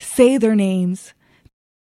Say their names.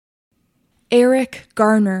 Eric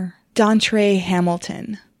Garner, Dontre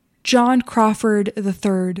Hamilton, John Crawford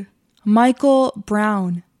III, Michael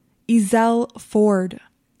Brown, Ezell Ford,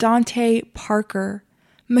 Dante Parker,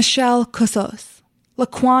 Michelle Cussos,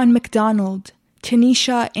 Laquan McDonald,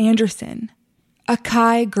 Tanisha Anderson,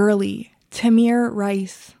 Akai Gurley, Tamir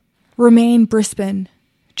Rice, Romaine Brisbane,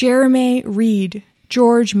 Jeremy Reed,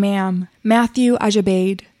 George Mam, Matthew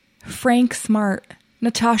Ajabade, Frank Smart,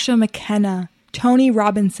 Natasha McKenna, Tony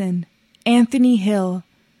Robinson, Anthony Hill,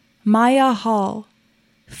 Maya Hall,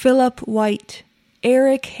 Philip White,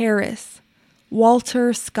 Eric Harris,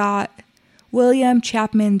 Walter Scott, William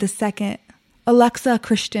Chapman II, Alexa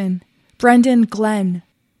Christian, Brendan Glenn,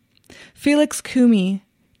 Felix Kumi,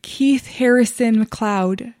 Keith Harrison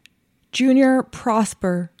McLeod, Junior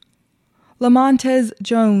Prosper, Lamontez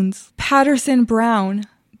Jones, Patterson Brown,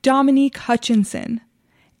 Dominique Hutchinson,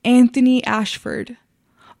 Anthony Ashford,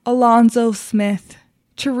 Alonzo Smith,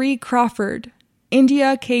 Tariq Crawford,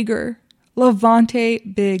 India Kager, Levante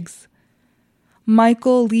Biggs,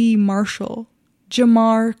 Michael Lee Marshall,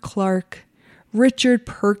 Jamar Clark, Richard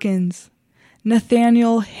Perkins,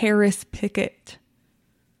 Nathaniel Harris Pickett,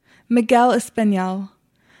 Miguel Espanol,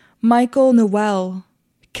 Michael Noel,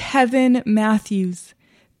 Kevin Matthews,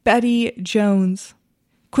 Betty Jones,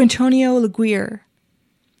 Quintonio Laguerre,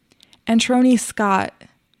 Antroni Scott,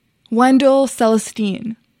 Wendell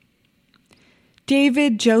Celestine,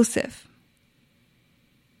 David Joseph,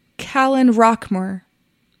 Callan Rockmore,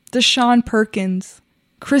 Deshaun Perkins,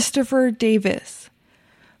 Christopher Davis,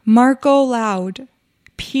 Marco Loud,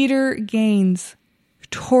 Peter Gaines,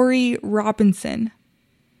 Tori Robinson,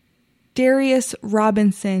 Darius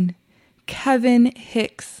Robinson, Kevin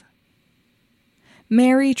Hicks,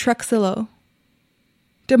 Mary Truxillo,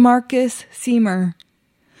 DeMarcus Seymour,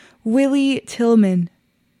 Willie Tillman,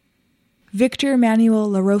 Victor Manuel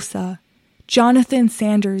LaRosa, Jonathan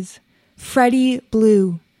Sanders, Freddie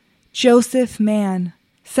Blue, Joseph Mann,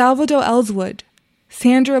 Salvador Ellswood,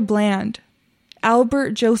 Sandra Bland,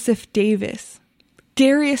 Albert Joseph Davis,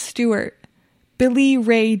 Darius Stewart, Billy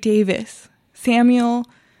Ray Davis, Samuel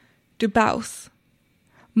Dubouse,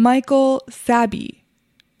 Michael Sabi,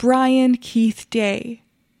 Brian Keith Day,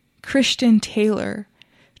 Christian Taylor,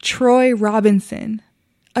 Troy Robinson,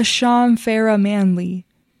 Asham Farah Manley,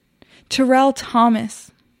 Terrell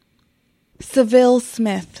Thomas, Seville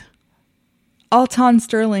Smith, Alton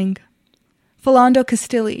Sterling, Philando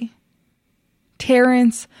Castilli,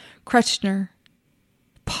 Terrence Kretschner,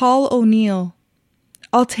 Paul O'Neill,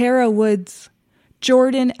 Altera Woods,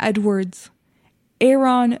 Jordan Edwards,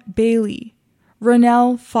 Aaron Bailey,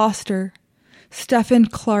 Ronell Foster, Stephen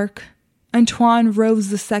Clark, Antoine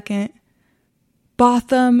Rose II,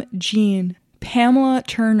 Botham Jean, Pamela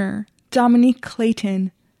Turner, Dominique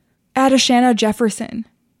Clayton, Adashana Jefferson,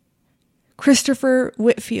 Christopher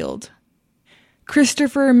Whitfield,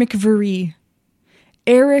 Christopher McVeary,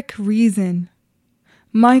 Eric Reason,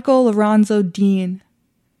 Michael Lorenzo Dean,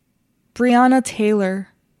 Brianna Taylor,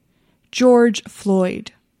 George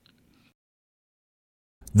Floyd.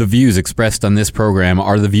 The views expressed on this program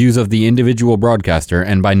are the views of the individual broadcaster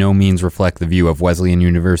and by no means reflect the view of Wesleyan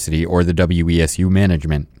University or the WESU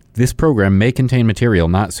management. This program may contain material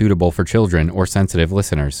not suitable for children or sensitive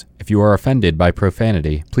listeners. If you are offended by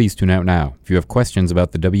profanity, please tune out now. If you have questions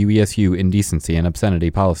about the WESU indecency and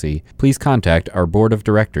obscenity policy, please contact our board of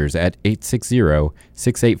directors at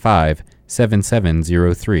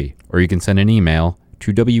 860-685-7703, or you can send an email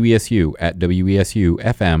to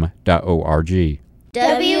wesu@wesufm.org.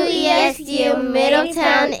 WESU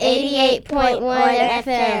Middletown 88.1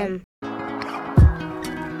 FM.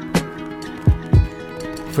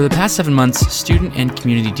 For the past 7 months, student and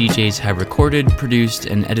community DJs have recorded, produced,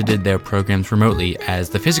 and edited their programs remotely as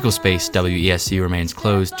the physical space WESU remains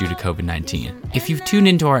closed due to COVID-19. If you've tuned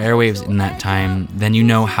into our airwaves in that time, then you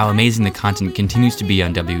know how amazing the content continues to be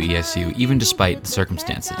on WESU, even despite the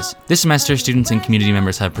circumstances. This semester, students and community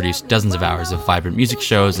members have produced dozens of hours of vibrant music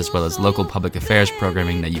shows, as well as local public affairs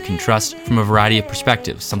programming that you can trust from a variety of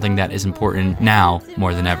perspectives, something that is important now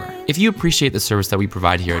more than ever. If you appreciate the service that we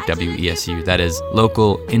provide here at WESU, that is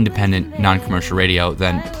local, independent, non-commercial radio,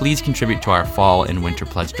 then please contribute to our fall and winter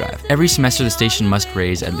pledge drive. Every semester, the station must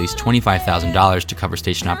raise at least $25,000 to cover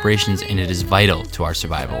station operations, and it is vital to our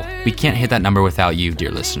survival. We can't hit that number without you,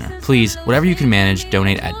 dear listener. Please, whatever you can manage,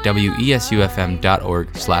 donate at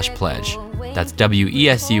wesufm.org/pledge. That's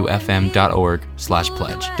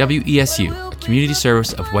wesufm.org/pledge. WESU, a community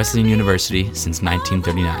service of Wesleyan University since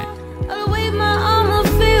 1939.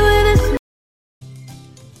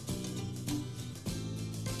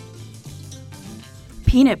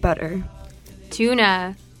 Peanut butter,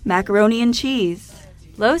 tuna, macaroni and cheese,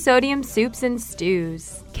 low-sodium soups and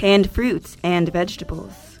stews, canned fruits and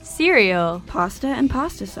vegetables, cereal, pasta and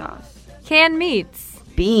pasta sauce, canned meats,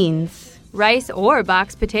 beans, rice or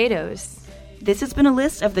boxed potatoes. This has been a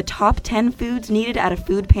list of the top 10 foods needed at a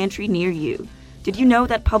food pantry near you. Did you know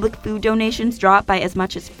that public food donations drop by as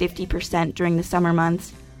much as 50% during the summer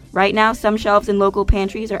months? Right now, some shelves in local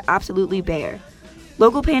pantries are absolutely bare.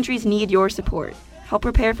 Local pantries need your support. Help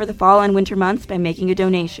prepare for the fall and winter months by making a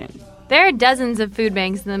donation. There are dozens of food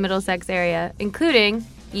banks in the Middlesex area, including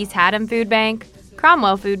East Haddam Food Bank,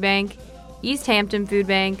 Cromwell Food Bank, East Hampton Food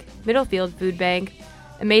Bank, Middlefield Food Bank,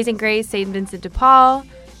 Amazing Grace St. Vincent de Paul,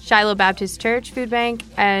 Shiloh Baptist Church Food Bank,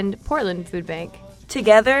 and Portland Food Bank.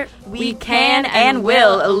 Together, we can and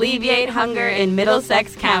will alleviate hunger in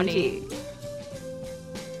Middlesex County.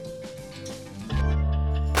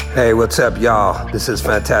 Hey, what's up, y'all? This is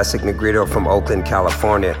Fantastic Negrito from Oakland,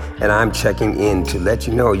 California, and I'm checking in to let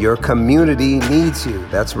you know your community needs you.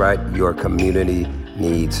 That's right, your community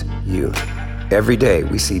needs you. Every day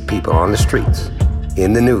we see people on the streets,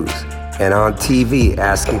 in the news, and on TV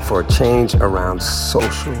asking for change around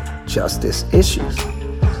social justice issues.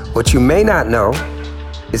 What you may not know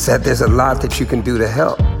is that there's a lot that you can do to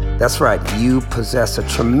help. That's right, you possess a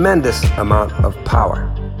tremendous amount of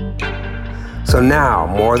power. So now,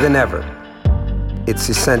 more than ever, it's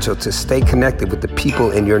essential to stay connected with the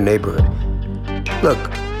people in your neighborhood. Look,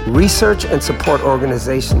 research and support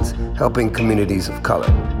organizations helping communities of color.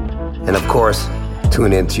 And of course,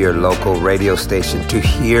 tune into your local radio station to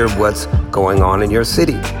hear what's going on in your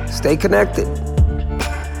city. Stay connected.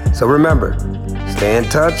 So remember, stay in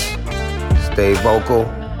touch, stay vocal,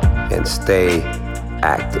 and stay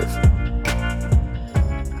active.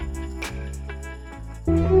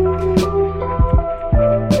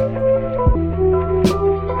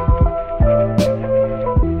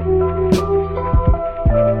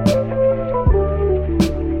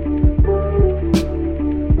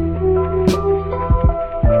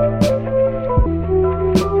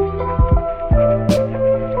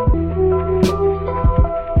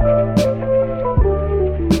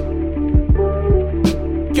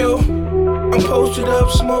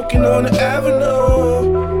 Smoking on the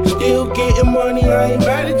avenue, still getting money, I ain't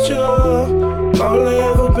mad at you. All I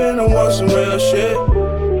ever been, I want some real shit.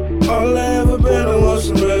 All I ever been, I want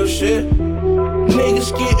some real shit.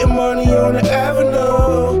 Niggas getting money on the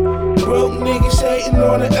avenue, broke niggas hating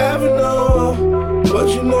on the avenue, but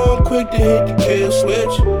you know I'm quick to hit the kill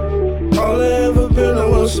switch. All I ever been, I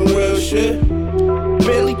want some real shit.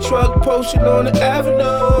 Bentley truck posted on the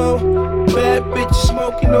avenue, bad bitches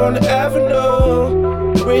smoking on the avenue.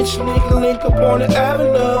 Rich nigga link up on the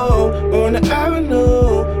avenue, on the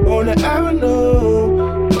avenue, on the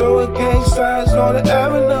avenue. Throwing gang signs on the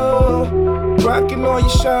avenue, rocking all your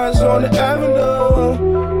shines on the avenue.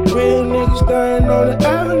 Real niggas dying on the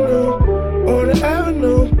avenue, on the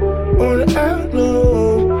avenue, on the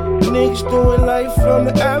avenue. Niggas doing life from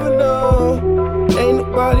the avenue, ain't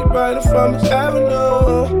nobody riding from the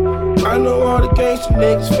avenue. I know all the gangsta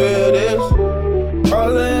niggas feel this.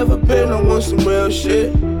 All I ever been, I want some real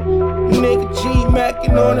shit. Nigga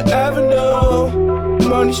G-Mackin' on the avenue,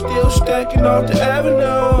 money still stacking off the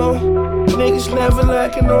avenue. Niggas never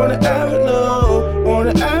lacking on the avenue, on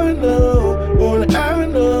the avenue, on the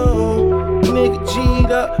avenue. Nigga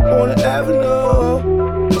G'd up on the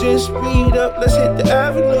avenue, just speed up, let's hit the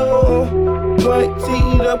avenue. White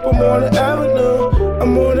teed up, I'm on the avenue,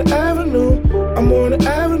 I'm on the avenue, I'm on the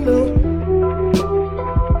avenue.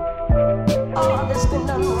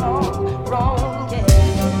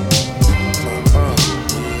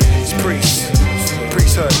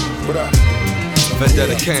 What up?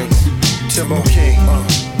 Vendetta King, Timbo King,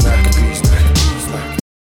 Maccabees,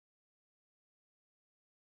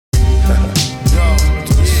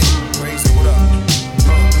 Razor, what up?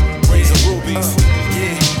 Razor Rubies,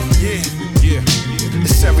 yeah.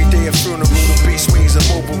 It's every day a funeral, the beast wings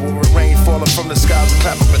immovable, with rain falling from the skies, we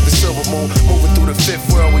clap up at the silver moon, moving through the fifth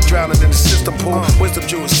world, we drowning in the system pool. Wisdom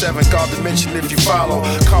Jewel 7, God dimension if you follow.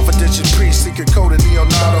 Confidential priest, secret code of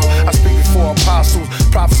Leonardo. I speak before apostles,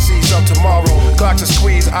 prophecies of tomorrow. Glocks are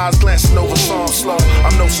squeezed, eyes glancing over songs slow.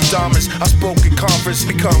 I'm Nostradamus, I spoke in conference,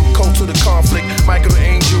 become cold to the conflict. Michael the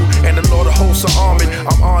angel and the Lord of hosts are armored.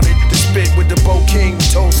 I'm on it to spit with the bow king.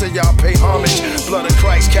 Told say y'all pay homage. Blood of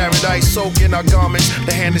Christ carried ice, soak in our garments.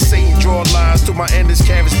 The hand of Satan draw lines through my endless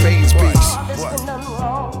canvas, pain speaks.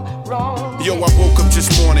 Yo, I woke up this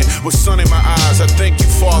morning with sun in my eyes. I thank you,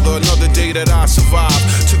 Father, another day that I survived.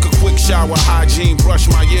 Took a quick shower, hygiene, brush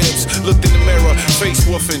my yibs. Looked in the mirror, face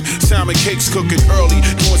woofing, salmon cakes cooking early,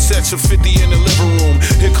 doing sets of 50 in the living room.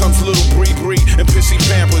 Here comes little Bree and Pissy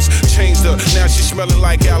Pampers. Changed her, now she smelling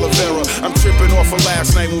like aloe vera. I'm tripping off of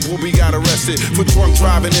last night when Booby got arrested for drunk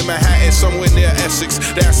driving in Manhattan, somewhere near Essex.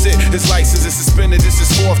 That's it, his license is suspended. This is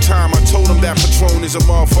 4th time. I told him that Patron is a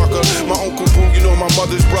motherfucker. My Uncle Boo, you know my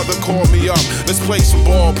mother's brother, called me up. Let's play some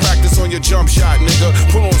ball, practice on your jump shot, nigga.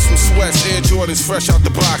 Put on some sweats, Air Jordans fresh out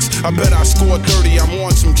the box. I bet I scored 30, I'm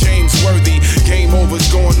on some James Worthy. Game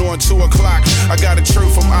over's going on 2 o'clock. I got a chirp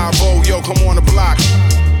from Ivo, yo, come on the block.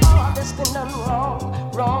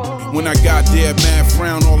 When I got there, man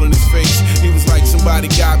frown all in his face. He was like, somebody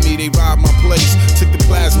got me, they robbed my place. Took the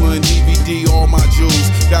plasma and DVD, all my jewels.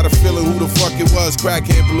 Got a feeling who the fuck it was,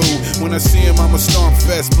 crackhead blue. When I see him, I'ma stomp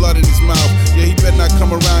fest, blood in his mouth. Yeah, he better not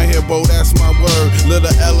come around here, bo, that's my word. Lit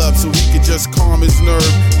a L up so he could just calm his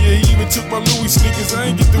nerve. Yeah, he even took my Louis sneakers,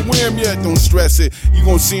 I ain't get to wear him yet. Don't stress it, you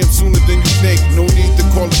gon' see him sooner than you think. No need to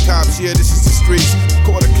call the cops, yeah, this is the streets.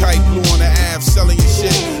 Caught a kite, blew on the Ave, selling your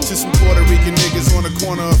shit to some Puerto Rican niggas on the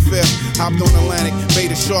corner of 5th. Hopped on Atlantic,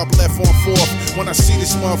 made a sharp left on 4th. When I see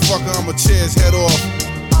this motherfucker, I'ma tear his head off.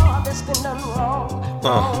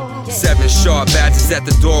 7 sharp badges at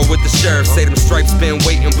the door with the sheriff. Say them stripes been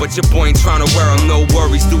waiting, but your boy ain't tryna wear them. No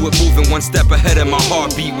worries, do it moving 1 step ahead of my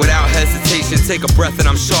heartbeat. Without hesitation, take a breath and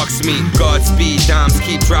I'm shark's meat. Godspeed, dimes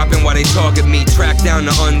keep dropping while they target me. Track down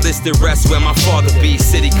the unlisted rest where my father be.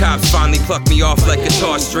 City cops finally plucked me off like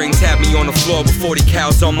guitar strings. Had me on the floor with 40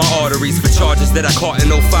 cows on my arteries. For charges that I caught in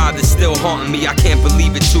 05 that's still haunting me. I can't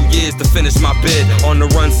believe it, 2 years to finish my bid. On the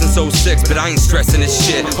run since 06, but I ain't stressing this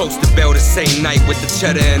shit. Posted bail the same night with the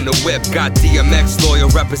cheddar and the whip. Got DMX lawyer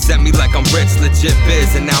represent me like I'm rich, legit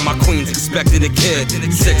biz. And now my queen's expecting a kid.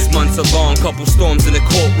 6 months along, couple storms in the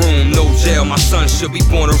courtroom. No jail, my son should be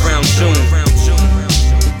born around June.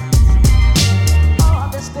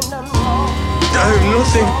 I have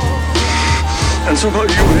nothing, and somehow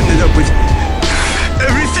you ended up with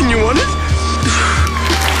everything you wanted.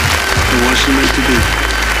 And what's it meant to be?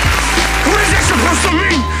 What is it supposed to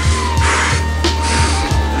mean?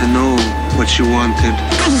 I know what you wanted.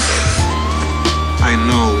 I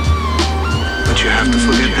know, but you have to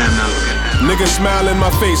forget that now. Niggas smile in my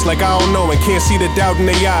face like I don't know and can't see the doubt in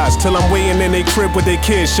their eyes. Till I'm waiting in their crib with their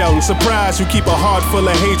kids shouting. Surprise, you keep a heart full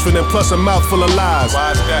of hatred and plus a mouth full of lies.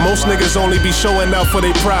 Most niggas only be showing out for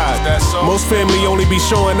their pride. Most family only be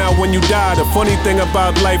showing out when you die. The funny thing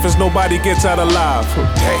about life is nobody gets out alive.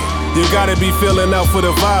 You gotta be feeling out for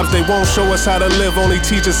the vibes. They won't show us how to live, only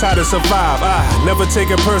teach us how to survive. I never take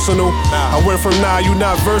it personal. I went from nah, you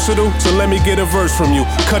not versatile, so let me get a verse from you.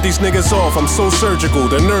 Cut these niggas off, I'm so surgical,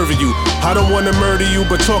 the nerve of you. I don't wanna murder you,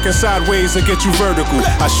 but talking sideways will get you vertical.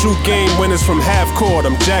 I shoot game winners from half court,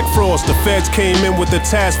 I'm Jack Frost. The feds came in with the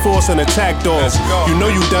task force and attack dogs. You know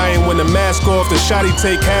you dying when the mask off, the shotty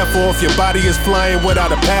take half off. Your body is flying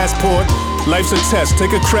without a passport. Life's a test,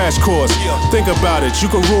 take a crash course. Think about it, you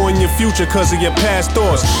can ruin your future cause of your past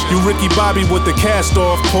thoughts. You Ricky Bobby with the cast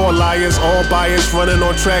off. Poor liars, all biased, running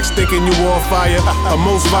on tracks thinking you on fire. A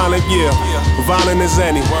most violent, yeah, violent as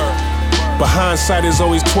any. But hindsight is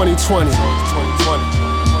always 2020.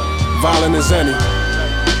 Violent as any.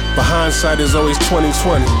 But hindsight is always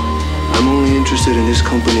 2020. I'm only interested in this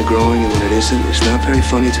company growing, and when it isn't, it's not very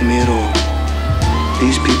funny to me at all.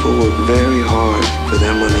 These people work very hard for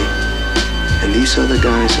their money. And these other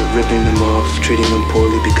guys are ripping them off, treating them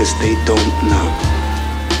poorly because they don't know.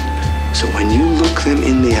 So when you look them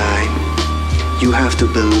in the eye, you have to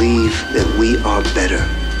believe that we are better.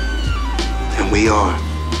 And we are.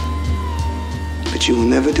 But you will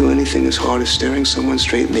never do anything as hard as staring someone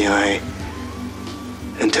straight in the eye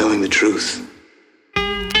and telling the truth. What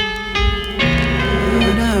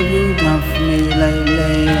have you done for me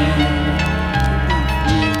lately?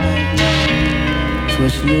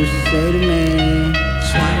 What she used to say to me.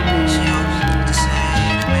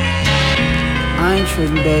 I ain't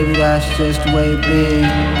tripping, baby, that's just the way it be.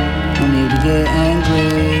 No need to get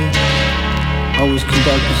angry. Always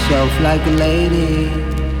conduct yourself like a lady.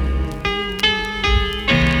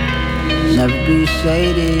 Never be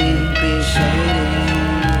shady.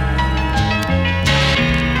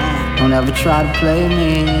 Don't ever try to play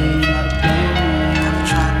me.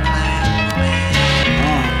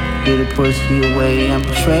 Get a pussy away and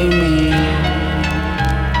betray me.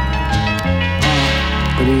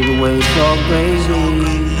 But either way, it's all crazy.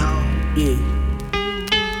 Yeah.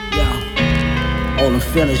 All the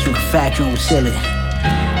feelings you can factor in with silly.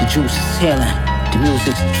 The juice is healing. The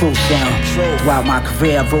music's the true sound. Throughout my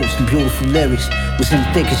career, I wrote some beautiful lyrics. Was in the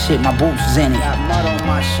thickest shit, my boots was in it. Got mud on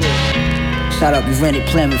my shit. Shot up, you rented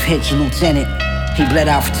Plymouth, hit your lieutenant. He bled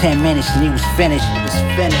out for 10 minutes and he was finished.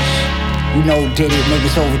 You know who did it,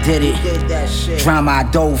 niggas overdid it. Drama, I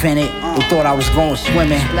dove in it. They thought I was going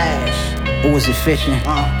swimming. Or was it fishing?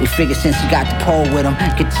 They figured since he got the pole with him,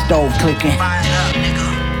 get the stove clicking.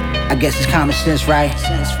 I guess it's common sense, right?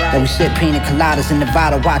 That we sip pina coladas in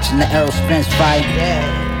Nevada watching the Errol Spence fight.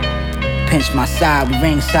 Pinch my side, we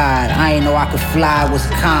ringside. I ain't know I could fly, was a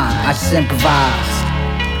con, I just improvised.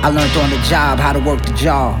 I learned on the job how to work the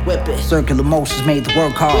jaw. Circular motions made the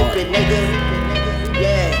work hard.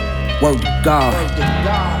 Word to God.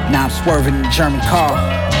 Now I'm swerving in the German car.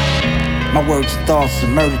 My words and thoughts, a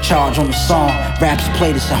murder charge on the song. Raps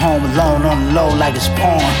play this at home alone on the low like it's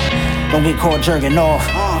porn. Don't get caught jerking off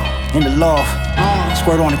in the loft.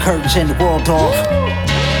 Squirt on the curtains in the Waldorf.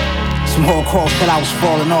 Some hardcore said I was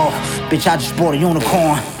falling off. Bitch, I just bought a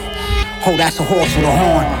unicorn. Oh, that's a horse with a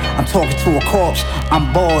horn. I'm talking to a corpse,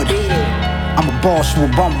 I'm bored. I'm a boss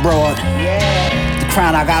with a bump broad. The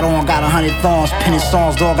crown I got on got 100 thorns. Pinning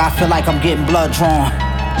songs, dog, I feel like I'm getting blood drawn.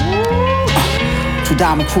 2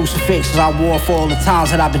 diamond crucifixes I wore for all the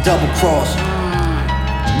times that I've been double-crossed.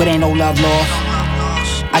 But ain't no love lost.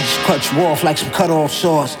 I just cut you off like some cut-off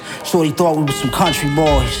sauce. Shorty thought we was some country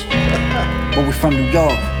boys, but we from New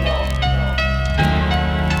York.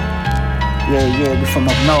 Yeah, we from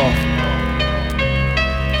up north.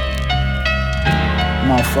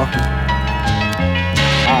 Motherfucker.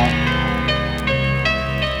 Alright.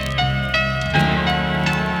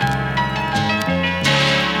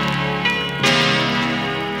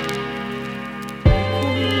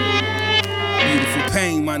 Beautiful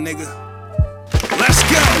pain, my nigga. Let's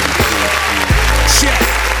go. Check.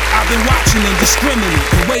 I've been watching indiscriminate.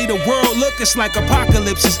 The way the world look, it's like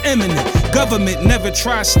apocalypse is imminent. Government never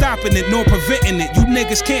tries stopping it nor preventing it. You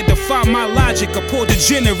niggas can't defy my logic. A poor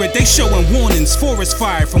degenerate, they showing warnings. Forest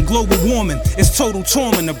fire from global warming. It's total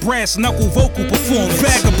torment, a brass knuckle vocal performance.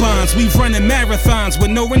 Vagabonds, we running marathons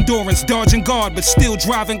with no endurance, dodging guard, but still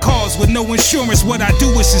driving cars with no insurance. What I do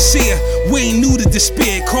is sincere. We ain't new to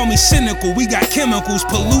despair. Call me cynical. We got chemicals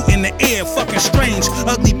polluting the air. Fucking strange,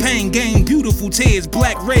 ugly pain, game, beautiful tears,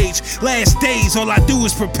 black rage. Last days, all I do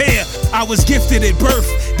is prepare. I was gifted at birth.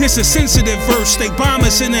 This a sensitive verse. They bomb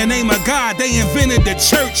us in the name of God. They invented the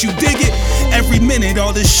church. You dig it? Every minute,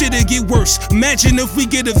 all this shit'll get worse. Imagine if we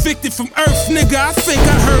get evicted from Earth, nigga. I think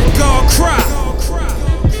I heard God cry.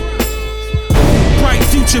 Bright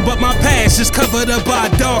future, but my past is covered up by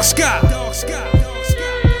a dark sky.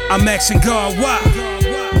 I'm asking God why.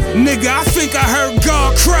 Nigga, I think I heard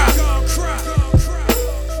God cry.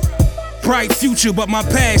 Bright future, but my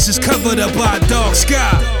past is covered up by a dark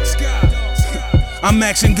sky. I'm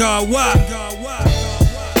asking God why.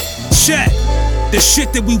 Check. The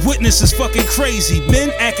shit that we witness is fucking crazy.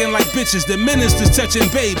 Men acting like bitches, the ministers touching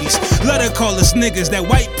babies. Let her call us niggas, that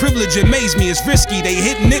white privilege amaze me. It's risky, they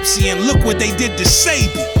hit Nipsey and look what they did to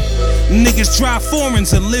Sabi. Niggas drive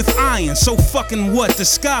foreigns and lift iron. So fucking what? The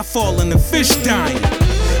sky falling, the fish dying.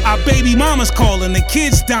 Our baby mama's calling, the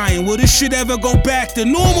kids dying. Will this shit ever go back to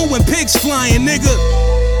normal when pigs flying, nigga?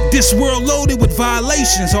 This world loaded with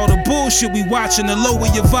violations. All the bullshit we watching to lower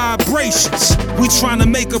your vibrations. We tryna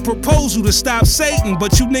make a proposal to stop Satan,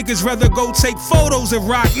 but you niggas rather go take photos at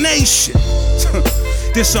Rock Nation.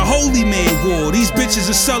 This a holy man war. These bitches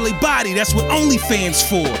are sell their body, that's what OnlyFans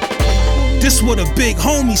for. This what a big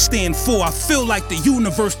homie stand for. I feel like the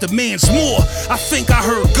universe demands more. I think I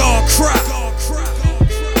heard God cry.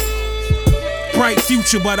 Bright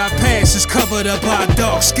future, but our past is covered up by a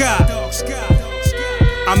dark sky.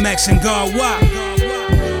 I'm asking God why.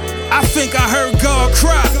 I think I heard God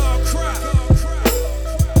cry.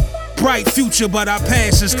 Bright future, but our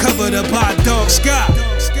past is covered up by a dark sky.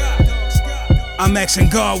 I'm asking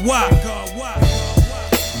God why.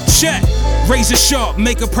 Check. Razor sharp,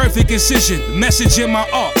 make a perfect incision. Message in my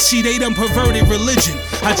art, see they done perverted religion.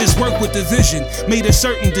 I just work with the vision, made a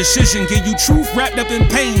certain decision. Give you truth wrapped up in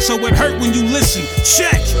pain, so it hurt when you listen.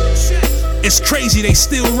 Check. It's crazy, they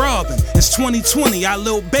still robbing. It's 2020, our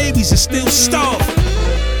little babies are still starving.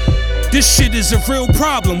 This shit is a real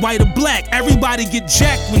problem, white or black. Everybody get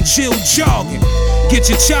jacked when Jill jogging. Get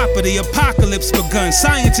your chopper, the apocalypse begun.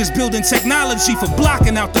 Scientists building technology for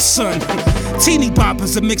blocking out the sun. Teeny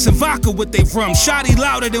boppers are mixing vodka with they rum. Shotty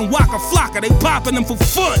louder than Waka Flocka, they popping them for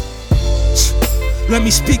fun. Let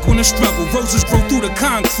me speak on the struggle. Roses grow through the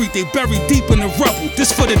concrete, they buried deep in the rubble.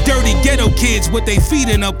 This for the dirty ghetto kids with they feet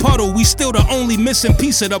in a puddle. We still the only missing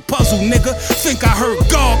piece of the puzzle, nigga. Think I heard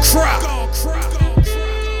God cry.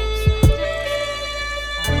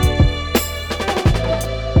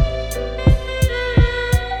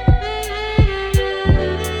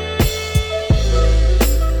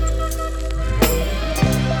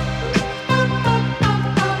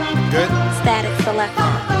 Good? Static Selector.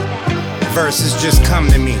 Verses just come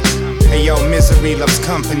to me. Hey yo, misery loves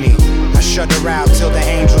company. I shut her out till the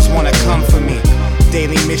angels wanna come for me.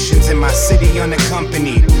 Daily missions in my city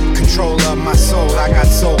unaccompanied. Control of my soul, I got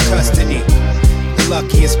soul custody. The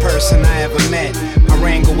luckiest person I ever met. I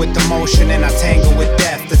wrangle with emotion and I tangle with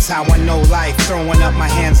death. That's how I know life, throwing up my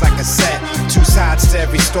hands like a set. Two sides to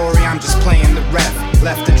every story, I'm just playing the ref.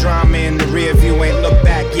 Left the drama in the rear view, ain't looked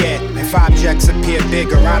back yet. If objects appear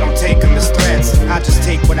bigger, I don't take them as threats. I just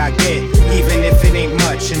take what I get, even if it ain't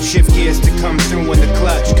much. And shift gears to come through in the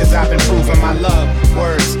clutch. Cause I've been proving my love.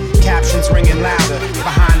 Words, captions ringing louder.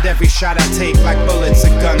 Behind every shot I take like bullets of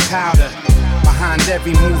gunpowder. Behind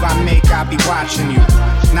every move I make, I'll be watching you.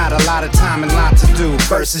 Not a lot of time and lot to do.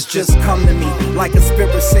 Verses just come to me like a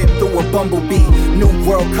spirit sent through a bumblebee. New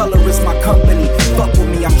world color is my company. Fuck with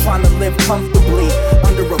me, I'm trying to live comfortably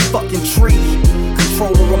under a fucking tree.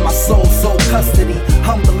 Controller of my soul, soul custody.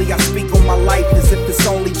 Humbly I speak on my life as if it's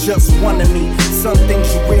only just one of me. Some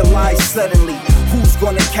things you realize suddenly. Who's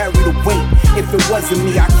gonna carry the weight? If it wasn't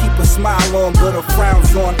me, I keep a smile on, but a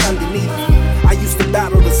frown's on underneath. I used to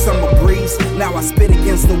battle the summer breeze. Now I spit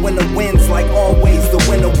against the winter winds. Like always, the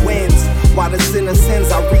winter wins. While the sinner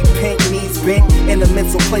sins, I repent, knees bent. In the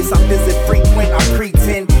mental place I visit frequent, I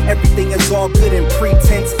pretend everything is all good in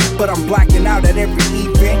pretense. But I'm blacking out at every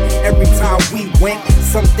event. Every time we went,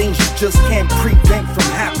 some things you just can't prevent from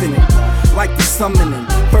happening. Like the summoning,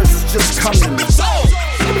 verses just come to me.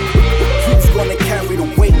 Who's gonna carry the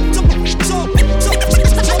weight? Who's gonna carry the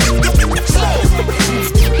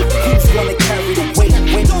weight? Who's gonna carry the weight?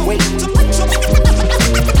 Who's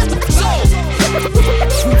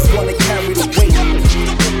gonna carry the weight?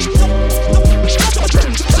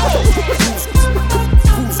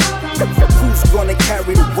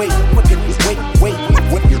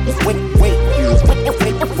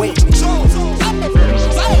 Wait.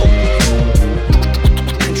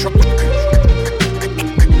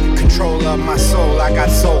 Control of my soul, I got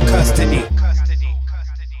soul custody.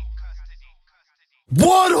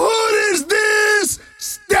 What hood is this?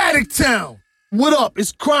 Static Town. What up?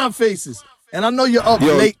 It's Crime Faces. And I know you're up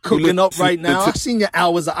late cooking up right now. I've seen your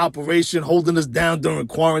hours of operation holding us down during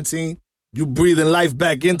quarantine. You breathing life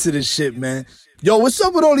back into this shit, man. Yo, what's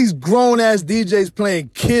up with all these grown-ass DJs playing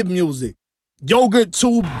kid music? Yogurt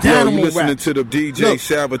Tube, Danimal you listening rap. to the DJ Look,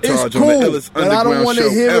 Sabotage cool, on the illest but I don't underground want to show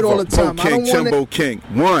hear ever. it all the time. Pro King, Timbo King,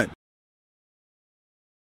 one.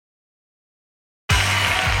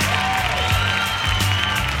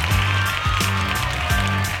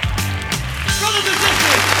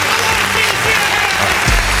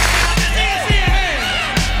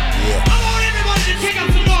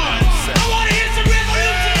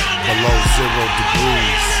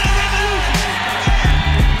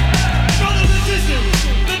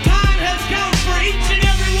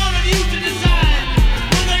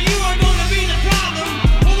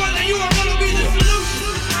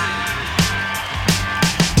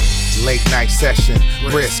 Late night session,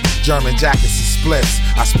 brisk, German jackets and splits.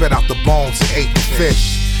 I spit out the bones and ate the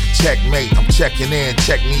fish. Checkmate, I'm checking in,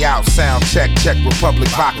 check me out. Sound check, Czech Republic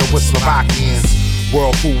vodka with Slovakians.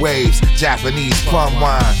 Whirlpool waves, Japanese plum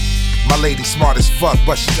wine. My lady smart as fuck,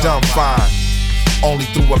 but she dumb fine. Only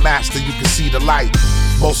through a master you can see the light.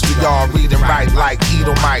 Most of y'all read and write like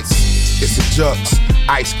Edomites. It's a jux,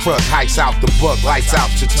 ice crook, heights out the book, lights out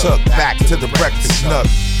your tuck, back to the breakfast nook.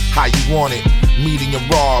 How you want it, medium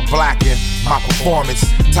raw, blackened. My performance,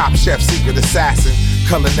 top chef, secret assassin.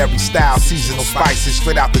 Culinary style, seasonal spices,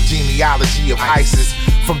 straight out the genealogy of ISIS.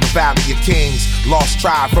 From the Valley of Kings, lost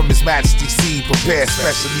tribe from His Majesty's seed. Prepared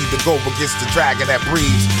specially to go against the dragon that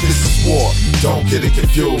breathes. This is war, don't get it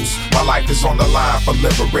confused. My life is on the line for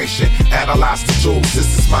liberation. Analyze the jewels,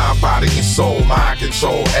 this is mind, body, and soul. Mind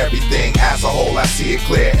control everything as a whole. I see it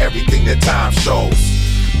clear, everything that time shows.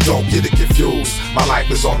 Don't get it confused. My life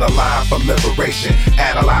is on the line for liberation.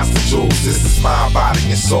 Analyze the jewels. This is mind, body,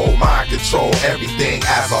 and soul. Mind control everything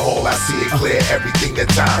as a whole. I see it clear. Everything that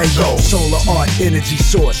time shows. Solar art, energy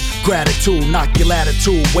source. Gratitude, knock your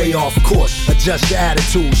latitude way off course. Adjust your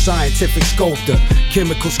attitude. Scientific sculptor.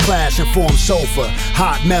 Chemicals clash and form sulfur.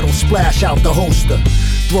 Hot metal splash out the holster.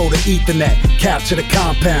 Throw the ethernet, capture the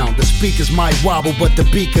compound. The speakers might wobble, but the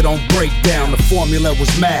beaker don't break down. The formula was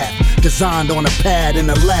math, designed on a pad in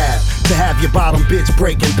a lab. To have your bottom bitch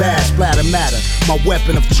breaking bad, splatter matter. My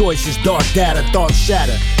weapon of choice is dark data, thoughts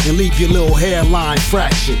shatter. And leave your little hairline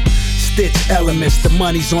fractured. Stitch elements, the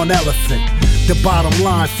money's on elephant. The bottom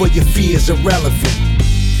line for your fee is irrelevant.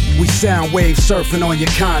 We sound wave surfing on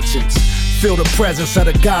your conscience. Feel the presence of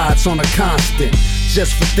the gods on a constant.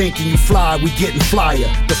 Just for thinking you fly, we getting flyer.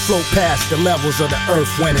 The flow past the levels of the earth,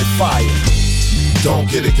 wind, and fire. Don't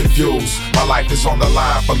get it confused. My life is on the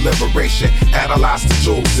line for liberation. Analyze the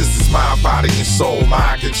jewels. This is mind, body, and soul.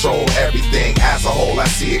 Mind control everything as a whole. I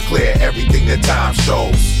see it clear. Everything that time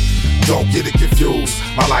shows. Don't get it confused.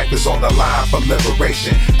 My life is on the line for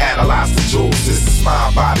liberation. Analyze the jewels. This is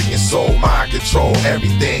mind, body, and soul. Mind control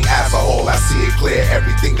everything as a whole. I see it clear.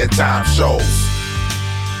 Everything that time shows.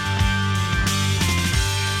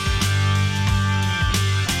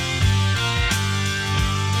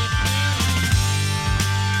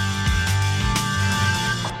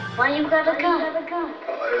 Why you got a gun?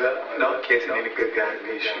 No, in case any good guys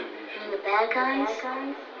need shoot. And the bad guys?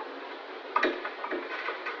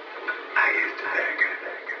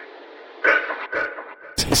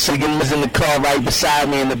 Cigarettes in the car right beside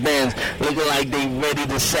me in the Benz, looking like they ready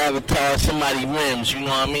to sabotage somebody's rims, you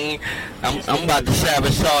know what I mean? I'm about to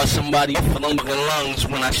sabotage somebody's fucking lungs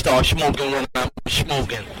when I start smoking when I'm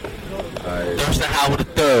smoking. Thurston Howard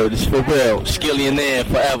III, it's for real. Skillionaire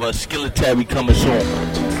forever, Skilletary coming soon.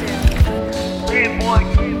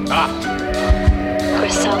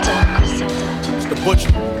 Griselda. It's the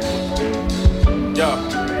Butcher. Yo.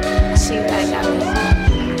 See you guys out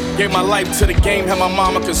there. Gave my life to the game, had my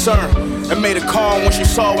mama concerned, and made a call when she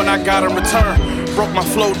saw when I got in return. Broke my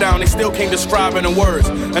flow down, they still can't describe it in words.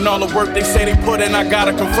 And all the work they say they put in, I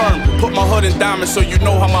gotta confirm. Put my hood in diamonds so you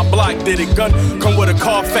know how my block did it. Gun come with a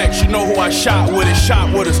Carfax, you know who I shot with it.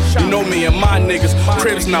 Shot with us, you know me and my niggas.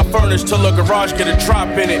 Cribs not furnished till a garage get a drop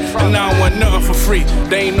in it. And now I want nothing for free.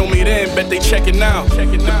 They ain't know me then, bet they check it now.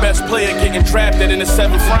 The best player getting drafted in the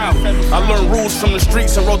 7th round. I learned rules from the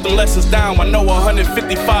streets and wrote the lessons down. I know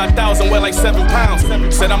 155,000 weigh like 7 pounds.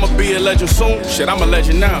 Said I'ma be a legend soon, shit, I'm a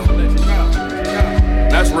legend now.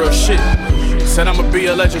 That's real shit. Said I'ma be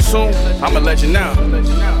a legend soon, I'm a legend now.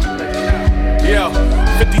 Yeah,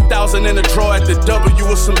 50,000 in the drawer at the W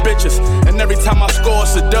with some bitches. And every time I score,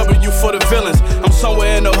 it's a W for the villains. I'm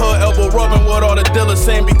somewhere in the hood, elbow rubbing with all the dealers,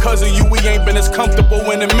 saying because of you, we ain't been as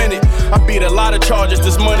comfortable in a minute. I beat a lot of charges,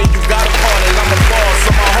 this money you got a part, and I'm a boss,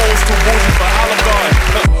 so my hoes too bougie for Olive Garden.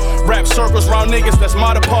 Rap circles round niggas, that's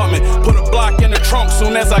my department. Put a block in the trunk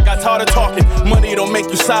soon as I got tired of talking. Money don't make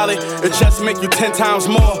you solid, it just make you 10 times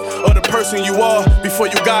more of the person you are before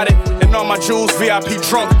you got it. And all my jewels VIP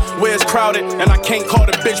drunk, where it's crowded. And I can't call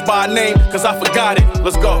the bitch by a name, cause I forgot it.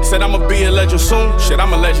 Let's go. Said I'ma be a legend soon, shit,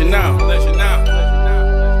 I'm a legend now.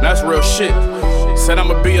 That's real shit. Said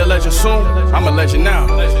I'ma be a legend soon, I'm a legend now.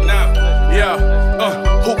 Yeah.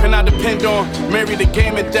 Who can I depend on? Marry the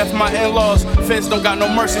game and death, my in-laws. Feds don't got no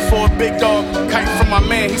mercy for a big dog. Kite from my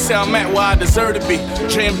man, he said I'm at where I deserve to be.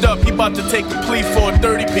 Jammed up, he about to take the plea for a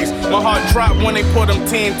 30-piece. My heart dropped when they put them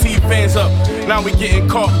TNT fans up. Now we getting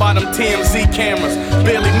caught by them TMZ cameras.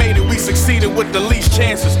 Barely made it, we succeeded with the least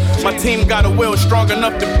chances. My team got a will strong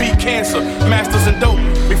enough to beat cancer. Masters in dope.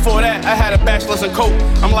 Before that, I had a bachelor's in coke.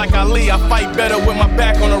 I'm like Ali, I fight better with my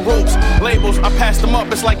back on the ropes. Labels, I passed them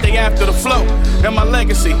up, it's like they after the flow. And my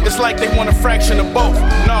legacy, it's like they want a fraction of both.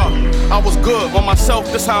 Nah, I was good on myself,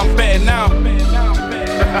 this how I'm bad now.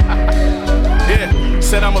 Yeah,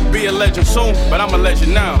 said I'ma be a legend soon, but I'm a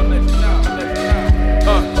legend now.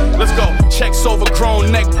 Let's go. Checks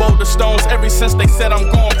overgrown, neck boulder stones. Ever since they said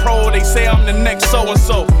I'm going pro, they say I'm the next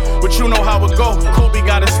so-and-so. But you know how it go. Kobe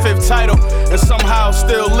got his 5th title, and somehow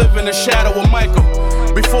still live in the shadow of Michael.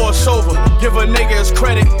 Before it's over, give a nigga his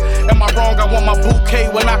credit. Am I wrong? I want my bouquet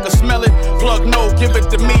when I can smell it. Plug no, give it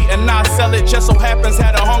to me and I sell it. Just so happens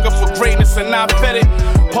had a hunger for greatness and I fed it.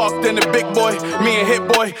 Parked in the big boy, me and Hit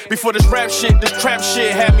Boy. Before this rap shit, this trap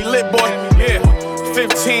shit had me lit, boy. Yeah.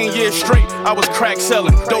 15 years straight, I was crack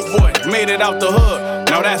selling. Dope boy, made it out the hood.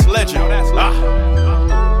 Now that's legend.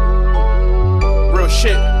 Real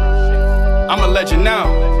shit. I'm a legend now.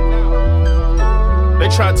 They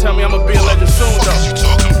try to tell me I'ma be a legend soon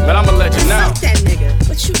though, but I'm a legend now. Fuck that nigga.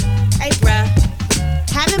 What you? Hey, bruh.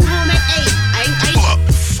 Have him home at 8. What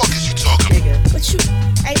the fuck is you talking? Nigga. What you?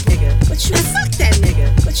 Hey, nigga. What you? Fuck that nigga.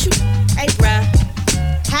 What you? Hey, bruh.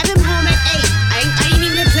 Have him home at 8. I ain't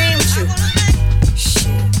even playing with you.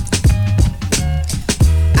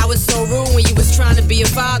 I was so rude when you was trying to be a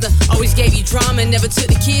father. Always gave you drama, never took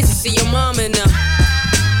the kids to see your mama. And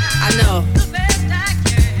I know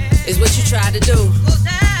it's what you tried to do.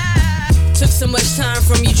 Took so much time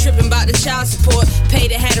from you tripping about the child support. Paid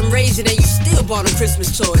to have them raised it and you still bought them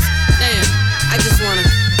Christmas toys. Damn, I just wanna.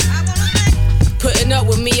 Putting up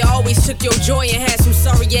with me, I always took your joy and had some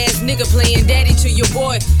sorry ass nigga playing daddy to your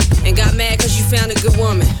boy. And got mad cause you found a good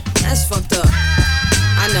woman. That's fucked up.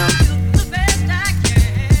 I know.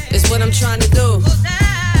 It's what I'm trying to do.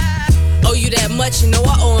 Owe you that much, you know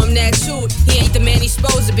I owe him that too. He ain't the man he's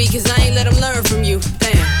supposed to be, cause I ain't let him learn from you.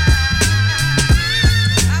 Damn.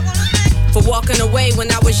 For for walking away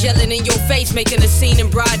when I was yelling in your face, making a scene in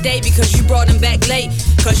broad day because you brought him back late.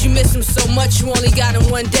 Cause you miss him so much, you only got him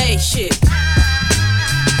one day. Shit.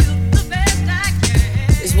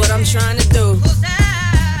 Is what I'm trying to do.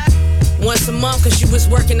 Once a month, cause you was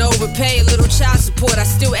working overpay, a little child support. I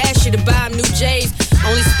still ask you to buy him new J's.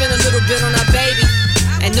 Only spend a little bit on our baby.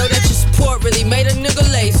 And know that your support really made a nigga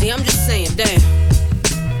lazy. I'm just saying, damn.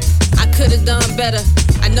 I could've done better.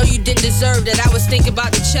 I know you didn't deserve that. I was thinking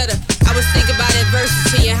about the cheddar. I was thinking about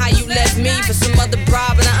adversity and how you left me for some other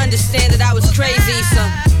broad. But I understand that I was crazy, so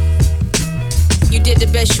you did the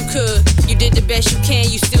best you could. You did the best you can.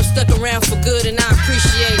 You still stuck around for good, and I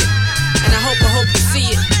appreciate it. And I hope you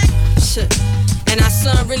see it. Shit. And our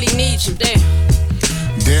son really needs you, damn.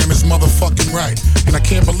 Damn, it's motherfucking right. And I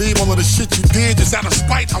can't believe all of the shit you did just out of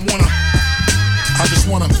spite. I just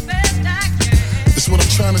wanna. This is what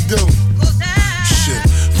I'm trying to do. Shit.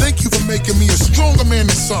 Thank you for making me a stronger man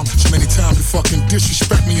than some. So many times you fucking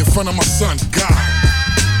disrespect me in front of my son. God,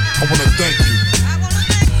 I wanna thank you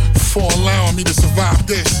for allowing me to survive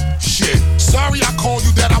this shit. Sorry I called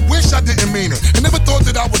you that, I wish I didn't mean it. I never thought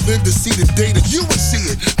that I would live to see the day that you would see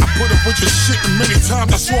it. I put up with your shit and many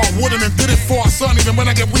times I swore I wouldn't and did it for our son. Even when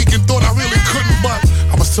I get weak and thought I really couldn't, but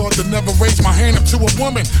I was taught to never raise my hand up to a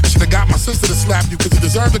woman. I should've got my sister to slap you cause you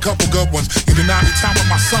deserved a couple good ones. You denied me time with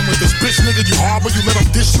my son with this bitch nigga you harbor. You let him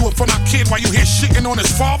dish you in front of our kid while you here shitting on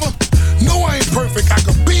his father. No, I ain't perfect, I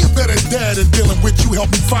could be a better dad and dealing with you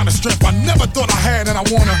helped me find the strength I never thought I had, and I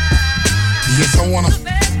wanna. Yes, I wanna.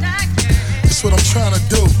 That's what I'm trying to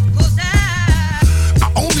do. I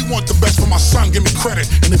only want the best for my son, give me credit.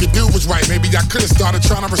 And if the dude was right, maybe I could've started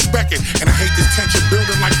trying to respect it. And I hate this tension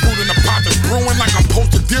building like food in a pot that's brewing. Like I'm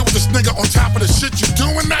supposed to deal with this nigga on top of the shit you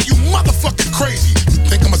doing. Now you motherfucking crazy. You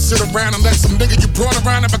think I'ma sit around and let some nigga you brought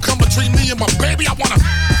around and become between me and my baby? I wanna.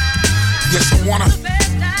 Yes, I wanna.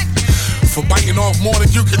 For biting off more than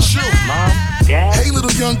you can chew. Mom, Dad. Hey,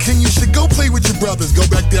 little young king, you should go play with your brothers. Go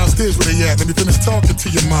back downstairs where they at. Let me finish talking to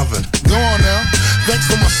your mother. Go on now. Thanks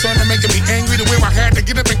for my son and making me angry the way I had to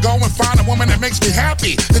get up and go and find a woman that makes me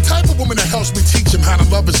happy. The type of woman that helps me teach him how to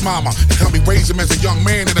love his mama and help me raise him as a young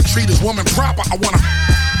man and to treat his woman proper. I wanna.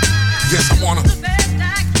 Yes, I wanna.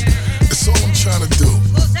 That's all I'm trying to do.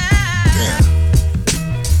 Damn.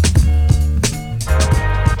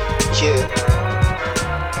 Yeah.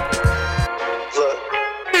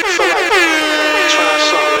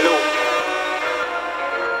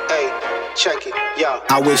 Check it, yo.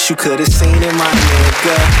 I wish you could've seen it, my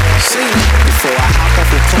nigga. See, before I hopped off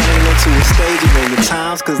a plane onto a stage a million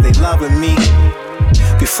times, cause they loving me.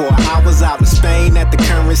 Before I was out in Spain at the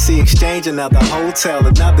currency exchange, another hotel,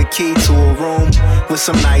 another key to a room with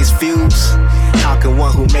some nice views. How can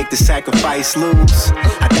one who make the sacrifice lose?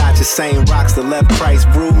 I dodged the same rocks that left Christ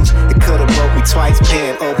bruised. It could've broke me twice,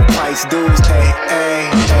 paying overpriced dues. Hey, hey,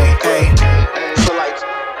 hey, hey. Feel like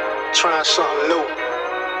trying something new.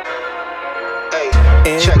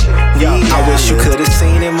 Check it, yo. I wish you could've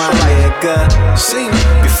seen it, my nigga. See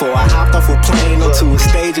me before I hopped off a plane onto a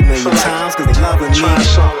stage a million times, cause they loving me.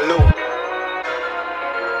 Something new.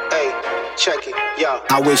 Hey, check it, yo.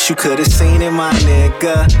 I wish you could've seen it, my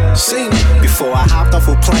nigga. See me before I hopped off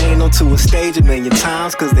a plane onto a stage a million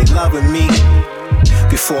times, cause they loving me.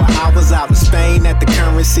 Before I was out in Spain at the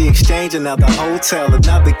currency exchange, another hotel,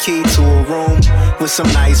 another key to a room with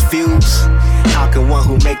some nice views. How can one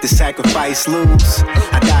who make the sacrifice lose?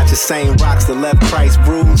 I dodged the same rocks that left Christ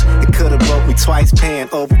bruised. It could've broke me twice, paying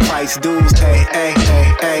overpriced dues. Hey, hey,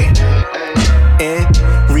 hey, hey. In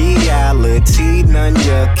reality, none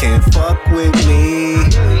ya can fuck with me.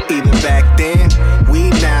 Even back then, we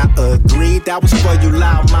now agreed that was for you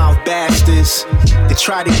loudmouth bastards. They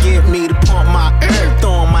try to get me to pump my air,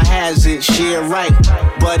 throwing my hazards. Yeah, right,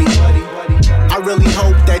 buddy. I really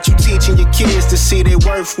hope that you teaching your kids to see their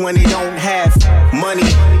worth when they don't have money.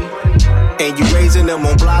 And you raising them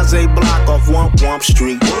on Blase Block off Wump Wump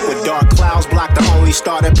Street, with dark clouds block the only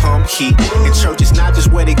star that pump heat. And church is not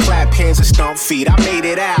just where they clap hands and stomp feet. I made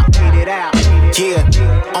it out. Yeah,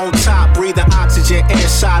 on top, breathing oxygen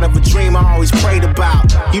inside of a dream I always prayed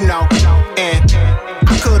about. You know, and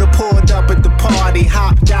I could've pulled up at the party,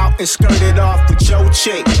 hopped out and skirted off with your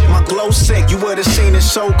chick. My glow sick, you would've seen it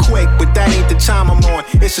so quick, but that ain't the time I'm on.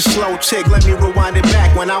 It's a slow tick. Let me rewind it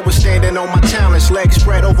back when I was standing on my talents, legs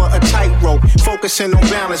spread over a tightrope, focusing on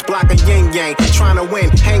balance, blocking yin yang, trying to win,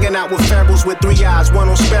 hanging out with pharaohs with 3 eyes, one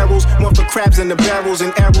on sparrows, one for crabs in the barrels,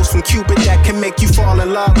 and arrows from Cupid that can make you fall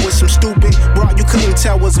in love with some stupid broad you couldn't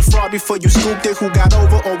tell was a fraud before you scooped it, who got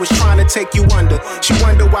over or was trying to take you under. She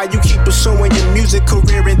wonder why you keep pursuing your music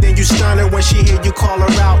career and then you stun her when she hear you call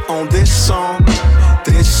her out on this song.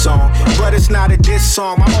 But it's not a diss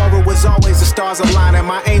song. My aura was always the stars aligning.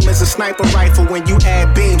 My aim is a sniper rifle when you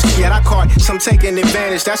add beams. Yet I caught some taking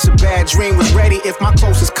advantage. That's a bad dream. Was ready if my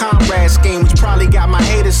closest comrade scheme, which probably got my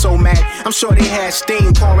haters so mad. I'm sure they had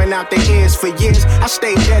steam pouring out their ears for years. I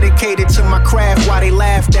stayed dedicated to my craft while they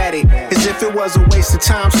laughed at it, as if it was a waste of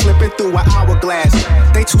time slipping through an hourglass.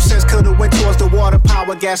 They 2 cents could've went towards the water,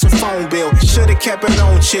 power, gas, and phone bill. Should've kept it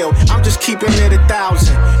on chill. I'm just keeping it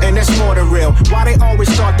 1,000, and that's more than real. Why they always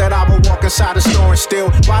thought that I would walk inside the store and steal?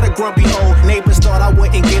 Why the grumpy old neighbors thought I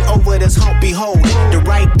wouldn't get over this hump? Behold, the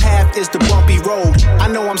right path is the bumpy road. I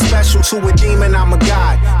know I'm special. To a demon, I'm a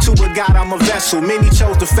god. To a god, I'm a vessel. Many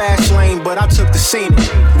chose the fast lane, but I took the scenic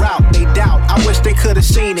route. They doubt. I wish they could've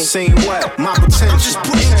seen it. Seen what? My potential. I'm just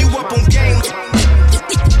putting you up on game.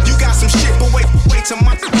 You got some shit, but wait till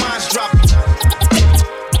my mind's drop.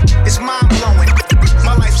 It's mind blowing.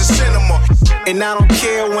 My life's a cinema, and I don't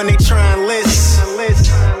care when they try and list.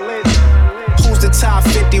 Who's the top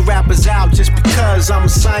 50 rappers out just because I'm a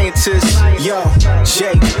scientist? Yo,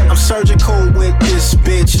 Jake, I'm surgical with this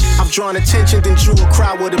bitch. I've drawn attention, then drew a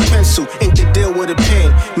crowd with a pencil. Inked the deal with a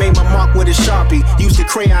pen, made my mark with a Sharpie. Used the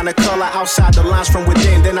crayon to color outside the lines from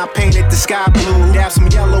within. Then I painted the sky blue. Dabbed some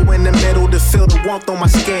yellow in the middle to feel the warmth on my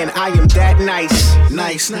skin. I am that nice.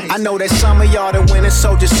 I know that some of y'all the winning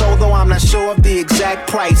soldiers, so though I'm not sure of the exact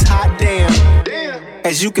price. Hot damn.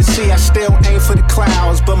 As you can see, I still aim for the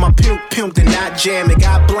clouds, but my pimp did not jam, it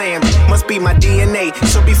got blammed. Must be my DNA,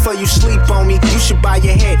 so before you sleep on me, you should bow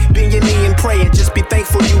your head, bend your knee and pray, and just be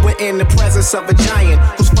thankful you were in the presence of a giant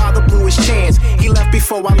whose father blew his chance. He left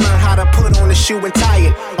before I learned how to put on a shoe and tie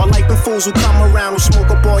it. Or like the fools who come around who smoke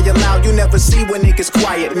up all your loud, you never see when it gets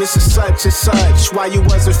quiet. Mrs. Such and such, why you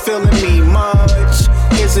wasn't feeling me much?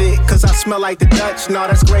 Is it cause I smell like the Dutch? No,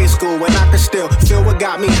 that's grade school, and I can still feel what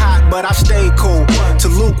got me hot, but I stayed cool. To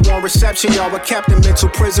lukewarm reception, y'all were kept in mental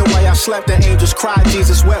prison while y'all slept. The angels cried,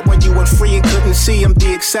 Jesus wept when you were free and couldn't see him.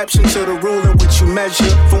 The exception to the rule in which you measure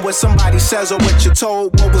from what somebody says or what you're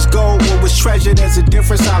told. What was gold, what was treasure, there's a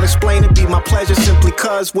difference. I'll explain it, be my pleasure. Simply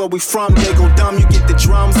cause where we from, they go dumb. You get the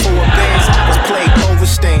drum for a band. Let's play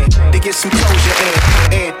overstand to get some closure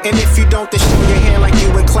in. And if you don't, then show your hand like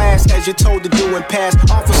you in class, as you're told to do in past.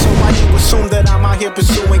 Officer, why you assume that I'm out here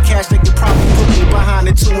pursuing cash? They could probably put me behind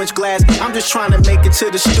a 2-inch glass. I'm just trying to make it to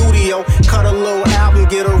the studio, cut a little album,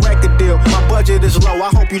 get a record deal. My budget is low, I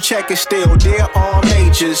hope you check it still. Dear all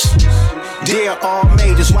majors,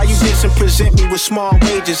 why you diss and present me with small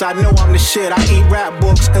wages? I know I'm the shit, I eat rap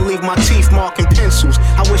books and leave my teeth marking pencils.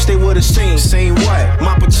 I wish they would've seen what?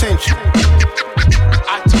 My potential.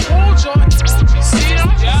 I told y'all, you see them?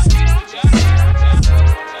 Yeah.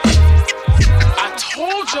 I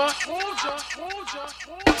told y'all.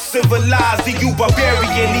 Civilized, the you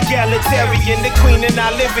barbarian, egalitarian, the queen and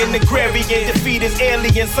I live in agrarian. Defeat is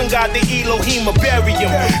alien, sun god the Elohim will bury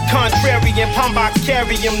him. Contrarian, palm box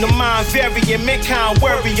carry him, the mind varying, mankind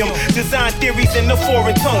worry him. Design theories in the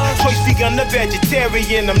foreign tongue, choice vegan, the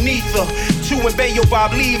vegetarian, I'm neither. Chewing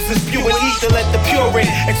baobab leaves and spewing ether, let the purine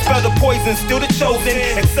expel the poison, still the chosen.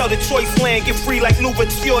 Excel the choice land, get free like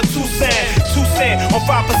Louverture, Toussaint on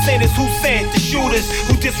 5% is who sent the shooters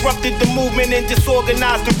who disrupted the movement and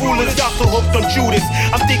disorganized the rulers. Y'all so hooked on Judas.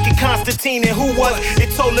 I'm thinking Constantine and who was it?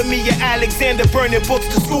 Told me of Alexander burning books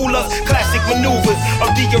to school us. Classic maneuvers of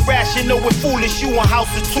the irrational and foolish. You on House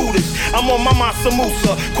of Tudors. I'm on my Mansa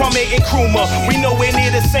Musa, Kwame Nkrumah. We nowhere near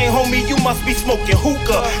the same, homie. You must be smoking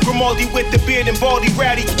hookah. Grimaldi with the beard and baldy,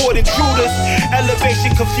 ratty toward intruders.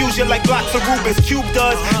 Elevation, confusion like blocks of Rubik's Cube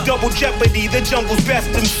does. Double jeopardy, the jungle's best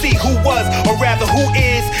MC. Who was, or rather who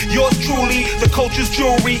is, yours truly, the culture's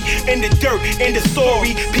jewelry. In the dirt, in the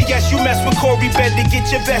story. P.S. you mess with Corey, better get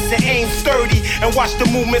your vest and aim sturdy. And watch the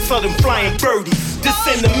movements of them flying birdies.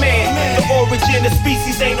 Descend the man, the origin of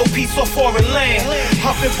species, ain't no peace or foreign land.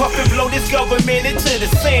 Huff and puff and blow this government into the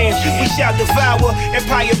sand. We shall devour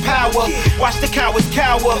empire power. Watch the cowards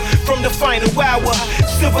cower from the final hour.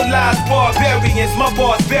 Civilized barbarians, my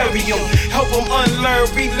bars bury them. Help them unlearn,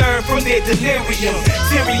 relearn from their delirium.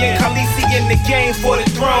 Tyrion, Khaleesi in the game for the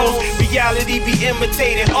thrones. Reality be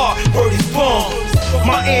imitated, art, word is born.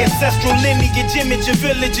 My ancestral lineage, image of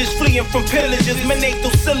villages fleeing from pillagers. Menato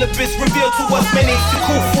syllabus revealed to us, Mene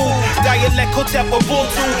Kufu, dialect Hotep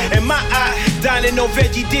Ubuntu. In my eye, Dining on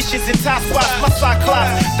veggie dishes and Thai spots. My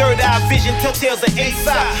cyclops, third eye vision, telltales of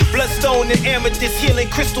A-side. Bloodstone and amethyst, healing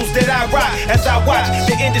crystals that I rock. As I watch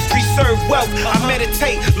the industry serve wealth, I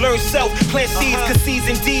meditate, learn self, plant seeds, cause seeds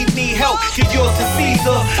indeed need help. Give yours to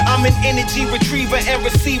Caesar. I'm an energy retriever and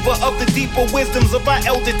receiver of the deeper wisdoms of our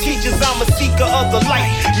elder teachers. I'm a seeker of the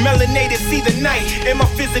light, melanated, see the night in my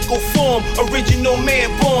physical form. Original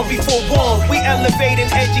man born before war. We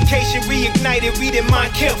elevating education, reignited, reading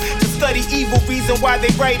Mein Kampf to study evil, reason why they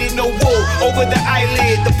write it. No wool over the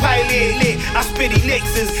eyelid, the pilot lit. I spit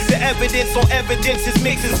elixirs, the evidence on evidence is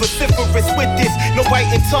mixes vociferous with this. No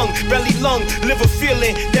biting tongue, belly lung, liver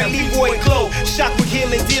feeling that Leroy glow. Chakra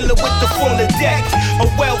healing, dealing with the fuller deck. A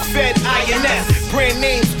well-fed INS, brand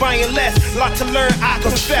names buying less. Lot to learn, I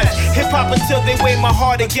confess. Hip hop until they weigh my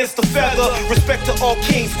heart against the feather. Respect to all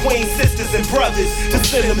kings, queens, sisters, and brothers. To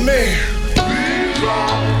send a man.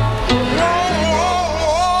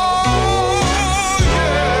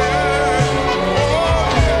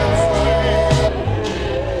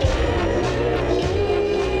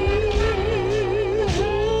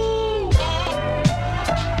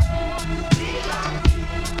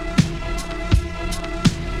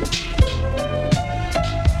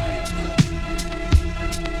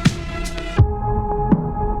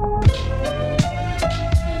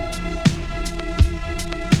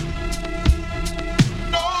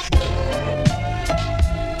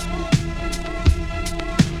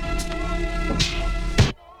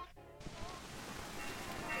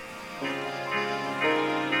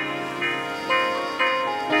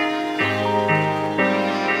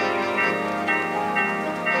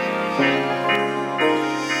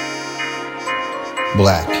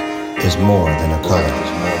 Black is more than a color.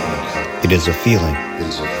 It is a feeling,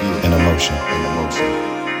 an emotion.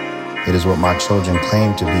 It is what my children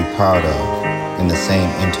claim to be proud of in the same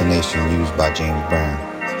intonation used by James Brown.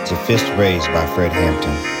 It's a fist raised by Fred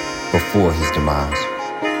Hampton before his demise.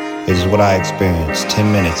 It is what I experienced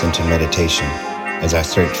 10 minutes into meditation as I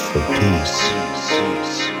searched for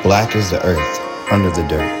peace. Black is the earth under the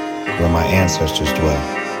dirt where my ancestors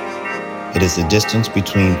dwell. It is the distance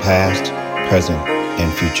between past, present,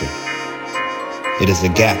 and future. It is the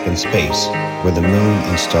gap in space where the moon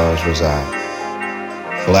and stars reside.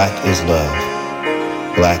 Black is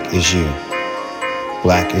love. Black is you.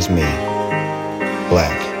 Black is me.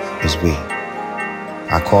 Black is we.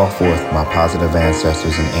 I call forth my positive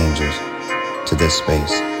ancestors and angels to this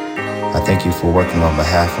space. I thank you for working on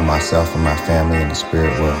behalf of myself and my family in the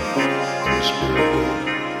spirit world.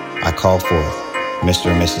 I call forth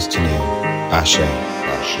Mr. and Mrs. Tennille, Ashe.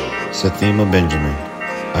 Sathima Benjamin,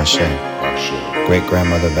 Ashe.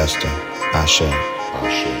 Great-grandmother Bester, Ashe.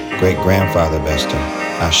 Great-grandfather Bester,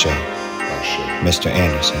 Ashe. Mr.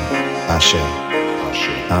 Anderson, Ashe.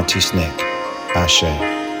 Auntie Snick, Ashe.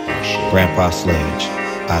 Grandpa Sledge,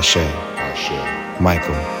 Ashe.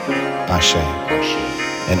 Michael, Ashe.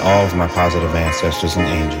 And all of my positive ancestors and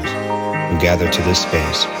angels who gather to this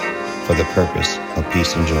space for the purpose of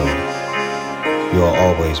peace and joy. You are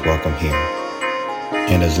always welcome here.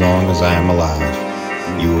 And as long as I am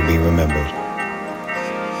alive, you will be remembered.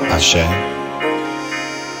 Ashe,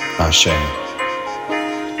 Ashe,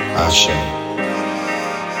 Ashe.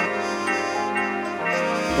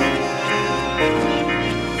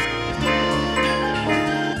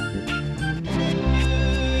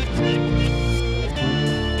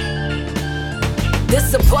 This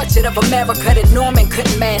is a portrait of America that Norman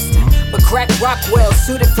couldn't master, but Crack Rockwell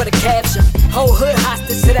suited for the capture. Whole hood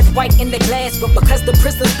hostage to that white in the glass, but because the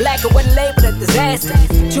prison's black, it wasn't labeled a disaster.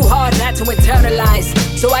 Too hard not to internalize,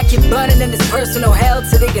 so I keep burning in this personal hell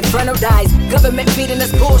till the inferno dies. Government feeding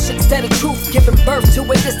us bullshit instead of truth, giving birth to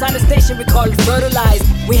a dishonest nation we call it fertilized.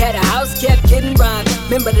 We had a house kept getting robbed.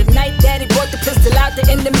 Remember the night daddy brought the pistol out to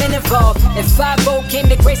end the men involved. And 5-0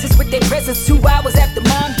 came to graces with their presence 2 hours after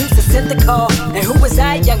Mom Dukes sent the call. And who was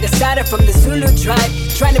I? Youngest sider from the Zulu tribe,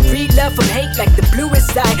 trying to breed love from hate like the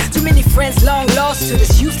bluest side. Too many friends long lost to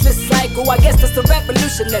this useless cycle. I guess that's the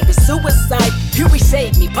revolutionary suicide. Fury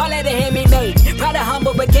saved me, Paulette and me made. Proud of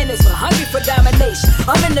humble beginners, but hungry for domination.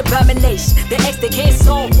 I'm an abomination, the ex they can't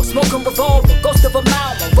solve. Smoking revolver, ghost of a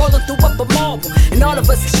mama, rolling through up a marble. And all of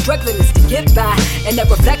us is struggling is to get by. And that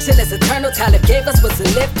reflection is eternal, Talib gave us was to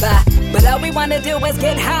live by. But all we wanna do is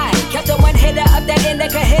get high. Kept the one hitter up that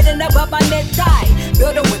indica, hitting up my mid thigh.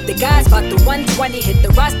 Building with the guys, about the 120. Hit the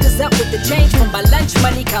rosters up with the change from my lunch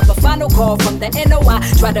money. Cop a final call from the NOI.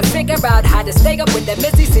 Try to figure out how to stay up with the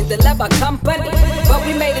Missy. Seem to love our company, but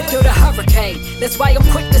we made it through the hurricane. That's why I'm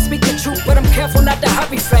quick to speak the truth, but I'm careful not to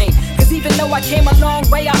hurry fame. Cause even though I came a long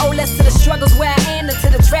way, I owe less to the struggles where I am than to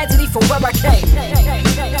the tragedy from where I came.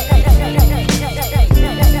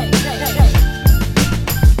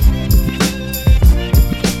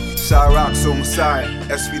 Messiah,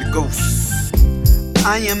 SV the Ghost.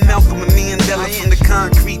 I am Malcolm and Mandela from the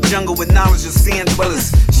concrete jungle with knowledge of sand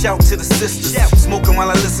dwellers. Shout to the sisters, smoking while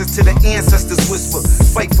I listen to the ancestors whisper.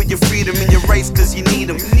 Fight for your freedom and your rights cause you need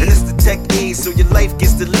them. And it's the tech age so your life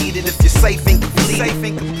gets deleted if your safe ain't complete.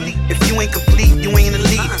 If you ain't complete, you ain't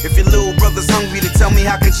elite. If your little brother's hungry to tell me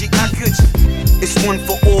how could you eat? It's one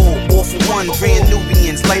for all for one. Brand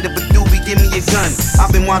Nubians, light up a doobie, give me a gun.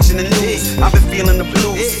 I've been watching the news, I've been feeling the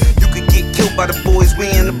blues. You could get killed by the boys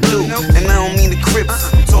wearing the blue. And I don't mean the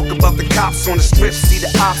Crips, I'm talking about the cops on the strip. See the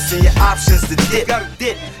ops and your options to dip.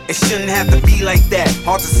 It shouldn't have to be like that.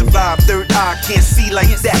 Hard to survive, third eye, can't see like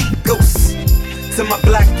that. Ghosts, to my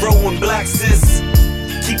black bro and black sis.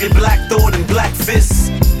 Keep your black thought and black fist.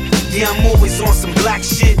 Yeah, I'm always on some black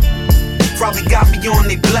shit. Probably got me on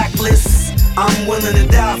they blacklist. I'm willing to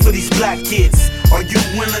die for these black kids. Are you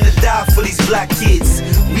willing to die for these black kids?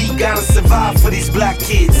 We gotta survive for these black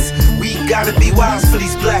kids. We gotta be wise for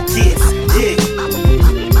these black kids. Yeah.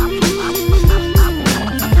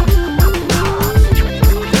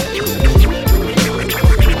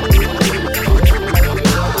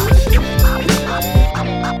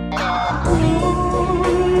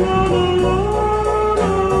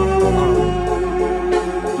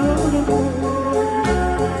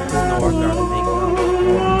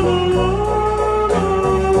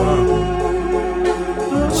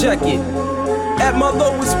 Check it. At my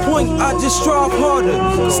lowest point, I just strive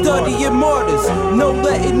harder. Studying martyrs, no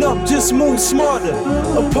letting up, just move smarter.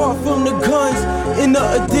 Apart from the guns and the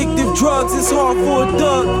addictive drugs, it's hard for a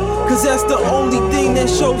thug, cause that's the only thing that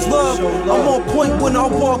shows love. I'm on point when I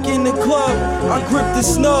walk in the club. I grip the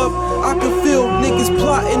snub, I can feel niggas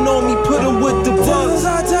plotting on me, put them with the buzz.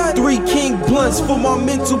 3 King blunts for my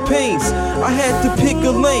mental pains. I had to pick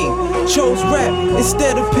a lane, chose rap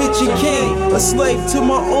instead of pitching cane. A slave to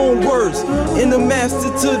my own words, and a master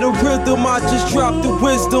to the rhythm. I just dropped the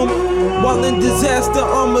wisdom. While in disaster,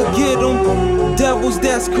 I'ma get them. Devils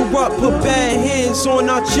that's corrupt, put bad hands on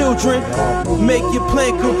our children. Make your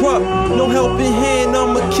plan corrupt, no helping hand,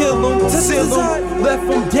 I'ma kill them. Seal them, left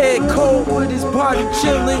him dead cold with his body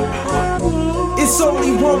chilling. It's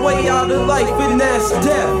only one way out of life, and that's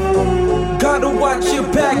death. Gotta watch your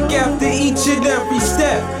back after each and every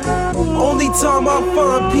step. Only time I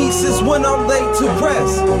find peace is when I'm laid to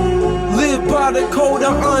rest. Live by the code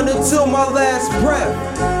of honor till my last breath.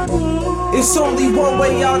 It's only one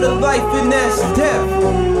way out of life, and that's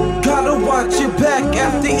death. Gotta watch your back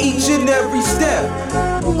after each and every step.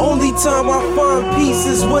 Only time I find peace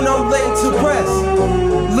is when I'm laid to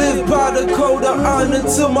rest. Live by the code of honor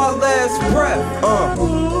till my last breath.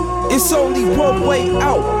 It's only one way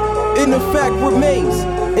out, and the fact remains.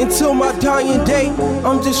 Until my dying day,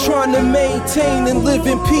 I'm just trying to maintain and live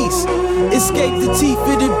in peace. Escape the teeth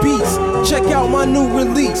of the beast. Check out my new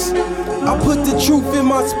release. I put the truth in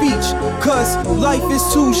my speech, cause life is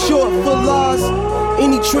too short for lies.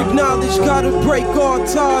 Any trick knowledge gotta break all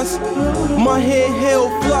ties. My head held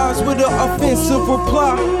flies with an offensive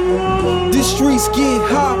reply. The streets get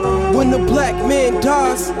hot when the black man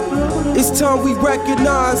dies. It's time we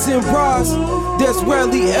recognize and rise. There's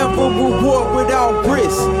rarely ever reward without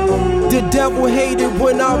risk. The devil hated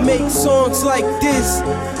when I make songs like this.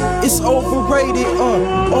 It's overrated,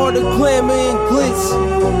 all the glamour and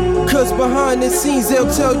glitz. Cause behind the scenes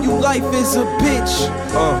they'll tell you life is a bitch.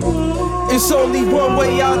 It's only one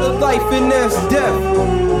way out of life, and that's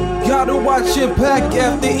death. Gotta watch your back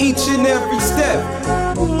after each and every step.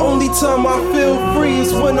 Only time I feel free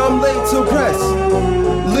is when I'm laid to rest.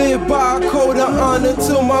 Live by a code of honor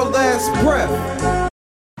till my last breath.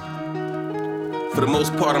 For the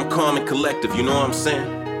most part, I'm calm and collective, you know what I'm saying?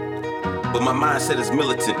 But my mindset is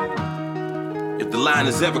militant. If the line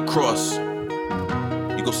is ever crossed,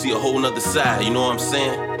 you gon' see a whole nother side, you know what I'm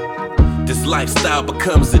saying? This lifestyle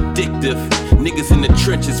becomes addictive. Niggas in the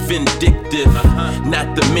trenches vindictive.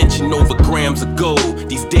 Not to mention over grams of gold.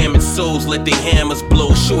 These damaged souls let their hammers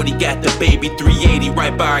blow. Shorty got the baby 380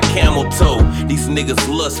 right by a camel toe. These niggas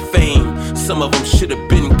lust fame. Some of them should've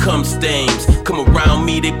been cum stains. Come around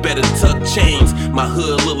me, they better tuck chains. My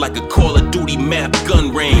hood look like a Call of Duty map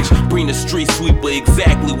gun range. Bring the street sweeper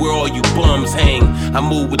exactly where all you bums hang. I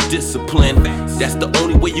move with discipline. That's the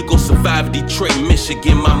only way you gon' survive Detroit,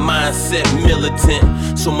 Michigan. My mindset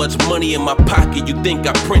militant. So much money in my pocket, you think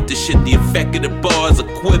I print the shit. The effect of the bar is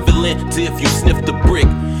equivalent to if you sniffed the brick.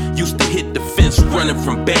 Used to hit the fence running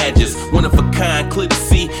from badges. One of a kind, clear to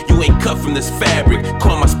see. You you ain't cut from this fabric.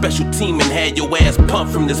 Call my special team and had your ass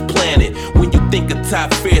pumped from this planet. When you think of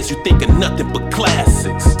top fairs, you think of nothing but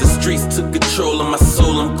classics. The streets took control of my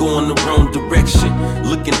soul, I'm going the wrong direction.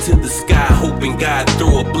 Looking to the sky, hoping God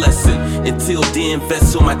throw a blessing. Until then,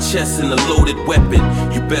 vest on my chest and a loaded weapon.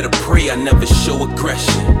 You better pray I never show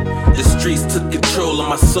aggression. The streets took control of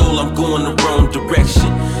my soul, I'm going the wrong direction.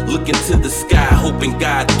 Looking to the sky, hoping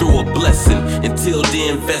God throw a blessing. Until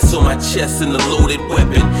then, vest on my chest and a loaded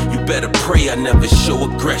weapon. You better pray I never show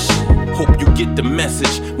aggression. Hope you get the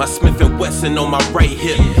message. My Smith & Wesson on my right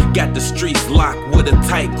hip. Got the streets locked with a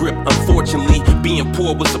tight grip. Unfortunately, being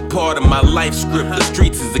poor was a part of my life script. The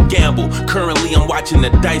streets is a gamble. Currently, I'm watching the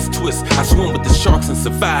dice twist. I swim with the sharks and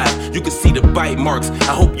survive. You can see the bite marks.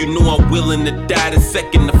 I hope you know I'm willing to die the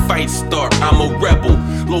second the fight start. I'm a rebel.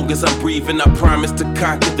 Long as I'm breathing, I promise to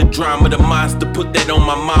conquer the drama. The monster, put that on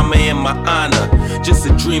my mama and my honor. Just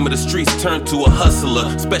a dream of the streets turned to a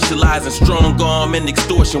hustler. Specialize in strong arm and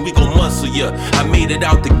extortion. We gon' muscle ya. I made it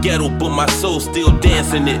out the ghetto, but my soul still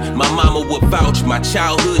dancing it. My mama would vouch, my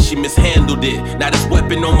childhood, she mishandled it. Now this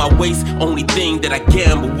weapon on my waist, only thing that I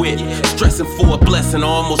gamble with. Stressing for a blessing,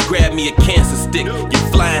 almost grabbed me a cancer stick. You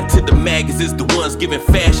flying to the magazines, the ones giving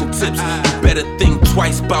fashion tips. You better think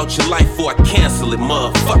twice about your life before I cancel it,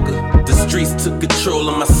 motherfucker. The streets took control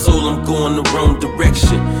of my soul, I'm going the wrong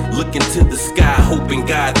direction. Looking to the sky, hoping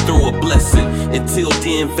God throw a blessing. Until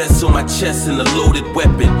then, vest on my chest and a loaded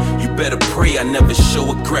weapon. You better pray I never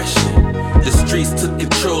show aggression. The streets took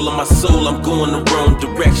control of my soul, I'm going the wrong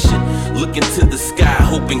direction. Looking to the sky,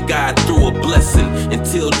 hoping God throw a blessing.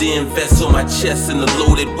 Until then, vest on my chest and a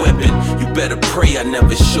loaded weapon. You better pray I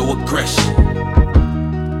never show aggression.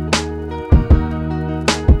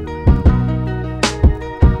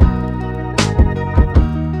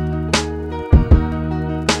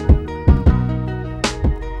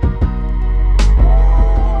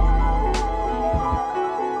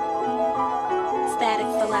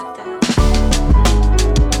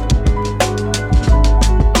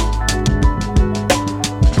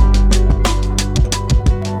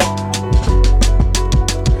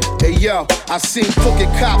 I seen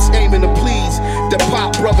crooked cops aiming to please the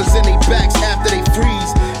pop brothers in their backs after they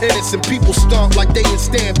freeze. Innocent people stomp like they in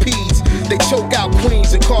stampedes. They choke out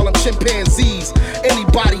queens and call them chimpanzees.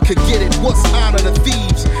 Anybody could get it, what's honor to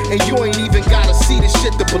thieves? And you ain't even gotta see the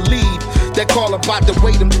shit to believe. They call about the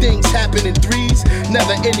way them things happen in threes.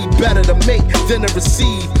 Never any better to make than to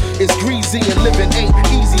receive. It's greasy and living ain't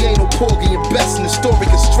easy, ain't no porgy and best. And the story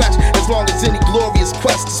can stretch as long as any glorious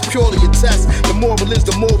quest is purely a test. The moral is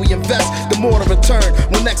the more we invest, the more to return.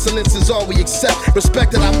 When excellence is all we accept,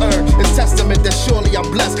 respect that I've earned is testament that surely I'm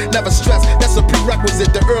blessed. Never stress, that's a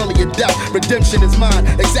prerequisite to earlier death. Redemption is mine,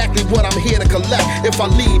 exactly what I'm here to collect. If I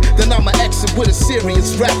leave, then I'ma exit with a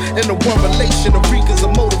serious rap. In the one relation, Eureka's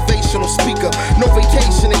a motivational speaker. No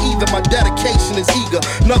vacation, and either my dedication is eager.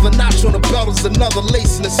 Another notch on the belt is another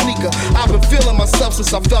lace in the sneaker. I've been feeling myself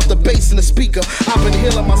since I felt the bass in the speaker. I've been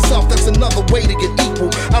healing myself, that's another way to get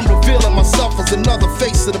equal. I'm revealing myself as another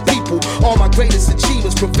face of the people. All my greatest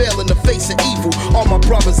achievements prevail in the face of evil. All my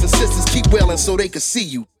brothers and sisters keep wailing so they can see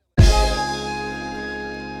you.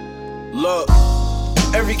 Look,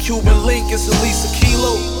 every Cuban link is at least a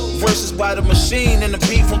kilo. Verses by the machine and the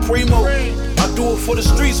beat from Primo. I do it for the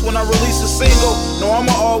streets when I release a single. No,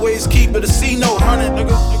 I'ma always keep it a C-note, 100,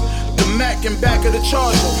 nigga. The Mac in back of the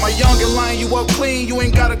Charger. My youngin' line you up clean, you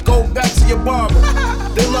ain't gotta go back to your barber.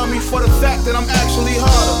 They love me for the fact that I'm actually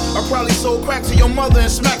harder. I probably sold crack to your mother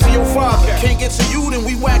and smack to your father. Can't get to you, then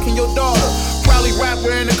we whacking your daughter. Probably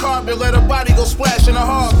rapper in the carpet, let her body go splash in the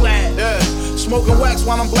harbor. Yeah, smoking wax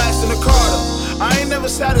while I'm blasting the Carter. I ain't never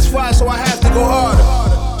satisfied, so I have to go harder.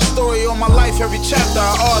 Story on my life, every chapter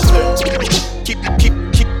I author.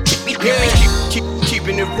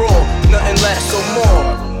 Keeping it raw, nothing lasts no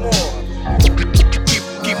more.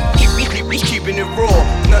 Keeping it raw,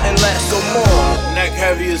 nothing lasts no more. Neck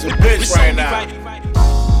heavy as a bitch right now.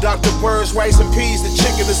 Dr. Bird's rice and peas, the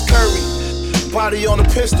chicken is curry. Body on the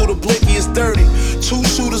pistol, the blicky is dirty. 2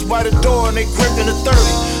 shooters by the door and they gripping the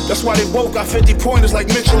 30. That's why they both got 50 pointers like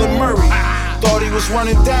Mitchell and Murray. Thought he was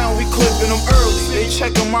running down, we clipping him early. They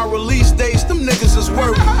checking my release dates, them niggas is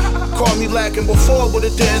worried. Called me lacking before, but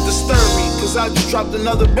it didn't disturb me. Cause I just dropped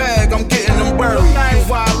another bag, I'm getting them buried. You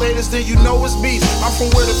violators, then you know it's beef. I'm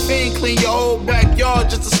from where the fiend clean your whole backyard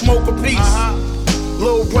just to smoke a piece.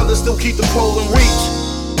 Little brother still keep the pole in reach.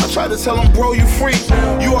 I try to tell him, bro, you freak.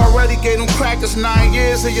 You already gave them crackers 9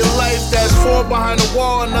 years of your life. That's 4 behind the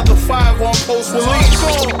wall, another 5 on post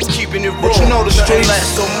release. Keeping it raw, but you know the streets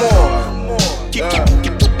lasts no more.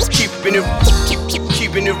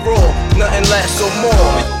 Keeping it raw, nothing lasts no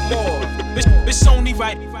more. It's only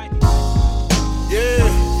right Yeah.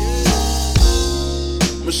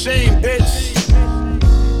 Machine, bitch.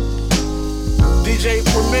 DJ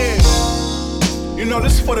Premier. You know,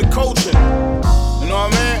 this is for the culture. You know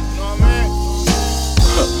what I mean?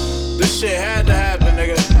 This shit had to happen,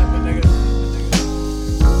 nigga.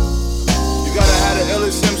 You gotta have the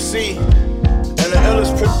illest MC and the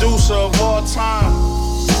illest producer of all time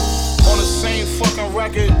on the same fucking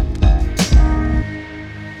record.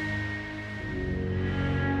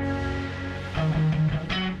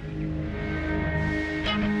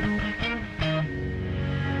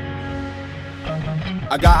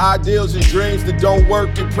 I got ideals and dreams that don't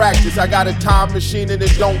work in practice. I got a time machine and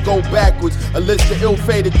it don't go backwards. A list of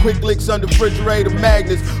ill-fated quick licks under refrigerator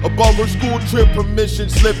magnets. A bummer school trip permission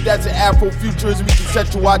slip that's an Afrofuturism we can set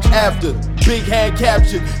to watch after. Big hand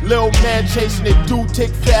captured, little man chasing it, do tick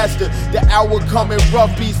faster. The hour coming,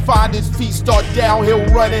 rough beats find his feet, start downhill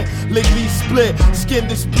running. Lickly split, skin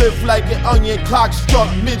the spliff like an onion. Clock struck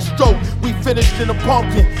mid-stroke, we finished in a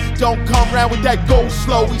pumpkin. Don't come round with that go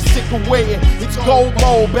slow, we sick of waiting. It's gold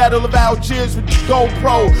mode, battle of Algiers with the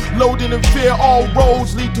GoPro. Loading in fear, all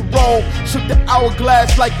roads lead to Rome. Shook the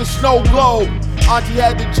hourglass like a snow globe. Auntie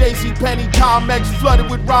had the JCPenney Timex flooded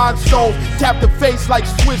with rhinestones. Tap the face like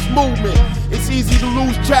Swiss movement. It's easy to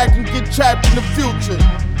lose track and get trapped in the future.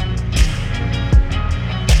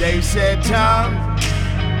 They said time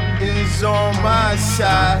is on my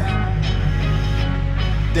side.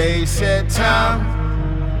 They said time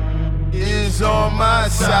is on my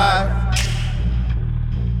side.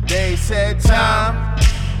 They said time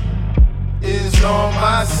is on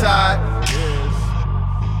my side.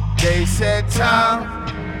 They said time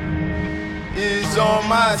is on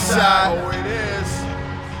my side. Oh, it is.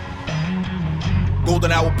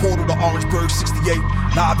 Golden hour portal to Orangeburg 68.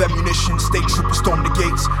 Live ammunition, state troopers storm the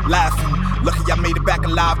gates. Laughing, lucky I made it back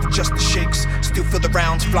alive to just the shakes. Still feel the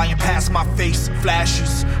rounds flying past my face.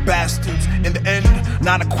 Flashes, bastards. In the end,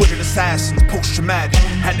 non-acquitted assassins. Post-traumatic,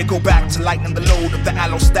 had to go back to lighten the load of the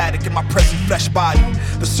allostatic in my present flesh body.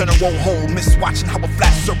 The center won't hold, miss watching how a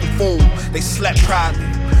flash circle fold. They slept proudly.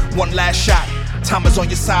 One last shot, time is on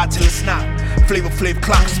your side till it's not. Flavor Flav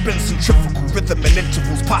clock spins centrifugal rhythm and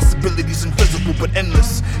intervals. Possibilities invisible but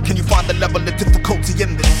endless. Can you find the level of difficulty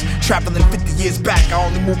in this? Traveling 50 years back, I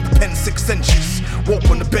only moved the pen 6 inches. Woke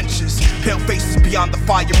on the benches, pale faces beyond the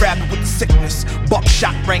fire, rapping with the sickness.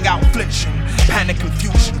 Buckshot rang out flinching, panic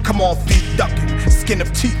confusion. Come on, feet ducking, skin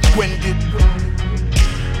of teeth winded.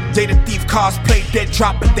 Data thief cosplay, dead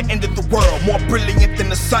drop at the end of the world. More brilliant than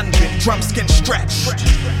the sunbeam, drum skin stretched.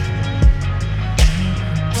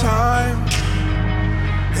 Time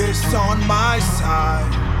is on my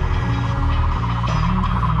side.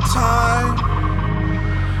 Time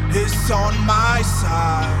is on my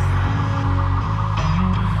side.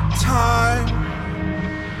 Time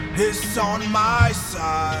is on my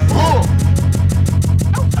side.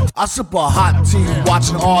 I sip a hot tea,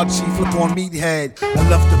 watching Archie flip on Meathead. I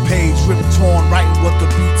left the page ripped torn, writing what the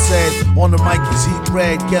beat said. On the mic is heat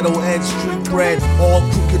bread, ghetto edge, street bread. All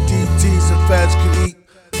crooked DTs and feds can eat.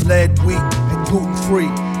 Lead, wheat, and gluten free.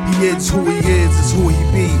 He is who he is who he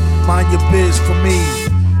be. Mind your biz for me.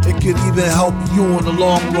 It could even help you in the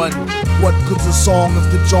long run. What good's a song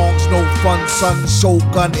if the jong's no fun? Sun,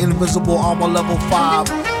 Shogun, invisible armor level 5.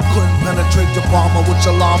 Couldn't penetrate the bomber with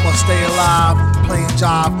your llama. Stay alive, playing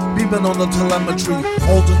jive, beaming on the telemetry.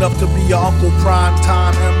 Old enough to be your Uncle Prime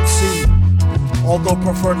Time MC. Although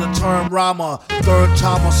prefer the term rhymer. Third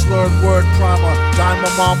time a slurred word primer. Dime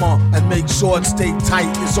my mama and make sure it stay tight.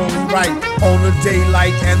 It's only right. On the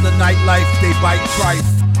daylight and the nightlife, they bite trife.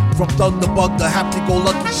 From Thunderbug to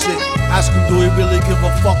happy-go-lucky shit. Ask him, do he really give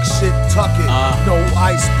a fuck shit? Tuck it. No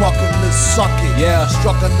ice bucket list, suck it. Yeah.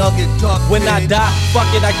 Struck a nugget, duck When it. I die,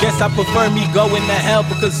 fuck it, I guess I prefer me going to hell.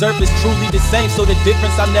 Because Earth is truly the same, so the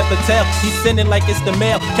difference I'll never tell. He's sending like it's the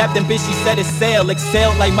mail. Captain Bitch, he set his sail.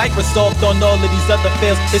 Excel like Microsoft on all of these other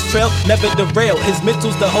fails. His trail never derail. His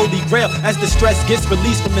mental's the holy grail. As the stress gets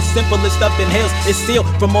released from the simplest of inhales, it's sealed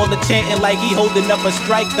from all the chanting like he holding up a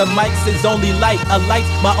strike. The mic's his only light. A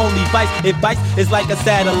light's my only vice. Advice is like a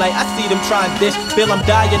satellite. I see them trying dish. Feel I'm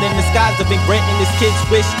dying in the skies. I've been granting this kid's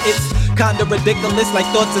wish. It's kinda ridiculous, like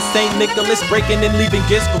thoughts of St. Nicholas, breaking and leaving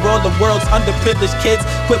gifts for all the world's underprivileged kids.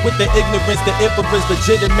 Quit with the ignorance, the emperor's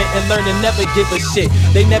legitimate, and learn to never give a shit.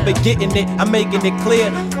 They never getting it, I'm making it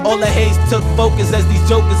clear. All the haze took focus as these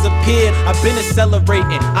jokers appeared. I've been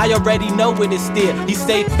accelerating, I already know it is steer. He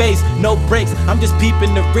say face, no brakes, I'm just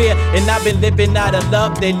peeping the rear. And I've been living out of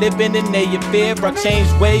love, they living in their fear. I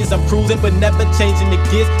changed ways, I'm cruising but never changing the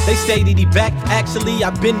gears. They say that he back, actually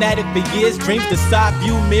I've been at it for years. Dreams the side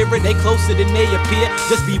view mirror, they closer than they appear.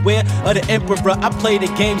 Just beware of the emperor, I play the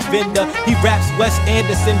game's vendor. He raps Wes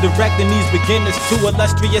Anderson, directing these beginners. Too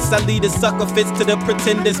illustrious, I lead a sucker fits to the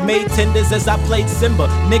pretenders. Made tenders as I played Simba.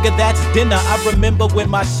 Nigga, that's dinner. I remember when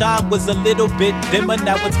my shine was a little bit dimmer.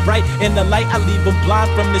 Now it's bright in the light, I leave them blind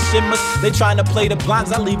from the shimmers. They trying to play the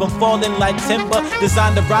blinds, I leave them falling like timber.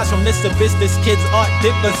 Designed to rise from this abyss, this kid's art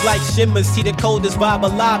differs like shimmers. He the coldest vibe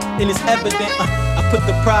alive, and it's evident. I put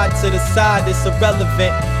the pride to the side, it's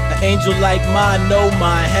irrelevant. An angel like mine, no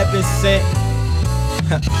mine, heaven sent.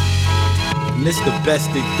 And this the best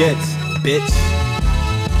it gets, bitch.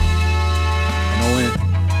 NON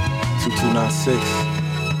 2296.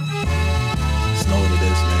 Just know what it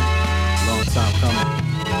is, man. Long time coming.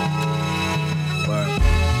 Word.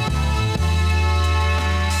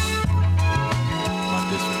 My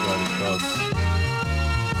disregarded thugs.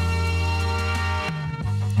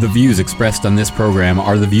 The views expressed on this program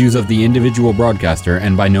are the views of the individual broadcaster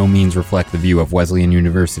and by no means reflect the view of Wesleyan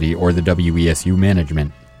University or the WESU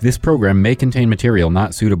management. This program may contain material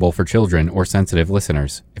not suitable for children or sensitive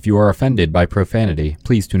listeners. If you are offended by profanity,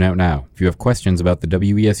 please tune out now. If you have questions about the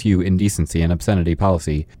WESU indecency and obscenity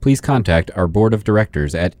policy, please contact our board of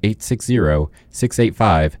directors at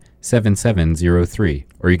 860-685-7703,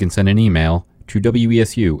 or you can send an email to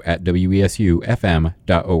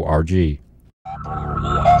wesu@wesufm.org.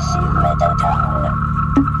 WESU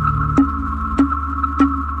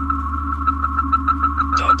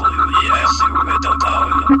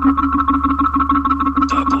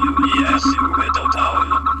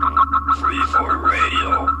Middletown, Freeform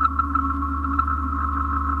Radio.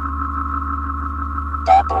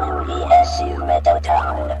 WESU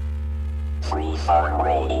Middletown, Freeform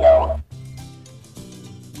Radio.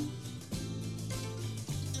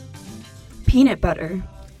 Peanut butter,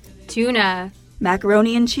 tuna,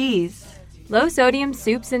 macaroni and cheese, low-sodium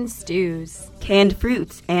soups and stews, canned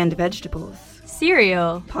fruits and vegetables,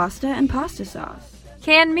 cereal, pasta and pasta sauce,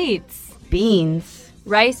 canned meats, beans,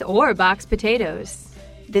 rice or boxed potatoes.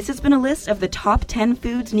 This has been a list of the top 10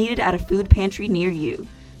 foods needed at a food pantry near you.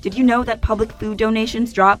 Did you know that public food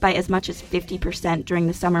donations drop by as much as 50% during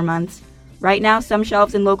the summer months? Right now, some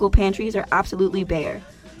shelves in local pantries are absolutely bare.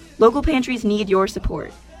 Local pantries need your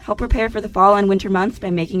support. Help prepare for the fall and winter months by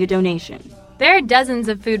making a donation. There are dozens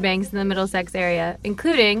of food banks in the Middlesex area,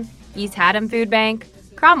 including East Haddam Food Bank,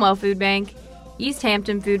 Cromwell Food Bank, East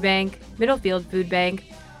Hampton Food Bank, Middlefield Food Bank,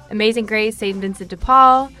 Amazing Grace St. Vincent de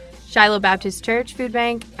Paul, Shiloh Baptist Church Food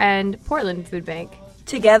Bank, and Portland Food Bank.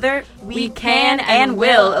 Together, we can and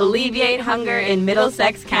will alleviate hunger in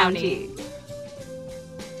Middlesex County.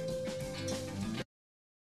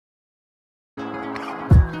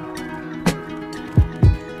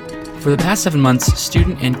 For the past 7 months,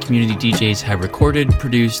 student and community DJs have recorded,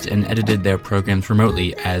 produced, and edited their programs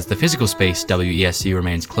remotely as the physical space WESU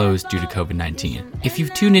remains closed due to COVID-19. If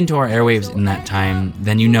you've tuned into our airwaves in that time,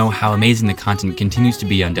 then you know how amazing the content continues to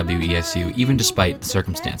be on WESU, even despite the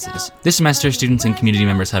circumstances. This semester, students and community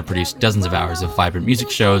members have produced dozens of hours of vibrant music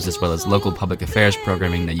shows, as well as local public affairs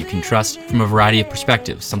programming that you can trust from a variety of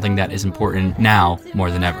perspectives, something that is important now more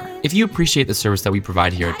than ever. If you appreciate the service that we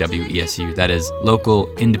provide here at WESU, that is,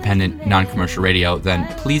 local, independent, non-commercial radio, then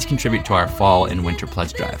please contribute to our fall and winter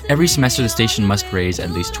pledge drive. Every semester, the station must raise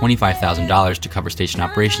at least $25,000 to cover station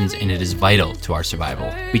operations, and it is vital to our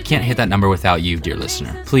survival. We can't hit that number without you, dear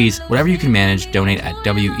listener. Please, whatever you can manage, donate at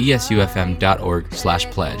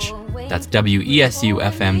wesufm.org/pledge. That's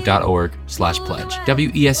wesufm.org/pledge.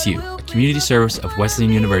 WESU, a community service of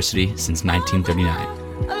Wesleyan University since 1939.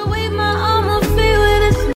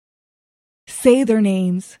 Say their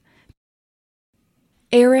names.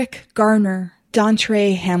 Eric Garner,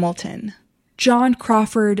 Dontre Hamilton, John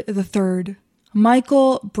Crawford III,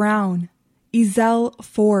 Michael Brown, Ezell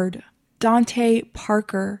Ford, Dante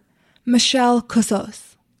Parker, Michelle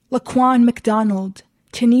Cussos, Laquan McDonald,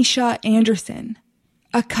 Tanisha Anderson,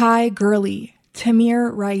 Akai Gurley,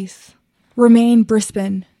 Tamir Rice, Romaine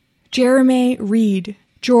Brisbane, Jeremy Reed,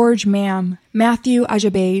 George Mam, Matthew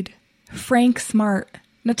Ajabaid, Frank Smart,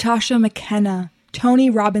 Natasha McKenna, Tony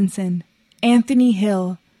Robinson, Anthony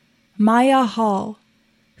Hill, Maya Hall,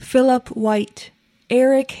 Philip White,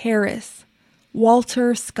 Eric Harris,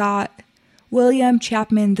 Walter Scott, William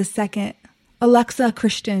Chapman II, Alexa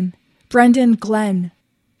Christian, Brendan Glenn,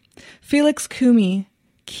 Felix Kumi,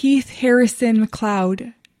 Keith Harrison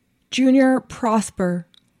McLeod, Junior Prosper,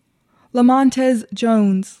 Lamontes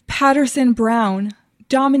Jones, Patterson Brown,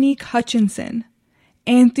 Dominique Hutchinson,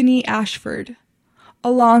 Anthony Ashford,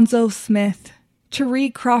 Alonzo Smith,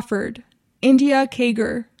 Tariq Crawford, India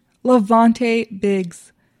Kager, Levante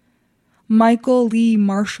Biggs, Michael Lee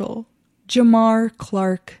Marshall, Jamar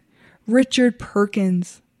Clark, Richard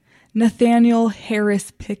Perkins, Nathaniel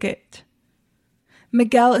Harris Pickett,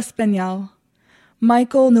 Miguel Espanol,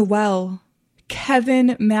 Michael Noel,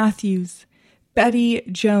 Kevin Matthews, Betty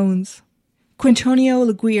Jones, Quintonio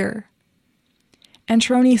Laguerre,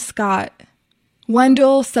 Antroni Scott,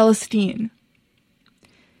 Wendell Celestine,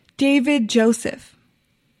 David Joseph,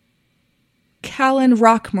 Callan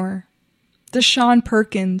Rockmore, Deshaun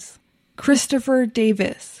Perkins, Christopher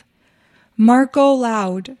Davis, Marco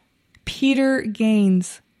Loud, Peter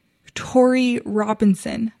Gaines, Tori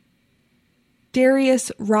Robinson,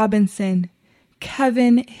 Darius Robinson,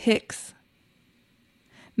 Kevin Hicks,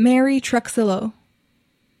 Mary Truxillo,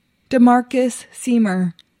 DeMarcus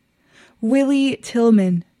Seymour, Willie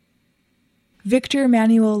Tillman, Victor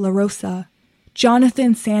Manuel LaRosa,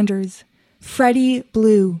 Jonathan Sanders, Freddie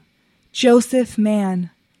Blue, Joseph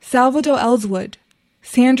Mann, Salvador Ellswood,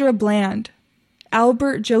 Sandra Bland,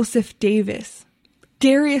 Albert Joseph Davis,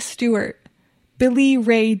 Darius Stewart, Billy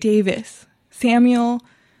Ray Davis, Samuel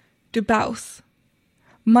DeBouse,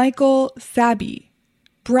 Michael Sabi,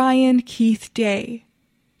 Brian Keith Day,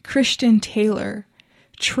 Christian Taylor,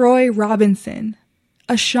 Troy Robinson,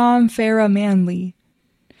 Asham Farah Manley,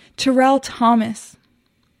 Terrell Thomas,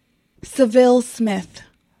 Seville Smith,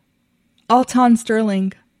 Alton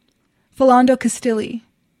Sterling, Philando Castilli,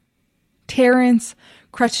 Terrence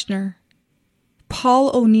Kretschner,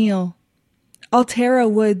 Paul O'Neill, Altera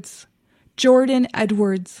Woods, Jordan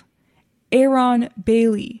Edwards, Aaron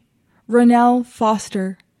Bailey, Ronell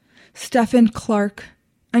Foster, Stephen Clark,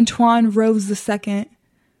 Antoine Rose II,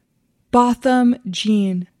 Botham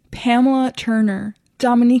Jean, Pamela Turner,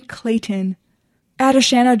 Dominique Clayton,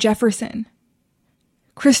 Adashana Jefferson,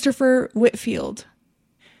 Christopher Whitfield,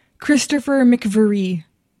 Christopher McVeary,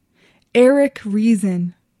 Eric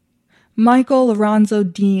Reason, Michael Lorenzo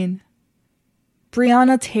Dean,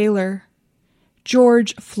 Breonna Taylor,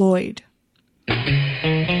 George Floyd.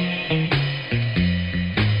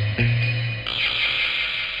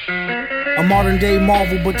 A modern day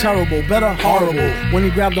marvel, but terrible, better horrible. When he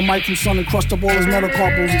grabbed the mic from Son and crushed up all his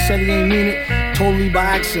metacarpals, he said he ain't mean it, totally by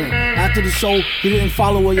accident. After the show, he didn't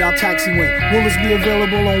follow where y'all taxi went. Will this be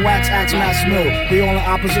available on Wax Axe Mass Mill? They all in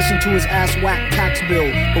opposition to his ass whack tax bill.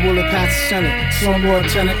 But will it pass the Senate?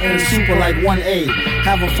 Slumlord Tenant and super like 1A.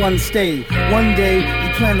 Have a fun stay. One day,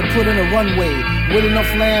 he planned to put in a runway with enough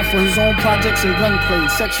land for his own projects and gunplay.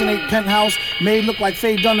 Section 8 penthouse made look like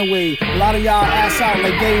Faye Dunaway. A lot of y'all ass out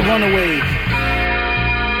like Gay Runaway.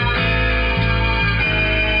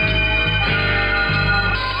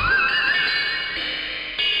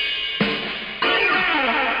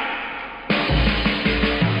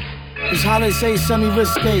 It's how they say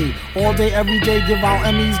semi-risque. All day, every day, give out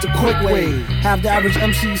Emmys the quick way. Have the average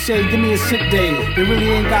MC say, give me a sick day. They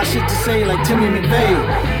really ain't got shit to say like Timmy McVeigh.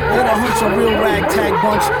 They're the hunch, a real ragtag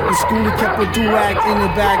bunch. In school, he kept a do-rag in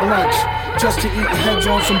the bag lunch. Just to eat heads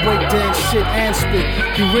on some breakdance shit and spit.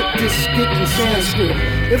 He ripped this skit in Sanskrit.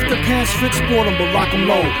 If the pants fit, sport them, but rock them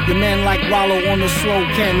low. Your man like Rollo on the slow,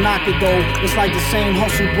 can't knock it though. It's like the same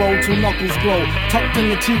hustle, bro, two knuckles glow. Tucked in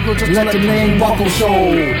the Tigre, just let the name buckle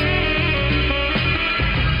show.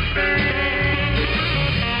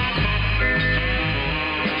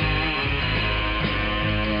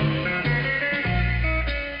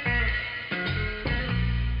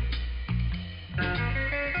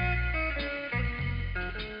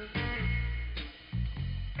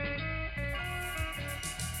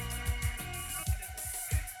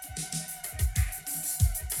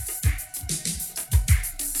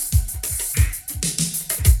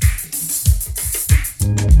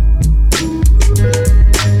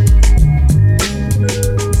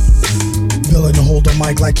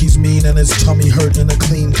 Like he's mean and his tummy hurt in a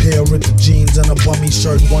clean pair, ripped jeans and a bummy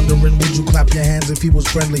shirt. Wondering would you clap your hands if he was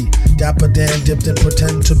friendly? Dapper Dan dipped and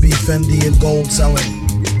pretend to be Fendi and gold selling.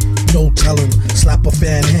 No telling, slap a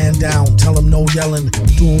fan hand down, tell him no yelling.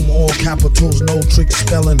 Doom all capitals, no trick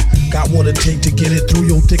spelling. Got what it take to get it through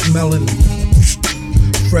your thick melon.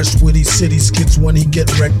 Fresh witty city skits when he get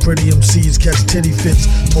wrecked. Pretty MCs catch titty fits.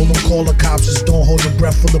 Told him call the cops, just don't hold your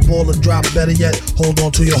breath for the ball to drop. Better yet, hold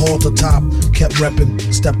on to your halter top. Kept reppin',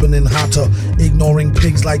 steppin' in hotter. Ignoring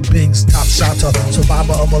pigs like Biggs, top shotter.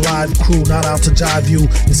 Survivor of a live crew, not out to jive you.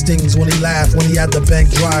 It stings when he laugh, when he had the bank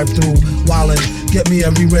drive through. Wildin', get me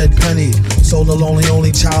every red penny. So the lonely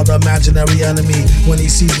only child, the imaginary enemy. When he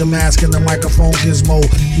sees the mask and the microphone gizmo,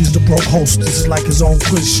 he's the broke host, this is like his own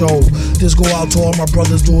quiz show. This go out to all my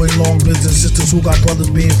brothers doing long business, sisters who got brothers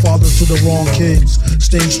being fathers to the wrong kids.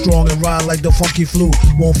 Stay strong and ride like the funky flute.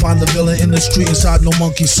 Won't find the villain in the street inside no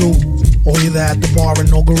monkey suit. or either at the bar in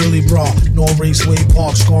no gorilla bra, no Raceway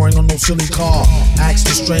Park, scoring on no silly car. Ask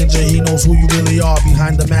the stranger, he knows who you really are.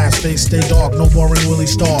 Behind the mask, face stay dark, no boring Willie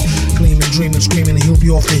Star. Gleaming, dreaming, screaming, he'll be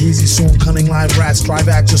off the easy soon. Cunning live rats, drive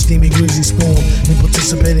act, just steamy greasy spoon. In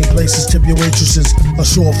participating places, tip your waitresses. A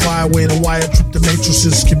surefire way to wire trip the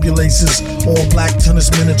matrices. Skip your laces, all black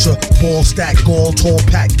tennis miniature. Ball stack, gall, tall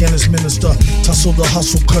pack, Guinness minister. Tussle the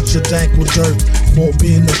hustle, cut your dank with dirt. Won't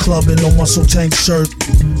be in the club in no muscle tank shirt.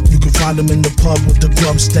 You can find him in the pub with the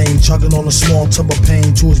grub stain, chugging on a small tub of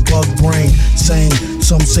pain to his bug brain, saying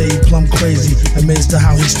some say he plumb crazy, amazed at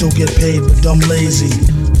how he still get paid but dumb lazy.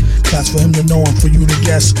 That's for him to know and for you to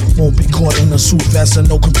guess. Won't be caught in a suit vest and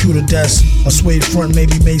no computer desk. A suede front,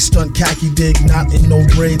 maybe may stunt khaki dig, not in no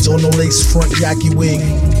braids or no lace front yaki wig.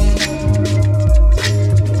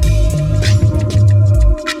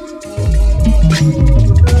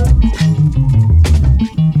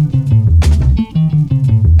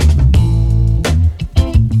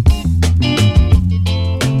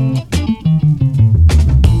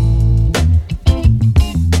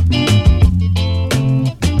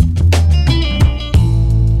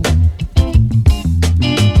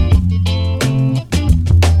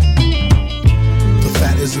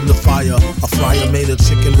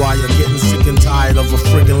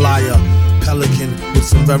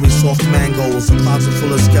 Very soft mangoes, a closet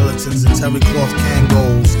full of skeletons and terry cloth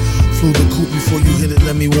Kangos. Flew the coop before you hit it,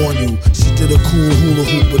 let me warn you. She did a cool hula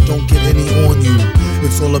hoop, but don't get any on you.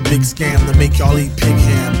 It's all a big scam to make y'all eat pig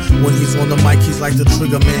ham. When he's on the mic, he's like the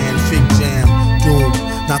trigger man, fig jam, doom.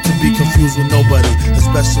 Not to be confused with nobody,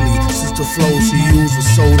 especially since the flows he used was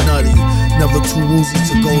so nutty. Never too woozy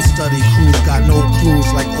to go study. Crews got no clues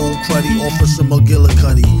like old cruddy Officer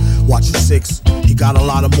McGillicuddy. Watch your six, he got a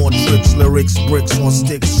lot of more tricks. Lyrics, bricks on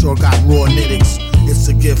sticks, sure got raw knittings. It's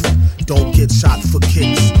a gift, don't get shot for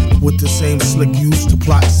kicks. With the same slick used to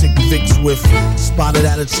plot sick Vicks with. Spotted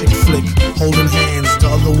at a chick flick, holding hands. The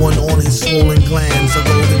other one on his swollen glands, a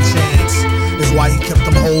golden chance. Is why he kept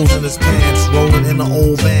them holes in his pants. Rolling in an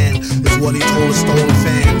old van is what he told his stolen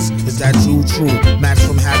fans. Is that you true? Match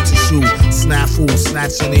from hat to shoe. Snafu,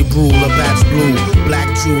 snatching a brew. Labatt's blue. Black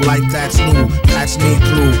Jew like that's new. Patch me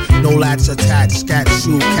through. No latch attached. Scat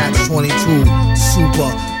shoe. Catch 22.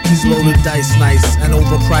 Super. He's loaded dice nice and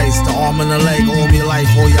overpriced. The arm and a leg, all your life,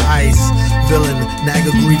 all your ice. Villain,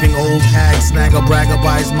 nagger grieving old hag. Snagger bragger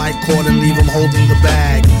by his mic cord and leave him holding the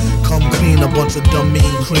bag. Come clean, a bunch of dumb mean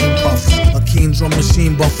cream puffs. A keen drum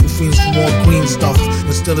machine buff who fiends for more green stuff.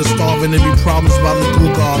 Instead of starving, there be problems by the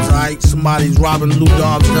glue gobs. Alright, somebody's robbing Lou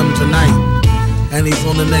Dobbs them tonight. And he's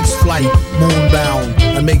on the next flight, moonbound,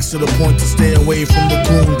 and makes it a point to stay away from the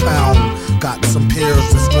goon pound. Got some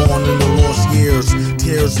peers that's gone in the lost years,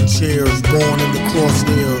 tears and cheers, born in the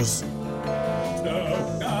crosshairs.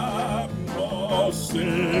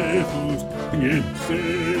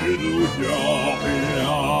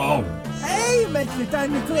 Hey, Mr.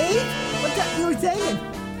 Thundercleave, what's up you were saying?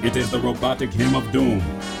 It is the robotic hymn of doom.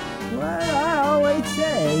 Well, I always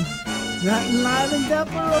say, nothing livens up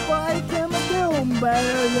a robotic hymn of doom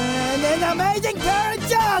better than an amazing pair of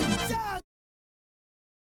jugs!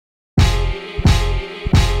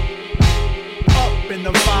 In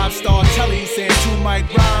the 5-star telly, saying 2 mic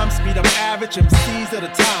rhymes, beat up average MCs at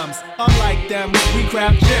the times. Unlike them, we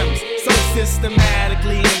craft gems, so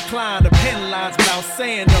systematically inclined to pen lines without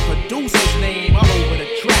saying the producer's name all over the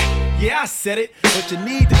track. Yeah, I said it. What you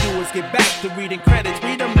need to do is get back to reading credits.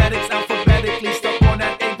 Read the medics alphabetically, stuck on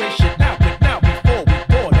that English shit. Now, before we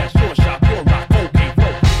pour that short shot, pure rock, okay,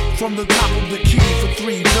 roll. From the top of the key for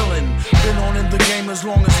 3 villain. Been on in the game as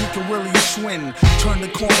long as he can really swing. Turn the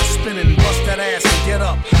corner spinning, bust that ass and get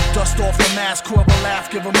up. Dust off the mask, whoever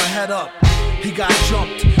laugh, give him a head up. He got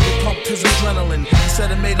jumped, it pumped his adrenaline. He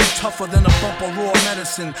said it made him tougher than a bump of raw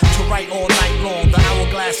medicine. To write all night long, the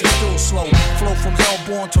hourglass is still slow. Flow from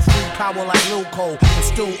hellborn to free power like Lil Cole. And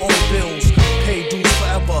still owe bills, pay dues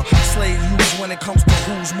forever. Slave use when it comes to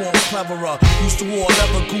who's more cleverer. Used to wear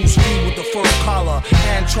leather goose fee with the fur collar.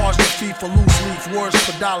 And charge the fee for loose leaf, words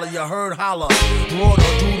per dollar, you heard holler. Broad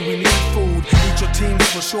or dude, we need food. Eat your teams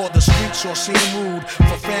for sure, the streets sure seem rude.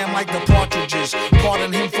 For fam like the Partridges,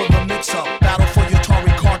 pardon him for the mix-up. Battle for your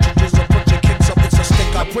Tory cartridges or put your kicks up, it's a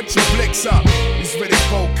stick up. Put your blicks up. He's ready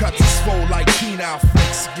full cuts, he's swole like penile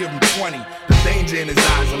flicks. Give him 20. The danger in his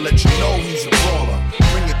eyes will let you know he's a brawler.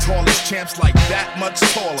 Bring your tallest champs like that much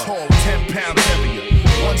taller. 10 pounds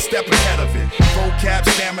heavier, 1 step ahead of it. Vocab,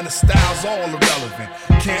 stamina, styles, all irrelevant.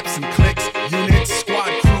 Camps and cliques, units,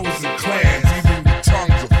 squad crews and clans. Even your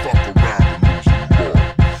tongues will fuck around and lose your ball.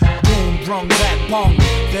 Boom, brung that bong.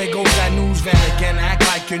 There goes that news van again. Act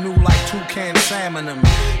like you're new like 2 canned salmon them.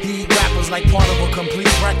 He eat rappers like part of a complete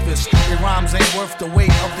breakfast. Their rhymes ain't worth the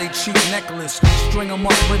weight of their cheap necklace. String them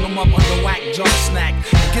up, bring them up under whack junk snack.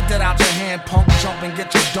 Get that out your hand, punk, jump and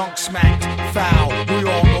get your dunk smacked. Foul, we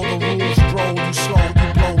all know the rules. Dro, you slow, you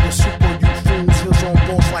blow the super, you fools. Heels on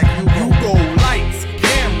both like you go. Lights,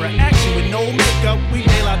 camera, action with no makeup. We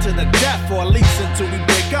nail out to the death, or at least until we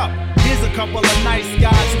break up. Here's a couple of nice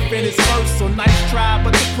guys who finish first. So nice try,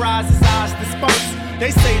 but the prize is ours dispersed. They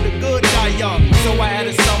say the good die young, so I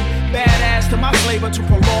added some badass to my flavor to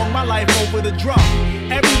prolong my life over the drum.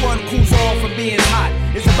 Everyone cools off from being hot.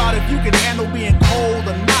 It's about if you can handle being cold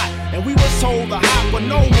or not. And we were told the hot, but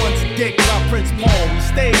no one's dick by Prince Paul. We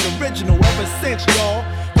stayed original ever since, y'all.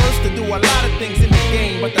 First to do a lot of things in the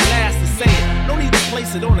game, but the last to say it. No need to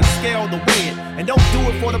place it on a scale to weigh it. And don't do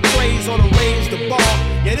it for the praise or to raise the bar.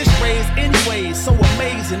 Yeah, this raise anyways, so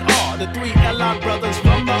amazing are the three L.I. brothers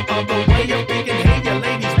from the other way of thinking. Hey, your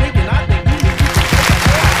ladies winking, I think you need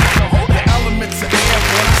to hold the elements of air,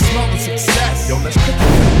 boy, I smell the success. Yo, let's cook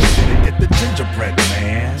this shit and get the gingerbread,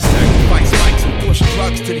 man. Sacrifice lights and push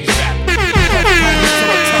drugs to these rappers. Till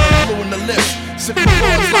I turn blue in the lips. Sipping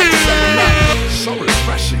bars like 7-Up. So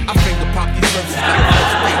refreshing. I finger pop these verses like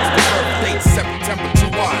first dates. The birth date September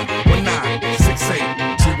 21, 19, 68.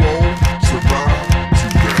 Too old, too raw, too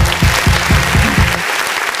good.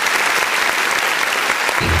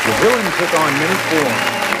 The villain took on many forms.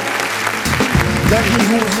 Let he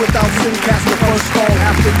who is without sin cast the first stone.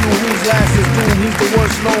 After you whose last is doomed, he's the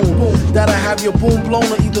worst known. That'll have your boom blown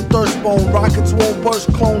or either thirst bone. Rockets won't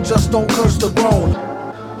burst, clone, just don't curse the groan.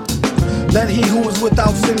 Let he who is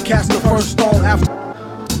without sin cast the first stone. After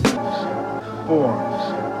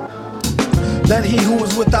let he who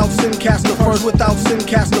is without sin cast the first. Without sin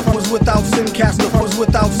cast the first. Without sin cast the first.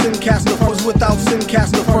 Without sin cast the first. Without sin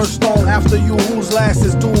cast the first stone. After you whose last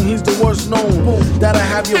is doomed, he's the worst known. That'll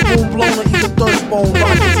have your boom blown or either thirst bone.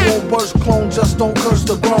 Rockets won't burst, clone, just don't curse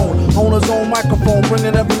the groan. On his own microphone, bring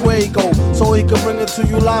it everywhere he go, so he can bring it to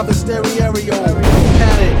you live in stereo.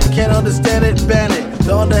 Panic, can't understand it, ban it.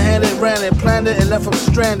 The underhanded ran it, planned it, and left him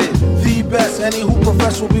stranded. The best, any who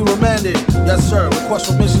profess will be remanded. Yes, sir, request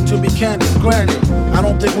permission to be candid. Granted, I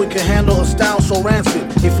don't think we can handle a style so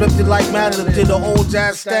rancid. He flipped it like Madden and did the old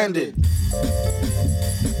jazz standard.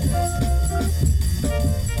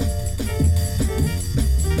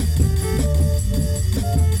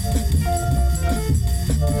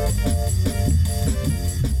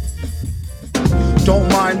 Don't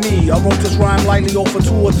mind me, I wrote this rhyme lightly over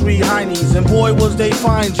 2 or 3 heinies. And boy was they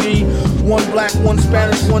fine, G. One black, one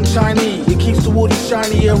Spanish, one Chinese. It keeps the woody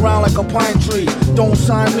shiny year round like a pine tree. Don't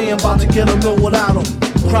sign me, I'm about to get a mill without him.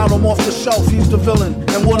 Crowd him off the shelf, he's the villain.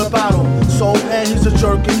 And what about him? So, and he's a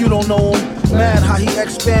jerk and you don't know him. Mad how he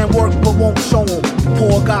expand work but won't show him.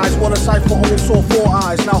 Poor guys, what a sight for holes, saw 4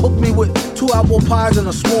 eyes. Now hook me with 2 apple pies and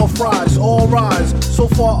a small fries. All rise, so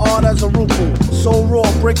far odd as a ruple. So raw,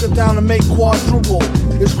 break it down and make quadruple.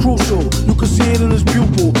 It's crucial, you can see it in his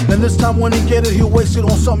pupil. And this time when he get it, he'll waste it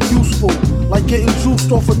on something useful. Like getting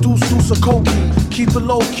juiced off a deuce of cokie. Keep it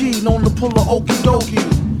low key, known to pull a okie dokie.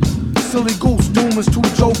 Silly goose, doom is too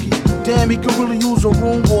jokey. Damn, he could really use a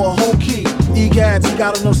room or a whole key. Egads, he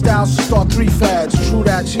got enough styles to start 3 fads. True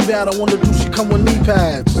that, she bad, I wonder do she come with knee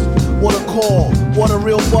pads? What a call, what a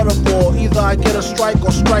real butterball. Either I get a strike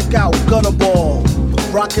or strike out, gutter ball.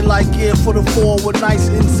 Rockin' like gear for the 4 with nice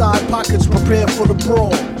inside pockets prepared for the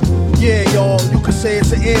brawl. Yeah, y'all, you could say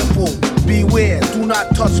it's an earful. Beware, do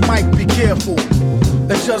not touch mic, be careful.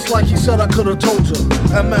 And just like he said, I could've told you.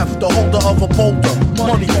 MF, the holder of a boulder,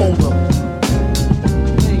 money folder.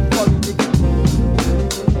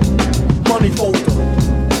 Money folder.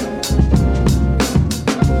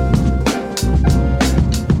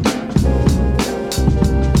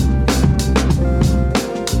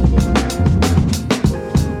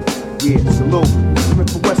 Yeah, salute.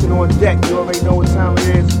 Smith & Wesson on deck. You already know what time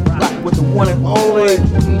it is. Rockin' with the one and only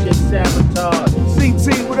DJ Sabotage. CT,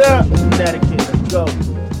 what up? Connecticut, let's go.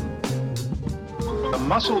 A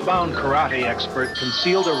muscle-bound karate expert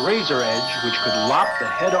concealed a razor edge which could lop the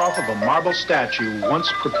head off of a marble statue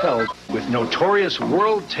once propelled with notorious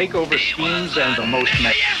world takeover schemes and the most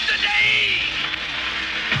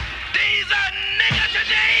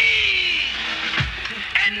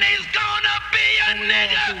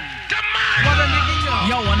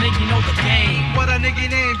Yo, a nigga know the game. What a nigga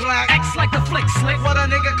name Black. X like the flick slick. What a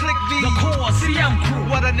nigga click V. The core CM crew.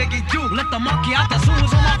 What a nigga do. Let the monkey out the zoo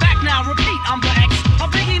is on my back now. Repeat, I'm the X. A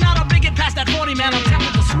biggie, not a bigot. Past that 40 man, I'm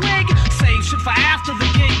tempted to swig. Save shit for after the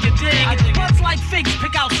gig, you dig. Buds like figs,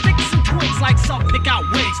 pick out sticks and twigs like some pick out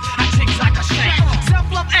wigs. I jigs like a shank.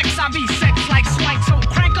 Self-love X, I be sex like swank. So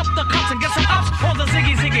crank up the cups and get some ups. Or the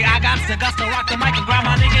ziggy ziggy, I got I got to rock the mic and grab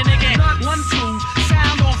my nigga. 1, 2,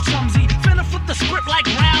 sound off chumsy. Finna flip the script like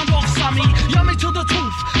round off summy. Yummy to the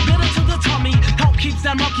tooth, bitter to the tummy. Help keeps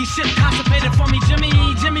that monkey shit constipated for me.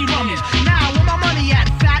 Jimmy Rummage. Now where my money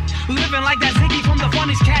at, fat? Living like that Ziggy from the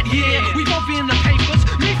Funniest Cat. Yeah, we both be in the papers.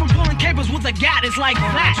 Me from pulling capers with a gat is like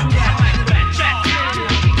that.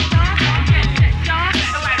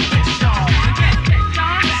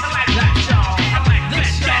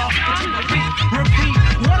 Repeat,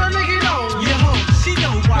 what a nigga know? Your hoe, she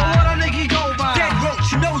know why. What a nigga go by? Dead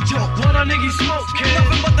roach, no joke. What a nigga smoke, kid.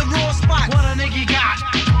 Nothing but the raw spot. What a nigga got?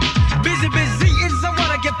 Busy is the one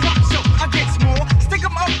I get popped, so I get more. Stick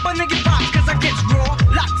 'em up, a nigga pop, cause I get raw.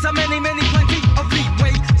 Lots of many, plenty of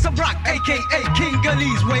leeway. Some rock, aka King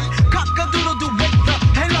Gully's way. Cock-a-doodle-doo, wake the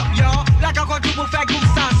hell up, y'all. Like a quadruple fat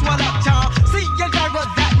goose, I swell up, y'all. See your gyro,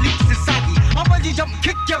 that leaks is saggy. I'll bungee jump,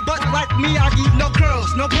 kick your butt like Miyagi. No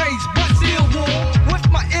curls, no braids, but still wool. With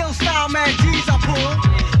my ill style, man, G's I pull.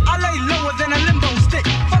 I lay lower than a limbo stick.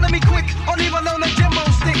 Follow me quick, or leave alone a Jimbo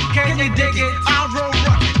stick. Can you dig it? I'll roll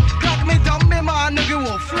rock. Clock me dumb, and my nigga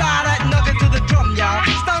will fly that nugget to the drum, y'all.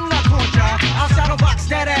 Stun like horn, y'all. I'll shadow box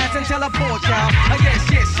that ass and teleport, y'all.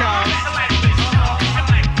 Yes, y'all.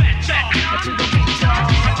 To the beat, y'all.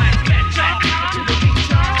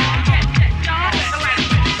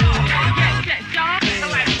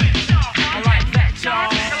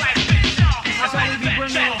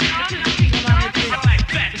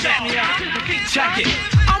 Check it.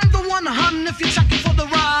 I'm the one, hun, if you're checking for the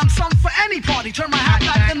rhyme. Some for any party, turn my hat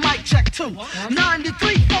back and mic check too.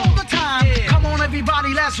 93 all the time. Come on,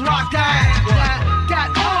 everybody, let's rock that.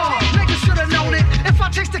 Oh, niggas should've known it. If I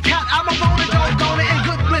chase the cat, I'm a bone it, don't it, and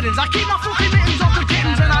good riddance. I keep my funky mittens off the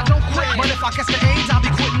kittens and I don't quit. But if I catch the AIDS, I'll be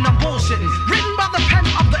quitting, I'm bullshitting. Written by the pen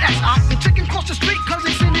of the S.I. The chicken cross the street cause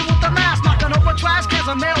they see me with the mask. Knocking over trash cans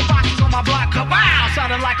and mailboxes on my block. Kabow!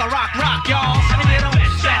 Sounding like a rock, y'all. And you don't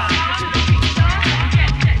shout.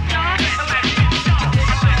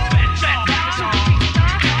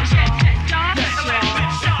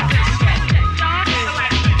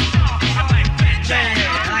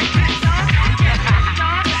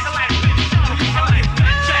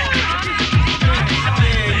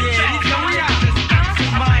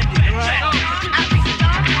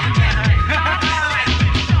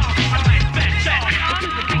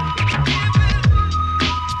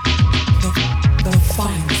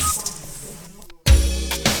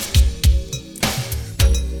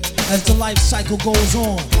 As the life cycle goes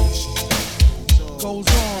on,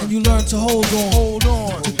 and you learn to hold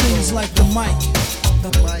on to things like the mic,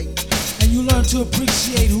 and you learn to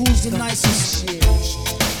appreciate who's the nicest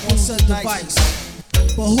on said device,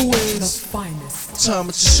 but who is the finest. Time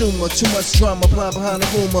at Tashuma, too much drama, blind behind the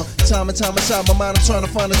rumor. Time and time inside my mind, I'm trying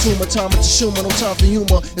to find a tumor. Time at Tashuma, no time for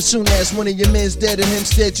humor. As soon as one of your men's dead and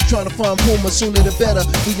him's dead, you trying to find Puma. Sooner the better.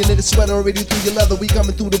 We in the sweater already through your leather. We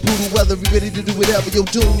coming through the brutal weather. We ready to do whatever. Yo,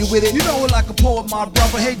 Doom, you with it? You know it like a poet, my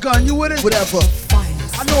brother. Hey, gun, you with it? Whatever.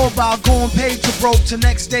 I know about going paid to broke to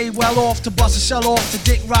next day well off, to bust a shell off, to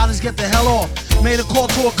dick riders get the hell off. Made a call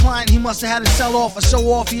to a client, he must have had to sell off. A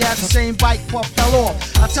show off, he had the same bike, puff fell off.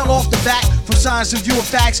 I tell off the back from signs and view of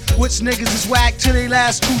facts, which niggas is whack to they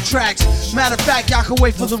last 2 tracks. Matter of fact, y'all can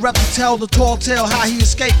wait for the rep to tell the tall tale how he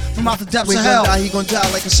escaped from out the depths of hell. He gon' die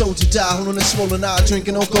like a soldier die, holding a swollen eye,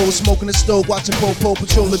 drinking on gold, smoking the stove, watching Popo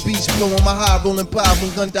patrol the beach, blowing my high, rolling by.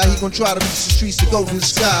 When gun die, he gon' try to reach the streets to go in the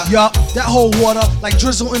sky. Yup, that whole water like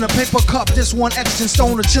drizzle in a paper cup. This one etched in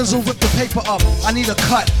stone, a chisel, rip the paper up. I need a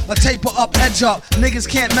cut, a taper up, edge up. Niggas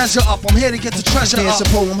can't measure up, I'm here to get the treasure up. Dance a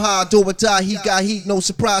poem high, do or die, he got heat, no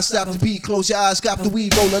surprise, stop the beat, close your eyes, got the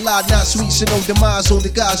weed, roll a lot, not sweet, so no demise, so the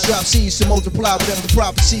guys drop seeds to multiply, whatever the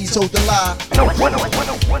prophecies, hold the lie. You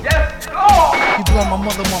blow my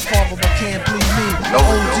mother, my father, but can't bleed me.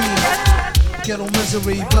 OD, ghetto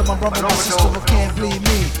misery, you blood my brother, my sister, but can't bleed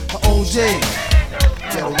me. OD.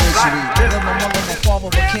 Ghetto misery, blood my mother, my father,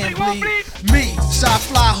 but can't bleed me. Side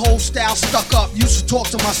fly, whole style stuck up. Used to talk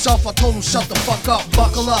to myself, I told him shut the fuck up,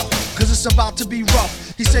 buckle up, cause it's about to be rough.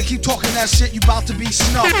 He said keep talking that shit, you about to be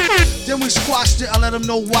snuffed. Then we squashed it, I let him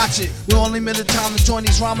know watch it. We only limited time to join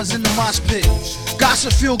these rhymers in the mosh pit.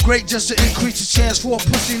 Gossip feel great just to increase the chance for a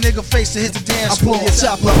pussy nigga face to hit the dance floor. I pull your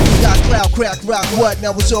top up, you got cloud, crack, rock, what?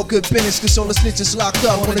 Now it's all good business, cause all the snitches locked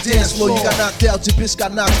up on the dance floor. You got knocked out, your bitch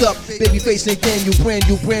got knocked up. Babyface Nathaniel, brand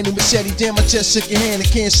new machete. Damn, I just shook your hand, I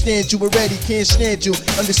can't stand you already, can't stand you.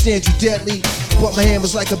 Understand you deadly, but my hand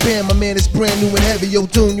was like a band, my man is brand new and heavy. Yo,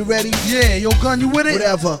 Doom, you ready? Yeah, yo, gun, you with it?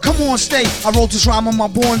 Whatever. Come on, stay. I wrote this rhyme on my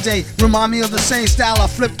born day. Remind me of the same style I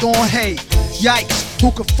flipped on, hey. Yikes,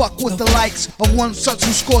 Who could fuck with the likes of one such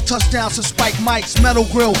who score touchdowns to Spike Mike's metal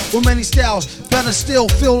grill with many styles? Better still,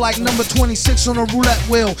 feel like number 26 on a roulette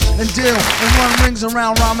wheel and deal and run rings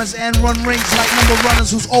around rhymers and run rings like number runners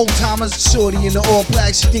who's old timers. Shorty in the all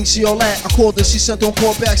black, she thinks she all that. I called her, she said don't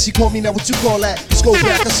call back. She called me, now what you call that? Let's go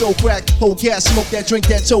back, I so crack. Hold gas, smoke that, drink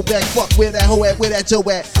that, toe back. Fuck where that hoe at, where that dough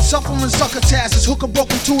at? Suffering succotash, his hooker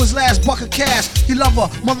broke him to his last buck of cash. He love her,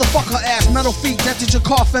 motherfucker ass, metal feet, dented your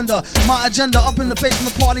car fender. My agenda up in the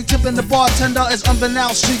basement party, tipping the bartender is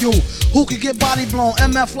unbeknownst to you. Who could get body blown?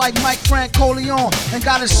 MF like Mike Frank Corleone, and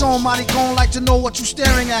got his song mighty gone like to know what you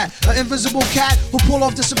staring at. An invisible cat who pull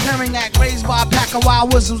off disappearing act, raised by a pack of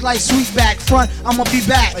wild wizards like Sweetback. Front, I'ma be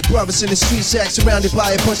back. Like brothers in the street shack, surrounded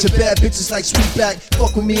by a bunch of bad bitches like Sweetback.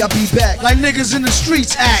 Fuck with me, I'll be back. Like niggas in the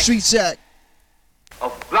streets act. Street shack.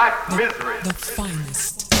 Of black misery. The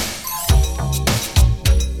finest.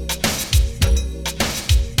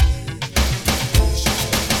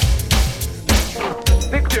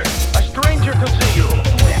 Victor, a stranger can see you.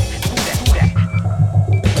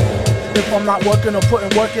 If I'm not working or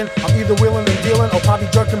putting work in, I'm either wheeling and dealing or probably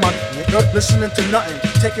jerking my listening to nothing,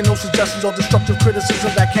 taking no suggestions or destructive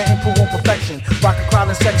criticism that can't improve on perfection. Rock a crowd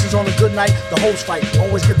in sections on a good night, the host fight.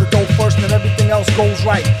 Always get the dough first and everything else goes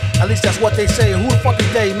right. At least that's what they say. Who the fuck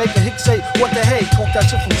is they? Make a hick say, what the hey? Talk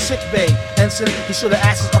that shit from sick bay. Ensign, he should've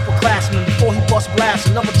asked his upperclassmen before he bust blast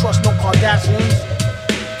and never trust no Kardashians.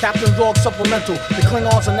 Captain Dog Supplemental, the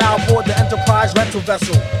Klingons are now aboard the Enterprise rental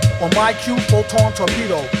vessel. On my cue, photon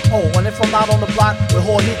torpedo. Oh, and if I'm out on the block with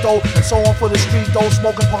Jorgito and so on for the street though,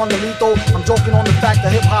 smoking Pondelito, I'm joking on the fact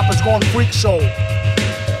that hip-hop is gone freak show.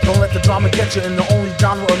 Don't let the drama get you in the only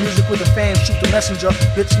genre of music where the fans shoot the messenger.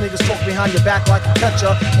 Bitch niggas talk behind your back like a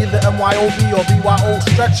catcher. Either MYOB or BYO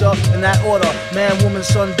stretcher. In that order, man, woman,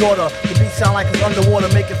 son, daughter. The beat sound like it's underwater,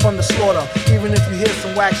 make it fun to slaughter. Even if you hear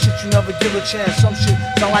some whack shit, you never give a chance. Some shit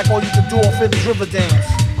sound like all you can do off it is river dance.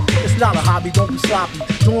 It's not a hobby, don't be sloppy.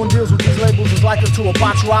 Doing deals with these labels is likened to a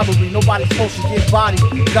botched robbery. Nobody's supposed to get bodied.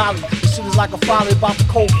 Golly, this shit is like a folly about the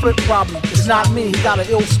cold flip probably. It's not me, he got an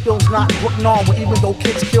ill spills, not Brooklyn on. Where even though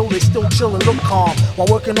kids kill, they still chill and look calm. While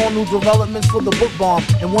working on new developments for the book bomb.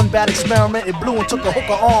 In one bad experiment, it blew and took a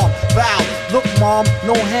hooker arm. Val, look mom,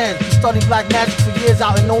 no hand. You studied black magic for years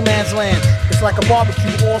out in no man's land. It's like a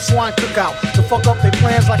barbecue, all swine cookout. To fuck up their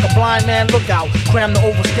plans like a blind man lookout. Cram to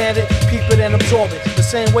overstand it, peep it and absorb it. The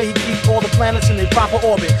same way he keep all the planets in their proper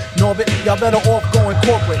orbit. Norbit, y'all better off going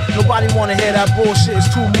corporate. Nobody wanna hear that bullshit,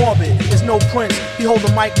 it's too morbid. There's no Prince, he hold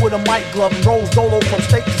the mic with a mic glove and rolls dolo from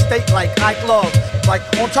state to state like Ike Love. Like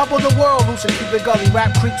on top of the world, loose and keep it gully.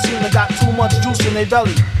 Rap creeps seem to got too much juice in their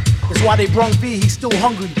belly. It's why they brung V, he's still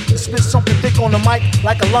hungry. To spit something thick on the mic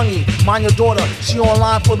like a lungy. Mind your daughter, she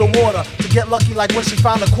online for the water. To get lucky like when she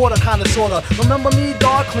found a quarter kinda sorta. Remember me,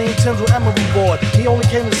 dog, clean Tim's with emery board. He only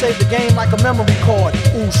came to save the game like a memory card.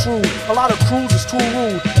 Ooh, shrewd, a lot of crews is too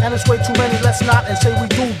rude. And it's way too many, let's not and say we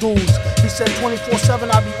do dudes. He said 24/7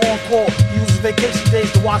 I be on call. He uses vacation days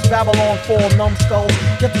to watch Babylon fall, numbskulls.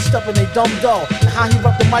 Get to step in they dumb dull. And how he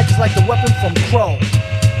rep the mic is like the weapon from Crow.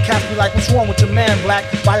 Cats be like, what's wrong with your man, Black?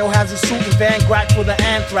 Biohazard suit and Van Grack for the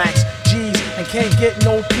anthrax. G's and can't get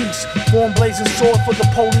no peace. Born blazing sword for the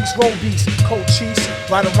police, road beast. Cold cheese,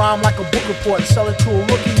 write a rhyme like a book report. Sell it to a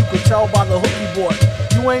rookie, you could tell by the hook he bought.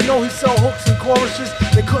 You ain't know he sell hooks and choruses.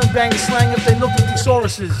 They couldn't bang the slang if they looked at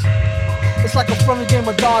thesauruses. It's like a friendly game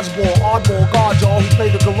of dodgeball, oddball, guard y'all who play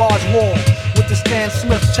the garage wall. With the Stan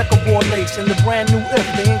Smith's checkerboard lace and the brand new if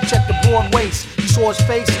they ain't checked the broad waist. You saw his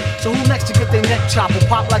face, so who next to get their neck chopped or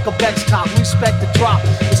pop like a Bex cop? Respect the drop,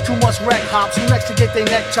 it's too much wreck hops. Who next to get their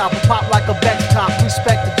neck chopped or pop like a Bex cop?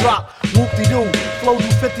 Respect the drop, whoop-de-doo. Flow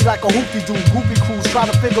do 50 like a hoopty-doo. Groupie crews try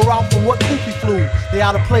to figure out from what coop he flew. They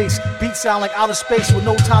out of place, beats sound like outer space with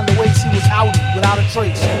no time to waste. He was outy without a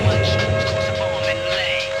trace.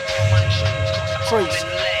 Trace.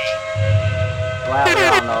 Well, we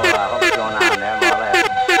all know what's going on there, more or less.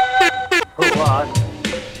 Who was?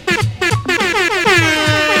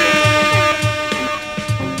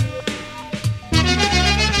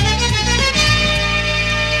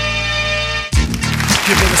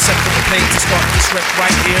 Give it a sec for the pain to start this wreck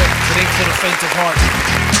right here. It ain't for the faint of heart.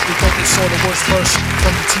 They thought they saw the worst verse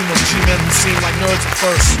from the team of G-men who seemed like nerds at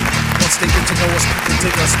first. Once they get to know us, people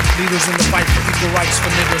dig us. Leaders in the fight for equal rights for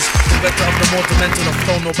niggas. The better of the more demented of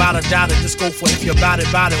flow, no about it, doubt it. Just go for it if you're about it,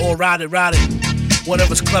 or ride it, ride it.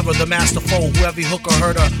 Whatever's clever, the master foe, whoever hook or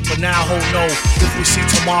hurt her. But now, hold no. If we see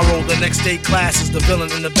tomorrow, the next day class is the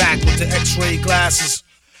villain in the back with the X-ray glasses.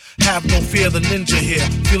 Have no fear, the ninja here.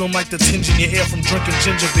 Feeling like the tinge in your ear from drinking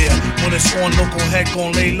ginger beer. When it's on, local head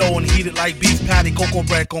gon' lay low and heat it like beef patty, cocoa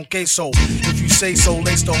bread con queso. If you say so,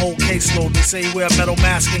 lace the whole caseload. They say wear a metal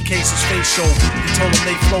mask in case his face show. He told them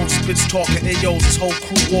they flow, spits talking Ayos. His whole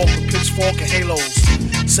crew walk with pitchfork and halos.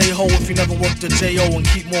 Say ho if you never worked a J.O. and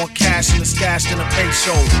keep more cash in the stash than a pay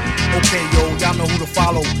show. Okay, yo, y'all know who to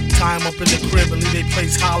follow. Tie him up in the crib and leave they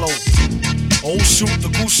place hollow. Oh shoot, the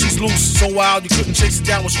goose she's loose. So wild you couldn't chase it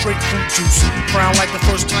down with straight fruit juice. Crown like the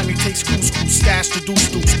first time you taste couscous. Stash the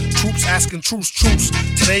deuce. Troops asking truce.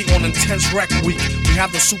 Today on Intense Rec Week, we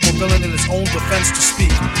have the super villain in his own defense to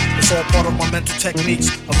speak. It's all part of my mental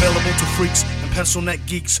techniques, available to freaks and pencil neck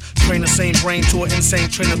geeks. Train the same brain to an insane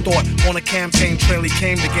train of thought. On a campaign trail he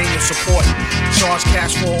came to gain your support. Charge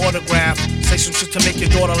cash for an autograph. Say some shit to make your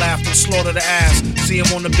daughter laugh and slaughter the ass. See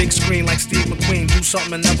him on the big screen like Steve McQueen. Do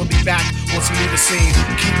something and never be back once he leave the scene.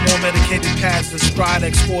 Keep more medicated pads than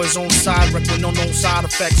Stridex for his own side wreck with no known side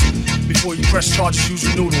effects. Before you press charges, use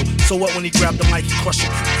your noodle. So what when he grab the mic, he crush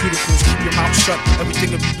your cuticles. Keep your mouth shut,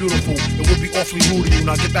 everything will be beautiful. It would be awfully rude to you.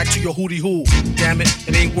 Now get back to your hootie hoo. Damn it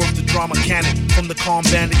ain't worth the drama, can it? From the calm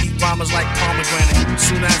band to eat rhymes like pomegranate.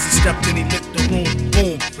 Soon as he stepped in, he lit the room.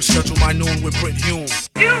 Boom, reschedule my noon with Brit Hume.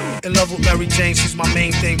 In love with Mary Jane, she's my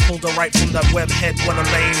main thing. Pulled her right from that web head, what a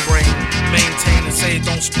lame brain. Maintain and say it,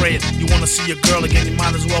 don't spray it. You wanna see your girl again, you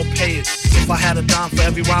might as well pay it. If I had a dime for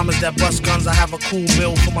every rhymers that bust guns, I have a cool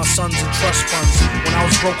bill for my sons and trust funds. When I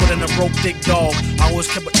was broker than a broke dick dog, I always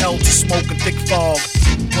kept an L to smoke and thick fog.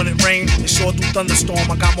 When it rained, it sure do thunderstorm.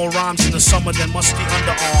 I got more rhymes in the summer than musty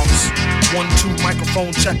underarms. 1-2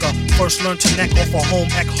 microphone checker. First learned to neck off a home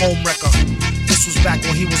ec home wrecker. This was back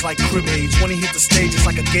when he was like crib age. When he hit the stage, it's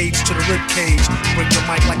like a gauge to the rib cage. Break the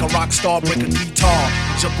mic like a rock star, break a guitar.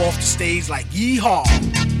 Jump off the stage like yeehaw.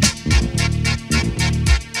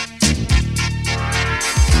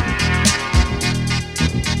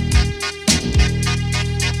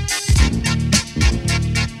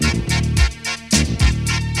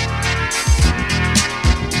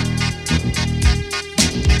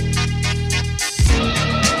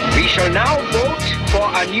 We shall now vote for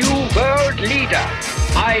a new world leader.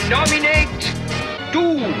 I nominate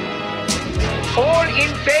Doom. All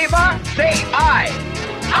in favor, say aye.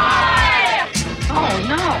 Aye! Oh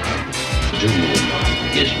no! Doom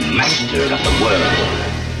is master of the world.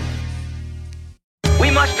 We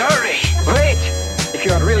must hurry. Wait! If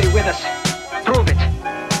you are really with us, prove it.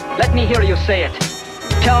 Let me hear you say it.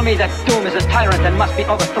 Tell me that Doom is a tyrant and must be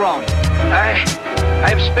overthrown.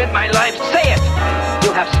 I've spent my life. Say it!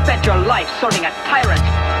 You have spent your life sorting a tyrant.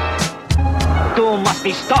 Doom must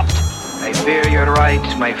be stopped. I fear you're right,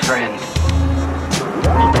 my friend.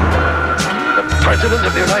 The President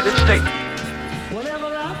of the United States.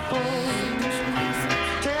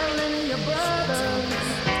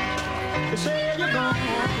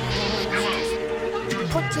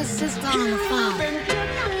 Put your sister on the phone.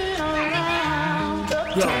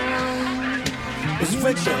 Yo, it's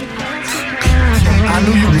Victor. I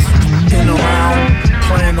knew you was in around,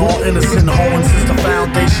 playing all innocent, hoeing since the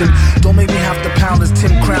foundation. Don't make me have to pound this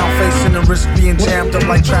Tim Crown facing and risk being jammed up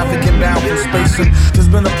like traffic inbound from spacing. There's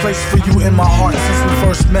been a place for you in my heart since we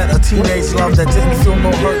first met. A teenage love that didn't feel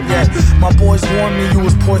no hurt yet. My boys warned me you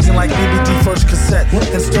was poison like BBD first cassette.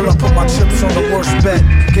 And still I put my chips on the worst bet.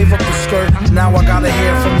 Gave up the skirt, now I got a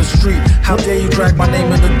hair from the street. How dare you drag my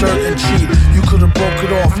name in the dirt and cheat? You could've broke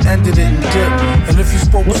it off, ended it and dipped. And if you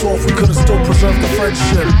spoke soft, we could've still preserved the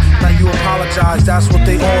friendship. Now you apologize, that's what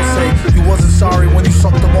they all say. You wasn't sorry when you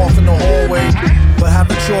sucked them off in the hallway. But have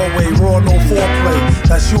it your way, raw, no foreplay.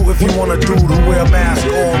 That's you if you want a dude who wear a mask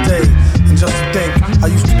all day. And just to think, I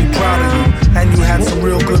used to be proud of you, and you had some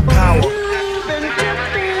real good power.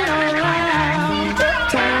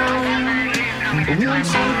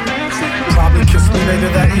 Probably kiss me later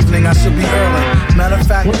that evening, I should be early. Matter of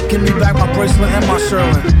fact, give me back my bracelet and my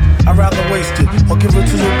Sherlin. I'd rather waste it, or give it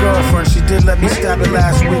to your girlfriend. She did let me stab it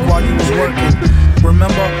last week while you was working.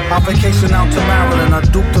 Remember, our vacation out to Maryland, I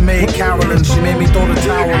duped the maid Carolyn. She made me throw the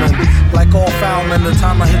towel in. Like all foul men, the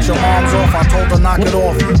time I hit your mom's off, I told her knock it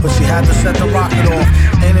off, but she had to set the rocket off.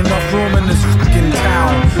 Ain't enough room in this fucking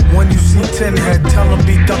town. When you see Tin Head, tell him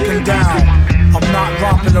be ducking down. I'm not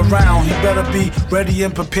romping around, he better be ready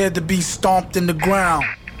and prepared to be stomped in the ground.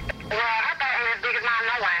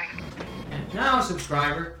 Now,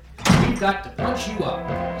 subscriber, we've got to punch you up,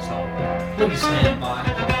 so please stand by.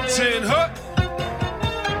 Tin Hook,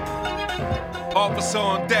 officer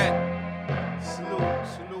on deck. Salute,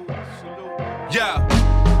 salute, salute. Yeah.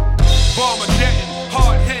 Bombardier,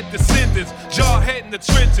 hard head descendants, jaw head in the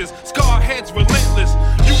trenches, scar heads relentless.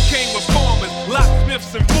 You came with farmers,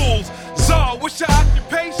 locksmiths and fools. Czar, what's your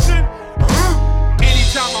occupation?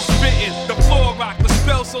 time I'm spitting, the floor rock. The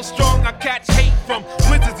spell so strong I catch hate from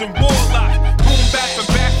wizards and warlocks. Boom bap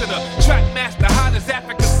ambassador, track master, hot as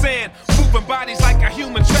Africa sand. Moving bodies like a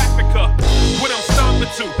human trafficker. What I'm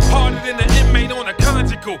stomping to, harder than an inmate on a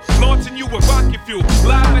conjugal. Launching you with rocket fuel,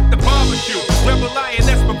 live at the barbecue. Rebel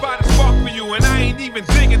Lioness provide a spark for you, and I ain't even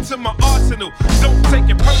digging to my arsenal. Don't take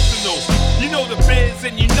it personal. You know the biz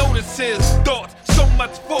and you know this is thoughts. So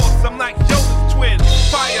much force, I'm like Yoda's twin.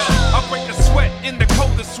 Fire, I break a sweat in the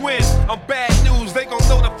coldest wind. I'm bad news, they gon'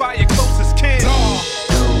 notify your closest kin.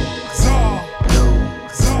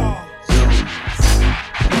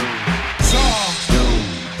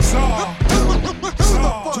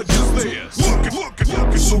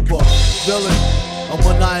 Super villain, a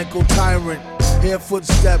maniacal tyrant. Hear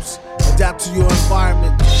footsteps, adapt to your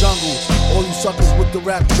environment. Jungle, all you suckers with the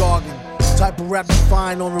rap jargon. Type of rap you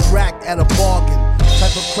find on the rack at a bargain.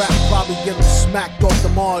 Type of crap probably get them smacked off the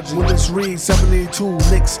margin. Willis Reed, 72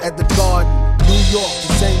 licks at the garden. New York,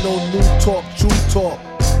 this ain't no new talk, true talk.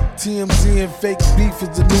 TMZ and fake beef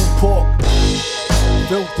is the new pork.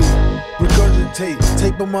 Filthy, regurgitate,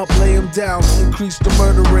 tape them up, lay them down, increase the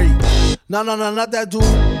murder rate. No, not that dude,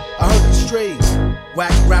 I heard it straight.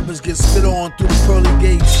 Whack rappers get spit on through the pearly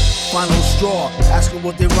gates. Final straw, asking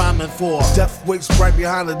what they rhyming for. Death waits right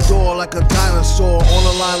behind the door like a dinosaur on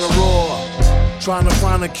a line of roar. Trying to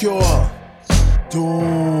find a cure.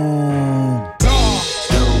 Doom.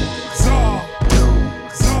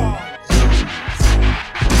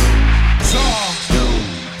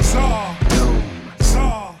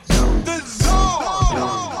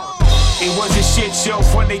 It was a shit show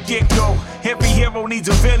from the get-go. Every hero needs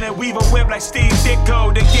a villain, weave a web like Steve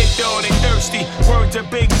Ditko. They get though, they thirsty, words are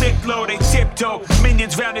big lick low, they tiptoe.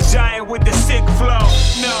 Minions round the giant with the sick flow.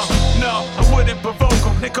 No, I wouldn't provoke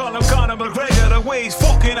them. They call him Conor McGregor, the ways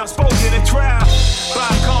fucking outspoken in trial. By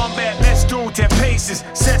combat, let's do 10 paces.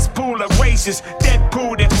 Cesspool of races,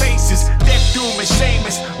 Deadpool their faces. Death Doom and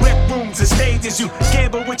Sheamus, rec rooms and stages. You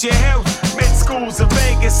gamble with your health, med schools of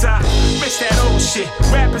Vegas. I miss that old shit.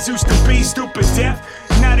 Rappers used to be stupid deaf.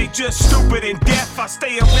 Now they just stupid and deaf. I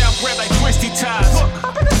stay around bread like twisty ties. Look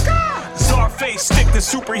up in the sky. Czarface, stick the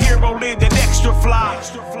superhero lid and extra fly.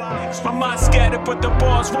 My mind scattered, but the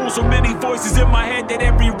bars rule. So many voices in my head that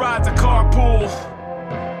every ride's a carpool.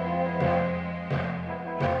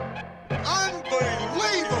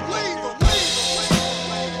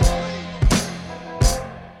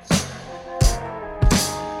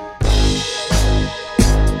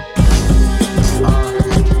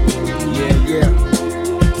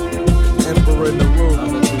 In the room.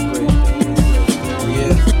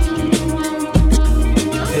 Yeah.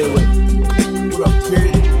 Hey, what up,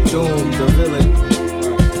 kid? Doom, the villain.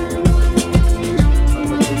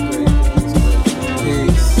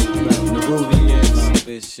 Peace.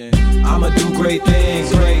 I'ma do great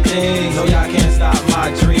things, great things. No, y'all can't stop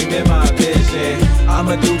my dream and my vision.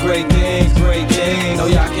 I'ma do great things, great things. No,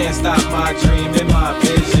 y'all can't stop my dream and my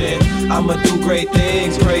vision. I'ma do great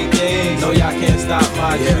things, great things. No, y'all can't stop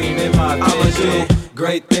my dream and my vision.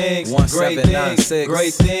 Great things, great things,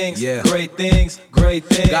 great things, great things, great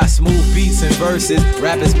things. Got smooth beats and verses.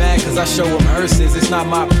 Rappers mad cause I show them hearses. It's not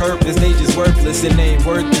my purpose, they just worthless and they ain't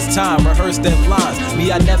worth this time. Rehearse them lines.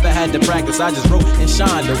 Me, I never had to practice, I just wrote and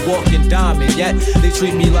shined. A walking diamond, yet they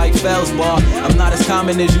treat me like Feldspar. I'm not as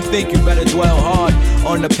common as you think, you better dwell hard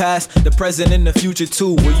on the past, the present, and the future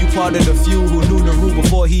too. Were you part of the few who knew Naru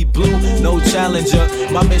before he blew? No challenger,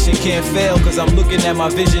 my mission can't fail cause I'm looking at my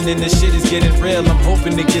vision and this shit is getting real. I'm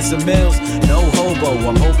hoping to get some meals, no hobo.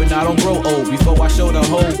 I'm hoping I don't grow old before I show the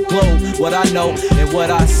whole globe what I know and what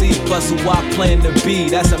I see, plus who I plan to be.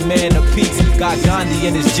 That's a man of peace, got Gandhi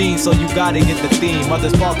in his jeans, so you gotta get the theme.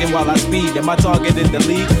 Others parking while I speed, am I targeting the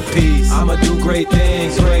lead? Peace. I'ma do great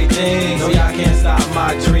things, great things. No, y'all can't stop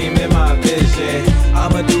my dream and my vision.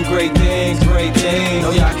 I'ma do great things, great things.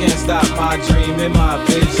 No, y'all can't stop my dream and my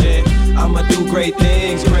vision. I'ma do great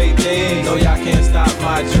things, great things. No, y'all can't stop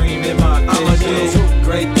my dream and my vision. I'ma do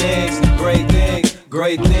great things, great things,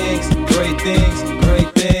 great things, great things,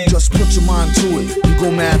 great things. Just put your mind to it, you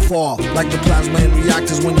go mad far. Like the plasma in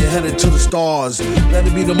reactors when you're headed to the stars. Let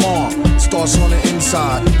it be the mark, starts on the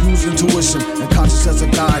inside. Use intuition and conscious as a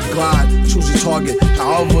guide. Glide, choose your target,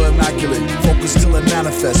 however immaculate. Focus till it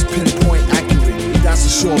manifests, pinpoint accurate. That's a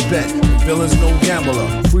sure bet, the villain's no gambler.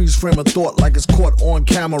 Freeze frame of thought like it's caught on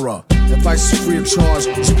camera. Advice is free of charge,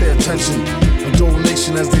 just pay attention. A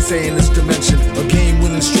donation, as they say in this dimension. A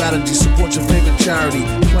game-winning strategy, support your favorite charity.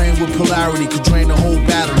 Playing with polarity could drain the whole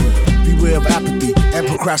battery. Beware of apathy and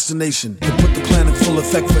procrastination. To put the plan in full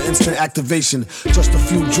effect for instant activation. Just a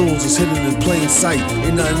few jewels is hidden in plain sight.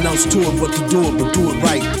 Ain't nothing else to it but to do it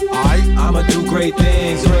right. Alright? right. I'ma do great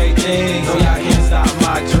things, great things. No, y'all can't stop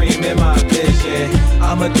my dream and my vision.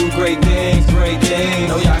 I'ma do great things, great things.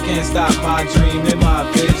 No, y'all can't stop my dream and my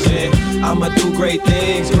vision. I'ma do great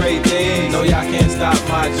things, great things. No, y'all can't stop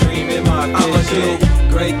my dream and my vision. I'ma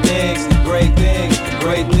do great things, great things,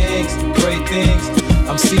 great things, great things.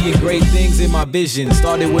 I'm seeing great things in my vision.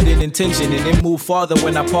 Started with an intention and then moved farther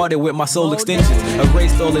when I parted with my soul extensions.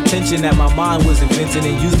 Erased all attention that my mind was inventing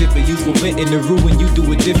and used it for useful venting. To ruin you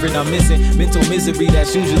do it different. I'm missing mental misery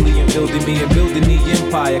that's usually building me and building the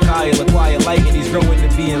empire. Kyle acquire light and he's growing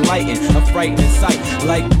to be enlightened. A frightening sight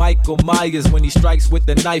like Michael Myers when he strikes with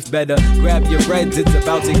the knife. Better grab your reds, it's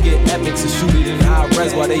about to get epic. So shoot it in high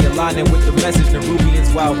res while they aligning with the message. The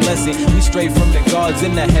Rubian's wild blessing. We straight from the gods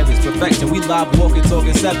in the heavens. Perfection. We live walking,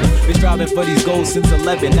 talking 7. Been striving for these goals since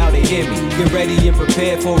 11. Now they hear me. Get ready and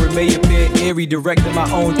prepared for it. May appear eerie. Directing my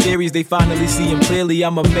own theories. They finally see him clearly.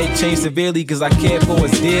 I'ma make change severely cause I care for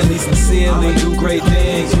us dearly, sincerely. I'ma do great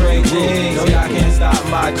things, great things. No, y'all can't stop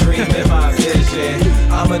my dream and my vision.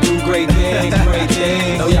 I'ma do great things, great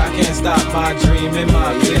things. No, y'all can't stop my dream and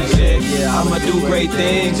my vision. Yeah, I'ma do great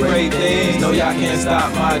things, great things. No, y'all can't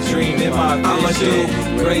stop my dream and my vision.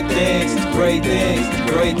 I'ma do great things, great things,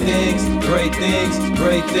 great things, great things,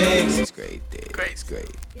 great things. Great things,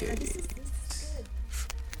 great things.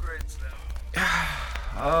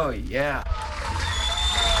 Oh yeah.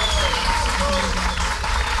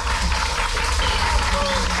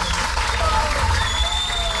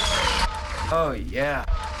 Oh yeah.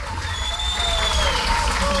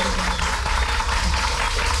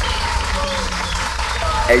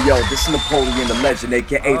 Hey yo, this is Napoleon the Legend,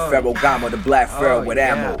 aka Pharaoh Gama, the Black Pharaoh with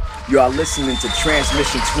ammo. You are listening to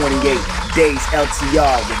Transmission 28 Days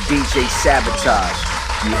LTR with DJ Sabotage.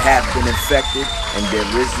 You have been infected and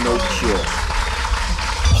there is no cure.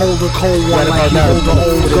 Hold a cold one like you hold the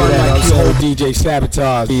old gun like you hold DJ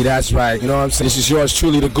Sabotage. That's right, you know what I'm saying? This is yours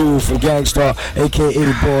truly, the Guru from Gangstar, aka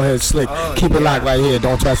the Bullhead Slick. Keep it locked right here,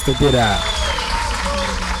 don't touch the did out.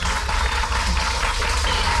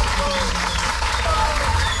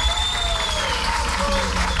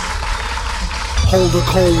 Hold a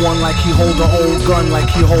cold one like he hold an old gun,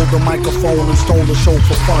 like he hold the microphone and stole the show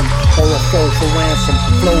for fun, or a foe for ransom.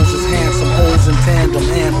 Flows is handsome, holes in tandem,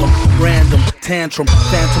 anthem, random, tantrum,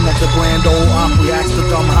 phantom of the Grand Ole Opry. Ask the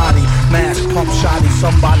dumb hottie, mask, pump shotty,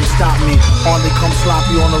 somebody stop me. Hardly come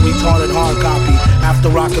sloppy on a retarded hard copy. After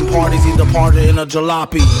rockin' parties, he departed in a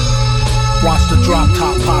jalopy. Watch the drop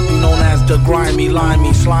top poppy, known as the grimy,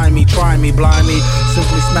 limey, slimy, try me, blimey.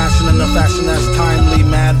 Simply smashing in a fashion that's timely.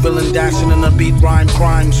 Mad villain dashing in a beat rhyme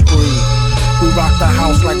crime spree. We rock the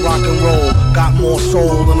house like rock and roll. Got more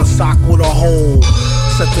soul than a sock with a hole.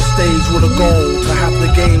 Set the stage with a goal to have the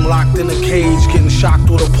game locked in a cage, getting shocked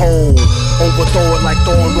with a pole. Overthrow it like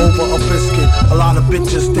throwing Rover a biscuit. A lot of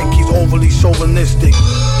bitches think he's overly chauvinistic.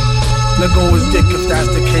 Let go his dick if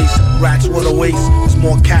that's the case. Rats with a waist, there's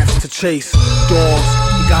more cats to chase. Dogs,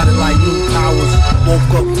 he got it like new powers.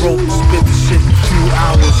 Woke up broke, spit the shit in a few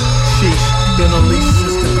hours. Sheesh, been unleashed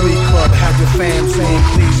since the Glee Club. Had your fam saying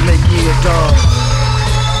please make me a dub.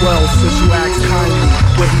 Well, since you asked kindly,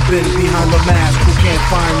 where he been behind the mask, who can't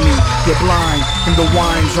find me? You're blind, in the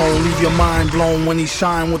wine zone, leave your mind blown. When he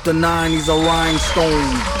shine with the 9, he's a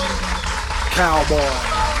rhinestone cowboy.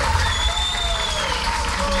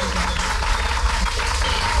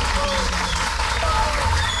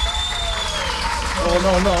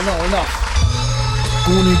 No, enough.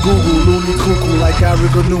 Goonie goo goo, loony cuckoo, like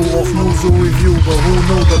Ariganu off Newzoo Review. But who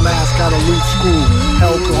knew the mask had a loose screw?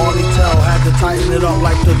 Hell could hardly tell, had to tighten it up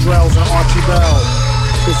like the Drells and Archie Bell.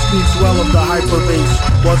 It speaks well of the hyperbase.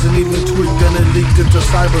 Wasn't even tweaked and it leaked into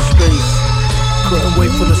cyberspace. Couldn't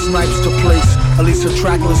wait for the snipes to place at least a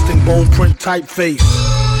track listing, bold print typeface.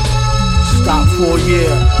 Stop for a year,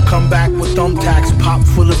 come back with thumbtacks, pop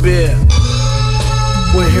for the beer.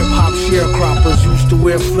 We're hip-hop sharecroppers, used to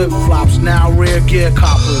wear flip-flops, now rare gear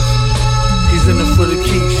coppers. He's in it for the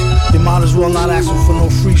quiche, you might as well not ask him for no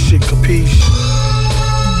free shit, capiche?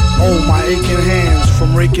 Oh, my aching hands,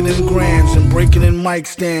 from raking in grands and breaking in mic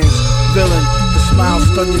stands. Villain, the smile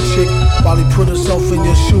stun your chick, while he put himself in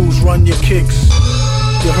your shoes, run your kicks.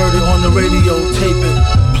 You heard it on the radio, tape it,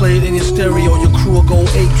 play it in your stereo, your crew will go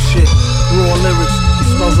ape shit. Raw lyrics,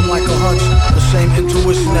 he smells them like a hunch, the same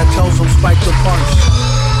intuition that tells him spike the punch.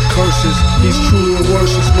 Curses, he's truly a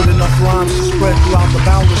worship with enough rhymes to spread throughout the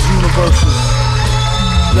boundless universes.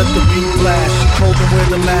 Let the beat blast, she told him wear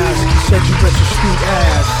the mask, he said you bet your sweet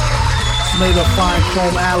ass. It's made of fine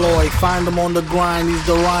chrome alloy, find him on the grind, he's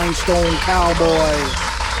the rhinestone cowboy.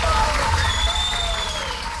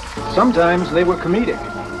 Sometimes they were comedic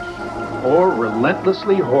or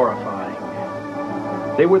relentlessly horrifying.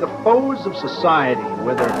 They were the foes of society,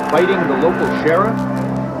 whether fighting the local sheriff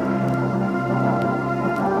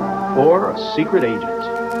or a secret agent.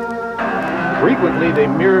 Frequently, they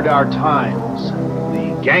mirrored our times,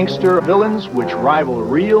 the gangster villains which rival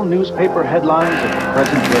real newspaper headlines of the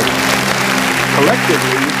present day.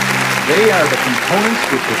 Collectively, they are the components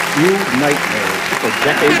which have fueled nightmares for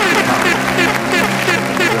decades to come.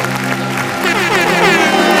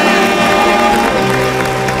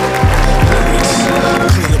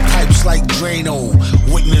 Clean the pipes like Drano.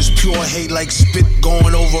 Witness pure hate like spit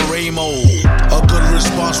going over Ramo. A good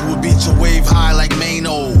response would be to wave high like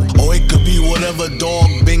Mano. Or it could be whatever dog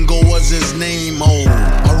bingo was his name. Oh,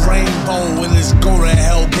 a rainbow in this go to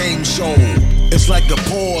hell game show. It's like a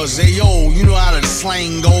pause, hey yo, you know how the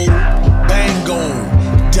slang go. Bango,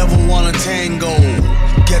 devil wanna tango.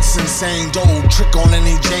 Gets insane dough, trick on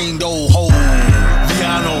any Jane Doe. Ho,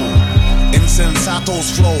 Viano,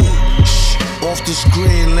 insensato's flow. Shh, off the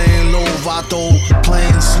screen, laying low, Vato,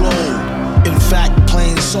 playing slow. In fact,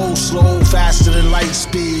 playing so slow, faster than light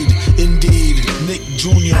speed. Indeed, Nick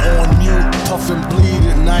Jr. on mute, puff and bleed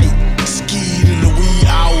at night. Skied in the wee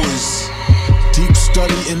hours. Deep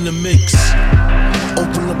study in the mix.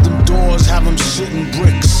 Open up them doors, have them shitting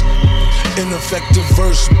bricks. Ineffective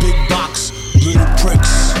verse, big box, little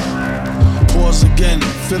pricks. Pause again,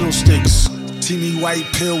 fiddlesticks. Teeny white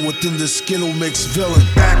pill within the Skittle mix villain.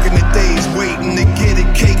 Back in the days, waiting to get a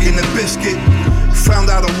cake and a biscuit. Found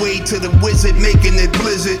out a way to the wizard, making it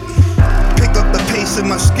blizzard. Picked up the pace in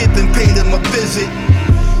my skip and paid him a visit.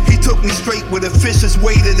 He took me straight where the fishes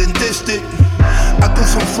waited and dished it. I threw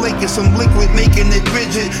some flake and some liquid, making it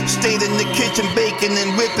rigid. Stayed in the kitchen, baking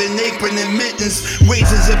and whipping, apron and mittens.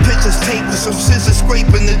 Razors and pictures, tape with some scissors,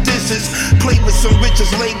 scraping the dishes. Played with some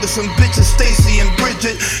riches, laid with some bitches, Stacy and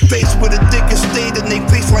Bridget. Faced with a dick and stayed in they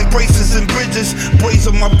face like braces and bridges. Blaze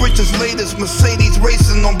on my britches, latest Mercedes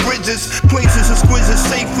racing on bridges. Places exquisite,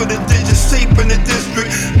 safe for the digits, safe in the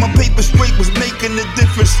district. My paper straight was making a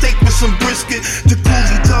difference. Steak with some brisket.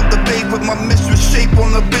 Jacuzzi tub the babe with my mistress, shape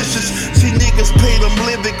on the bitches. See niggas pay them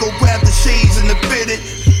living, go grab the shades and the fitted.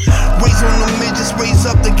 Raise on the midgets, raise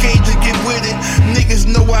up the cage and get with it. Niggas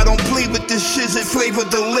know I don't play with this shit, it flavor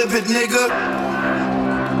delivered, nigga.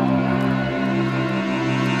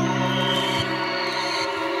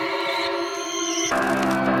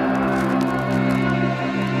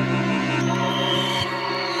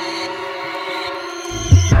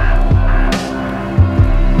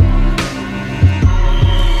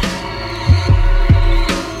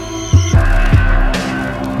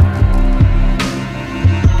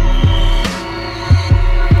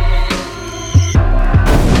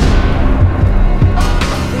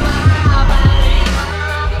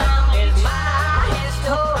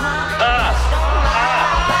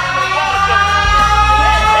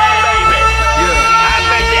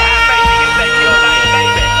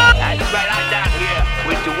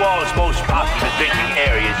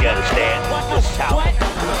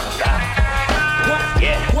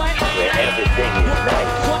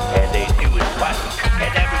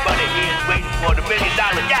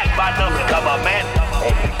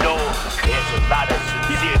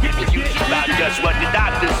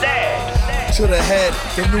 To the head,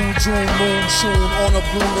 the new June moon soon on a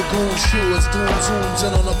blue lagoon shoe as doom zooms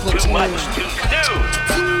in on a platoon.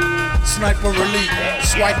 Sniper elite,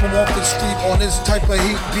 swipe him off the street on this type of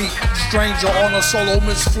heat beat. Stranger on a solo,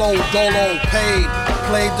 Miss Flow, Dolo, paid.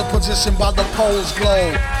 Played the position by the pole's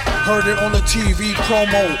glow. Heard it on the TV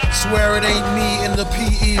promo. Swear it ain't me in the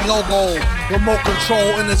PE logo. Remote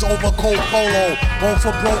control in his overcoat polo. Going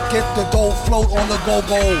for broke, get the dough, float on the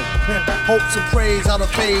go-go. Hopes and praise out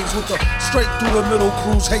of phase with the straight through the middle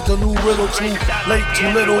cruise. Hate the new riddle, too late,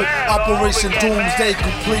 too little. Operation Doomsday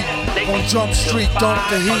complete. On Jump Street, dump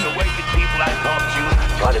the heat.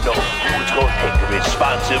 Trying to know who's gonna take the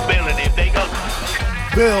responsibility if they go.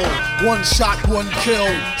 Bill, one shot, one kill.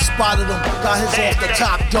 Spotted him, got his off the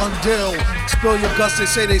top, done deal. Spill your guts, they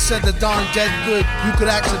say they said the Don dead good. You could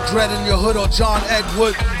ask a Dread in your hood or John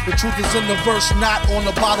Edward. The truth is in the verse, not on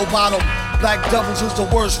the bottle bottom. Black Devils is the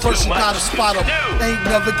worst, first you gotta spot them. Ain't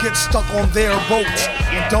never get stuck on their boats.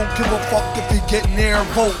 And don't give a fuck if he get near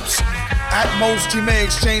votes. At most, he may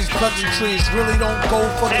exchange pleasantries. Really don't go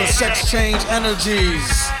for the sex change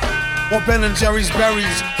energies. Or Ben and Jerry's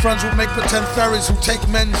berries. Friends will make pretend fairies who take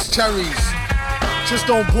men's cherries. Just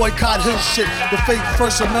don't boycott his shit. The fake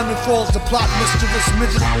First Amendment falls, the plot mischievous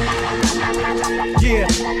midget. Yeah,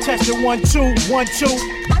 test it 1 2 1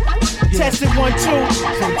 2. Test it 1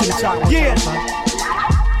 2. Yeah.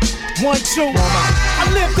 1 2.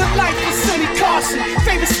 I live good life for Sonny Carson.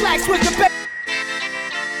 Favorite slacks with the best.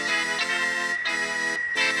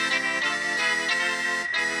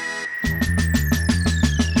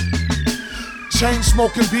 Chain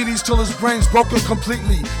smoking beaties till his brain's broken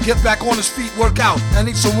completely. Get back on his feet, work out, and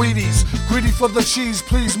eat some Wheaties. Greedy for the cheese,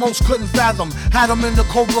 please, most couldn't fathom. Had him in the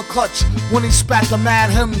Cobra clutch when he spat the mad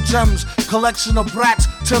him gems. Collection of brats,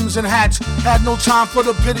 Tims and hats. Had no time for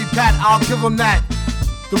the pity pat, I'll give him that.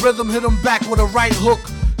 The rhythm hit him back with a right hook.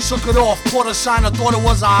 Shook it off, caught a sign, I thought it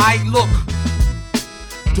was a aight look.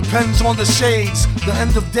 Depends on the shades, the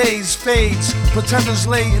end of days fades. Pretenders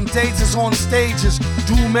lay in dazes on stages.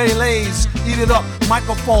 Do melees, eat it up,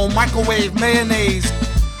 microphone, microwave, mayonnaise.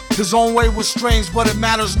 His own way was strange, but it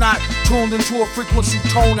matters not. Tuned into a frequency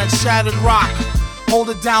tone that shattered rock. Hold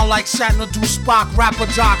it down like Shatner do Spock. Rapper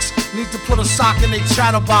jocks need to put a sock in their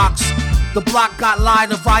chatterbox. The block got lied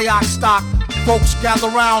to Viac stock. Folks gather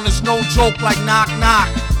round, it's no joke like knock knock.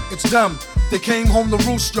 It's them. They came home to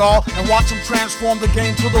roost, y'all, and watch them transform the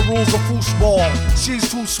game to the rules of foosball.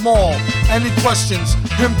 She's too small. Any questions?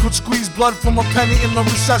 Him could squeeze blood from a penny in the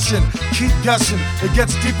recession. Keep guessing, it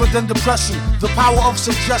gets deeper than depression. The power of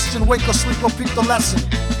suggestion, wake or sleep or peep the lesson.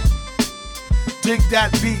 Dig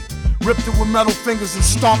that beat, ripped it with metal fingers and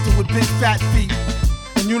stomped it with big fat feet.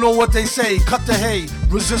 And you know what they say, cut the hay.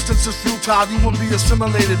 Resistance is futile, you will be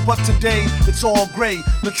assimilated. But today, it's all gray,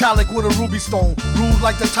 metallic with a ruby stone. Rude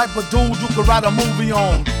like the type of dude you could write a movie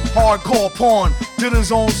on. Hardcore porn, did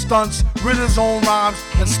his own stunts, writ his own rhymes,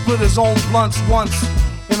 and split his own blunts once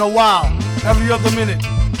in a while. Every other minute,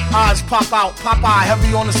 eyes pop out, Popeye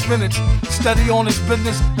heavy on the spinach. Steady on his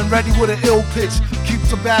business and ready with an ill pitch.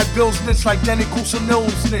 Keeps the bad bills niche like Denny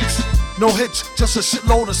Kusanil's nicks. No hitch, just a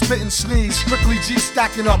shitload of spit and sneeze. Strictly G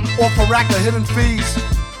stacking up off a rack of hidden fees.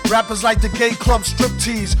 Rappers like the gay club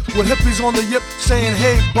striptease with hippies on the yip saying,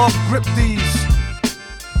 hey, bub, grip these.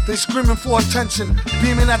 They screaming for attention,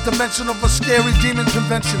 beaming at the mention of a scary demon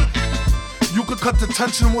convention. You could cut the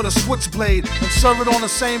tension with a switchblade and serve it on the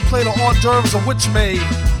same plate of hors d'oeuvres a witch made.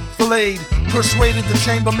 Filleted, persuaded the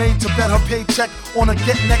chambermaid to bet her paycheck on a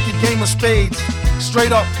get-naked game of spades.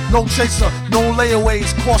 Straight up, no chaser, no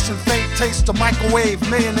layaways. Caution, faint taste of microwave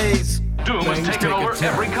mayonnaise. Doom has taken over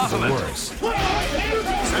every continent. Send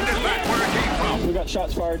it back where it came from. We got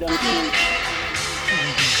shots fired down the street.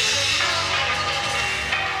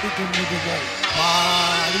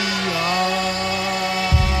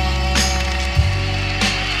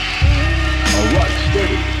 All right,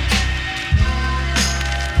 steady.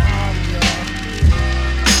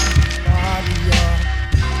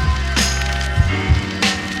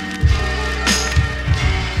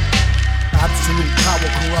 Absolute power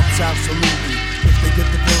corrupts absolutely. If they get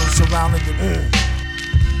the villain surrounding them.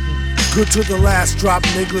 Good to the last, drop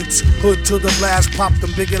nigglets. Hood to the blast, pop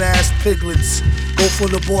them bigot ass piglets. Go for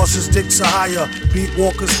the bosses, dicks are higher. Beat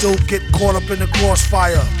walkers still get caught up in the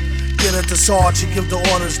crossfire. Get at the Sarge, he give the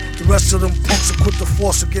orders. The rest of them punks will quit the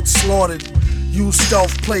force and get slaughtered. Use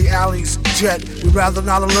stealth, play alleys, jet. We'd rather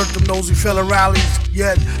not alert them nosy fella rallies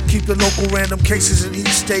yet. Keep the local random cases in each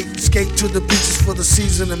state. Skate to the beaches for the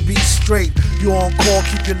season and be straight. You on call,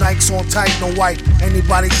 keep your Nikes on tight, no white.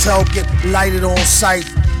 Anybody tell, get lighted on sight.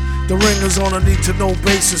 The ringers on a need to know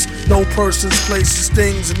basis. No persons, places,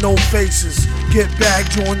 things, and no faces. Get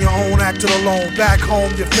back, you on your own, acting alone. Back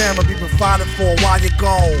home, your family be provided for while you're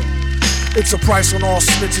gone. It's a price on all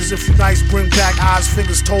snitches. If you nice, bring back eyes,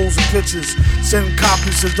 fingers, toes, and pictures. Send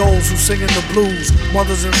copies to those who singing the blues.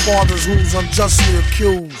 Mothers and fathers who's unjustly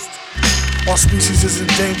accused. Our species is in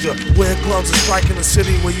danger. Wear gloves and strike in a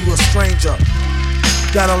city where you a stranger.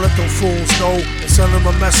 Gotta let them fools know and send them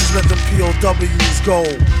a message, let them POWs go.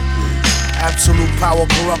 Absolute power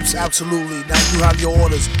corrupts absolutely. Now you have your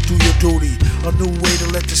orders, do your duty. A new way to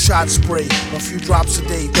let the shot spray. A few drops a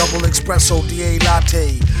day, double espresso, DA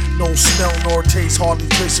latte. No smell nor taste, hardly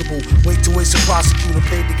traceable. Wait to waste a prosecutor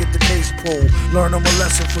paid to get the case pulled. Learn them a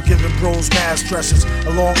lesson for giving bros mad stresses.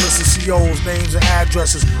 A long list of COs, names and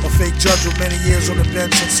addresses. A fake judge with many years on the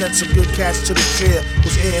bench and sent some good cats to the chair.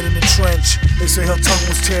 Was aired in the trench. They say her tongue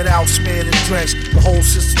was teared out, smeared and drenched. The whole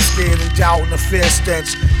system scared and doubt and a fair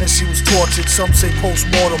stench. And she was tortured, some say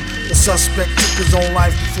post-mortem. The suspect took his own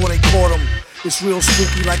life before they caught him. It's real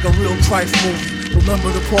spooky like a real trife movie.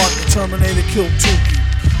 Remember the part the Terminator killed Tukey.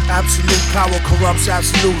 Absolute power corrupts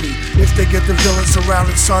absolutely. If they get the villain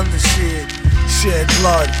surrounded, son, to shed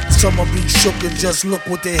blood. Some will be shook and just look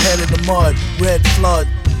with their head in the mud. Red flood.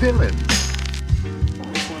 Villain.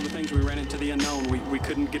 It's one of the things we ran into the unknown. We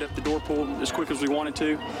couldn't get up the door pull as quick as we wanted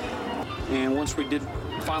to. And once we did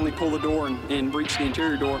finally pull the door and breach the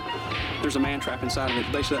interior door, there's a man trap inside of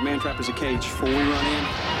it. Basically, that man trap is a cage. Before we run in,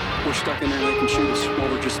 we're stuck in there. They can shoot us while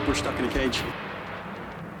we're stuck in a cage.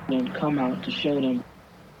 And come out to show them.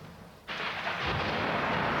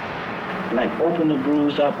 Like open the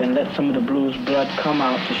bruise up and let some of the bruised blood come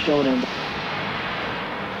out to show them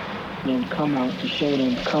Then come out to show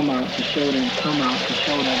them, come out to show them, come out to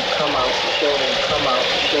show them, come out to show them, come out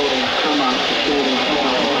to show them, come out to show them, come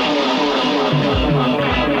out to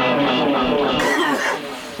show them.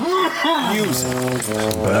 Music.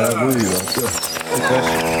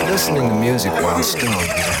 Listening to music while stoned is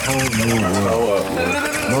a whole new world.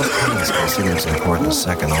 Most parents consider its importance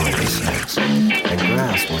second only to sex. They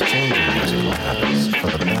grasp will change your musical habits for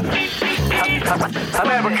the better.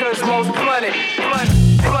 America's most blooded.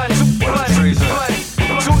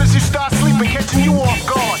 Soon as you start sleeping, catching you off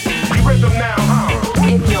guard. We rip them now, huh?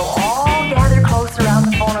 If you'll all gather close around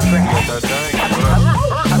the phonograph.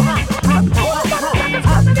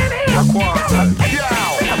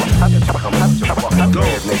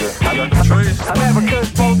 America's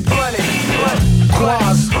most blooded.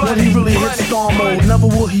 Quaz, when he really hits star mode, never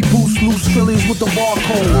will he boost loose Phillies with the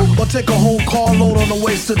barcode, or take a whole carload on a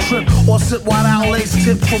wasted trip, or sit wide out lace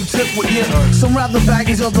tip from tip with yip. Some rather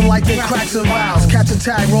baggies, other like they cracks and vows. Catch a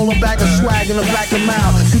tag, roll a bag of swag in the back and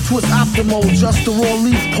mouth. See twist optimal, just the raw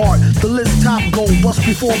leaf part. The list top go, bust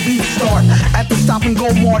before beef start. At the stop and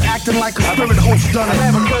go mart, acting like a spirit host done it.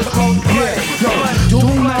 Yeah, yo,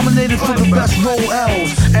 Doom nominated for the best role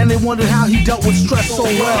L's, and they wondered how he dealt with stress so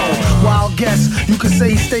well. Wild guess, you could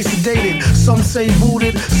say he stays sedated. Some say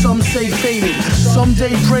booted, some say faded. Some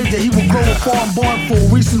day prayed that he would grow a farm barn full.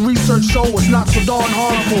 Recent research show it's not so darn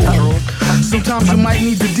harmful. Sometimes you might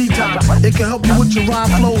need the detox. It can help you with your rhyme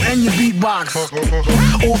flow and your beatbox.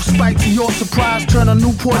 Off spike to your surprise, turn a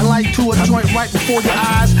Newport light to a joint right before your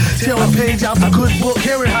eyes. Tear a page out the good book,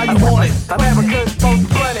 hear it how you want it. America's most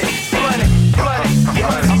blooded.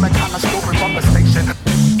 I'm the kind of stupid from the station.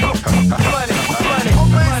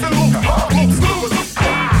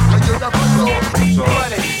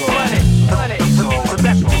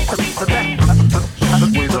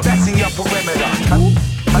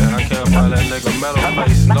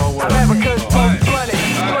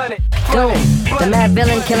 Doom, the mad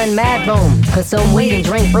villain killing mad boom. Consume weed and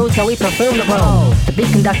drink fruit till we perfume the room. The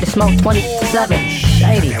beat conductor smoke 24/7.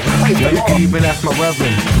 Shady. You can even ask my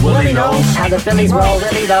reverend. Willie knows how the Phillies roll,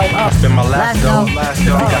 really though. Spend my last dough.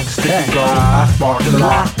 Got the sticky gold. I spark the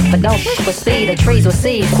law. But don't with speed, the trees with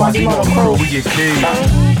seeds. Quasimodo crew. We get killed.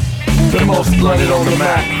 The most blooded on the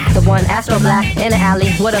map. The one Astro Black in the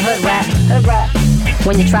alley with a hood rap.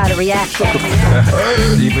 When you try to react.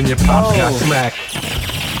 Even your pops got smacked.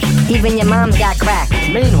 Even your mom's got cracked.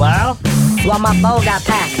 Meanwhile, while my bow got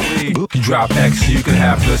packed. You drop X so you can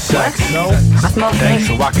have good sex. No, I smoke things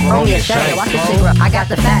so I can roll your shank. I got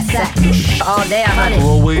the fat sack. All day I hunt it.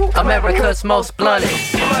 America's most blunted.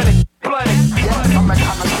 I'm the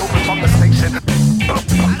kind of stupid from the station.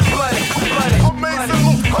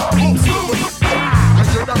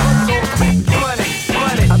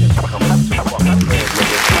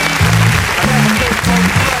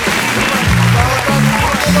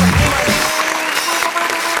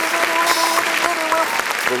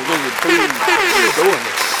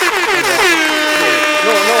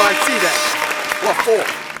 No, I see that. What for?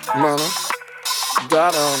 Money.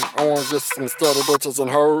 That, I want just some steady bitches and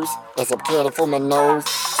hoes. And some candy for my nose.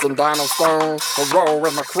 Some diamond stones. A roll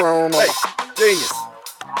with my chrome. Hey, genius.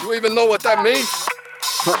 You even know what that means?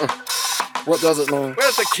 What does it mean?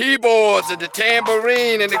 Where's the keyboards and the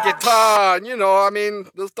tambourine and the guitar? And, you know, I mean,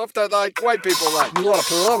 the stuff that like white people like. You want a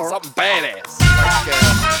piano? Something badass. Like,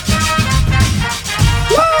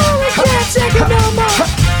 Woo, we can't take it no more.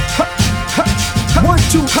 1,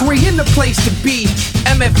 2, 3 in the place to be.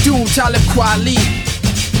 MF Doom, Talib Kweli.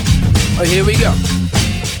 Oh, here we go.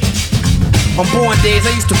 On born days,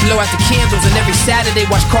 I used to blow out the candles, and every Saturday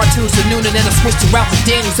watch cartoons till noon, and then I switched to Ralph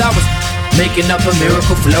Daniels. I was making up a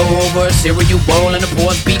miracle flow over a cereal bowl and a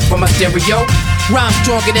pause beat from my stereo. Rhyme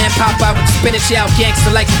stronger than Popeye with the spinach out.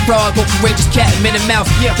 Gangster like a frog, go courageous cat and Minnie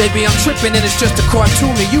Mouse. Yeah, baby, I'm tripping and it's just a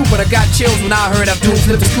cartoon of you, but I got chills when I heard Abdul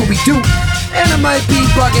flip the Scooby-Doo. And I might be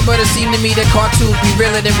bugging, but it seemed to me that cartoons be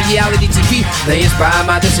realer than reality TV. They inspire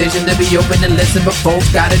my decision to be open and listen, but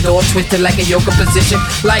folks got it all twisted like a yoga position.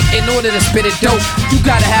 Like in order to spit it dope, you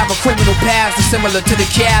gotta have a criminal past that's similar to the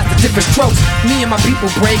cast, the different strokes. Me and my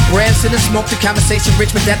people break bread, sit and smoke the conversation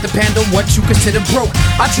rich, but that depend on what you consider broke.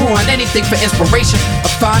 I draw on anything for inspiration,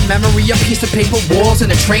 a fond memory, a piece of paper, walls,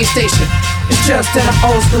 and a train station. It's just that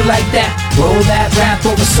I'm old school like that. Roll that rap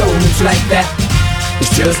over soul loops like that.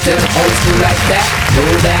 It's just that I'm old school like that.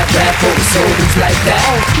 Roll that rap over soul loops like that.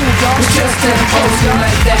 It's just that I'm old school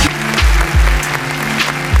like that.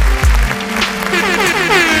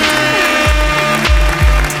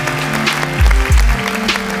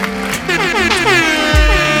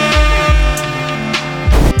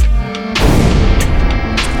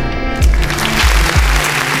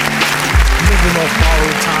 Living off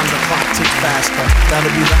borrowed time to find faster.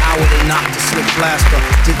 That'll be the hour they knock the slick blaster.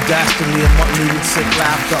 Dick dastardly and Muttley with sick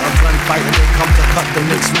laughter. A gunfight and they come to cut the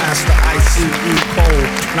mix master. ICE Cole,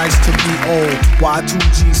 nice to be old.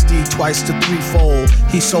 Y2GSD twice to threefold.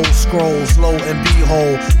 He sold scrolls, low and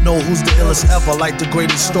behold. Know who's the illest ever, like the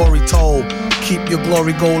greatest story told. Keep your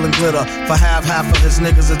glory gold and glitter. For half of his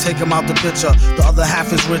niggas to take him out the picture. The other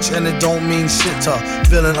half is rich and it don't mean shit to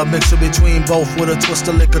villain. A mixture between both with a twist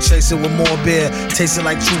of liquor. Chasing with more beer. Tasting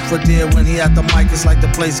like truth for dear. When he at the mic, it's like the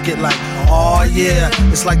place get like, oh yeah.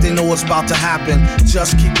 It's like they know what's about to happen.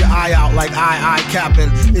 Just keep your eye out like I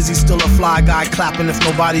capping. Is he still a fly guy clapping if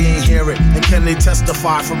nobody ain't hear it? And can they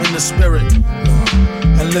testify from in the spirit?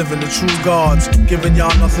 And living the true gods, giving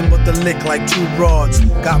y'all nothing but the lick like two broads.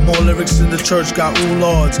 Got more lyrics than the church got ooh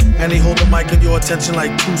lords, and they hold the mic in your attention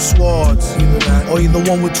like two swords. Either that, or either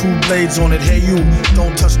one with two blades on it. Hey you,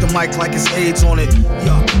 don't touch the mic like it's AIDS on it.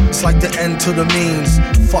 Yeah, it's like the end to the means.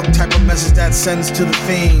 Fuck type of message that sends to the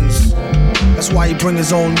fiends. That's why he bring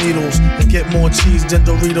his own needles and get more cheese than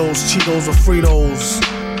Doritos, Cheetos, or Fritos.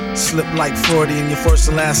 Slip like Freudian, your first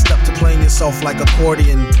and last step to playing yourself like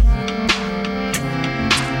accordion.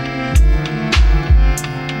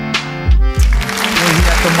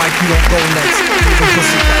 The mic, you don't go next. Leaving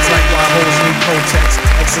pussy cats like wild hoes need Protex.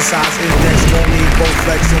 Exercise index, won't need both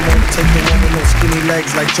legs. And won't take the one with no skinny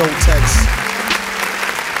legs like Joe Tex.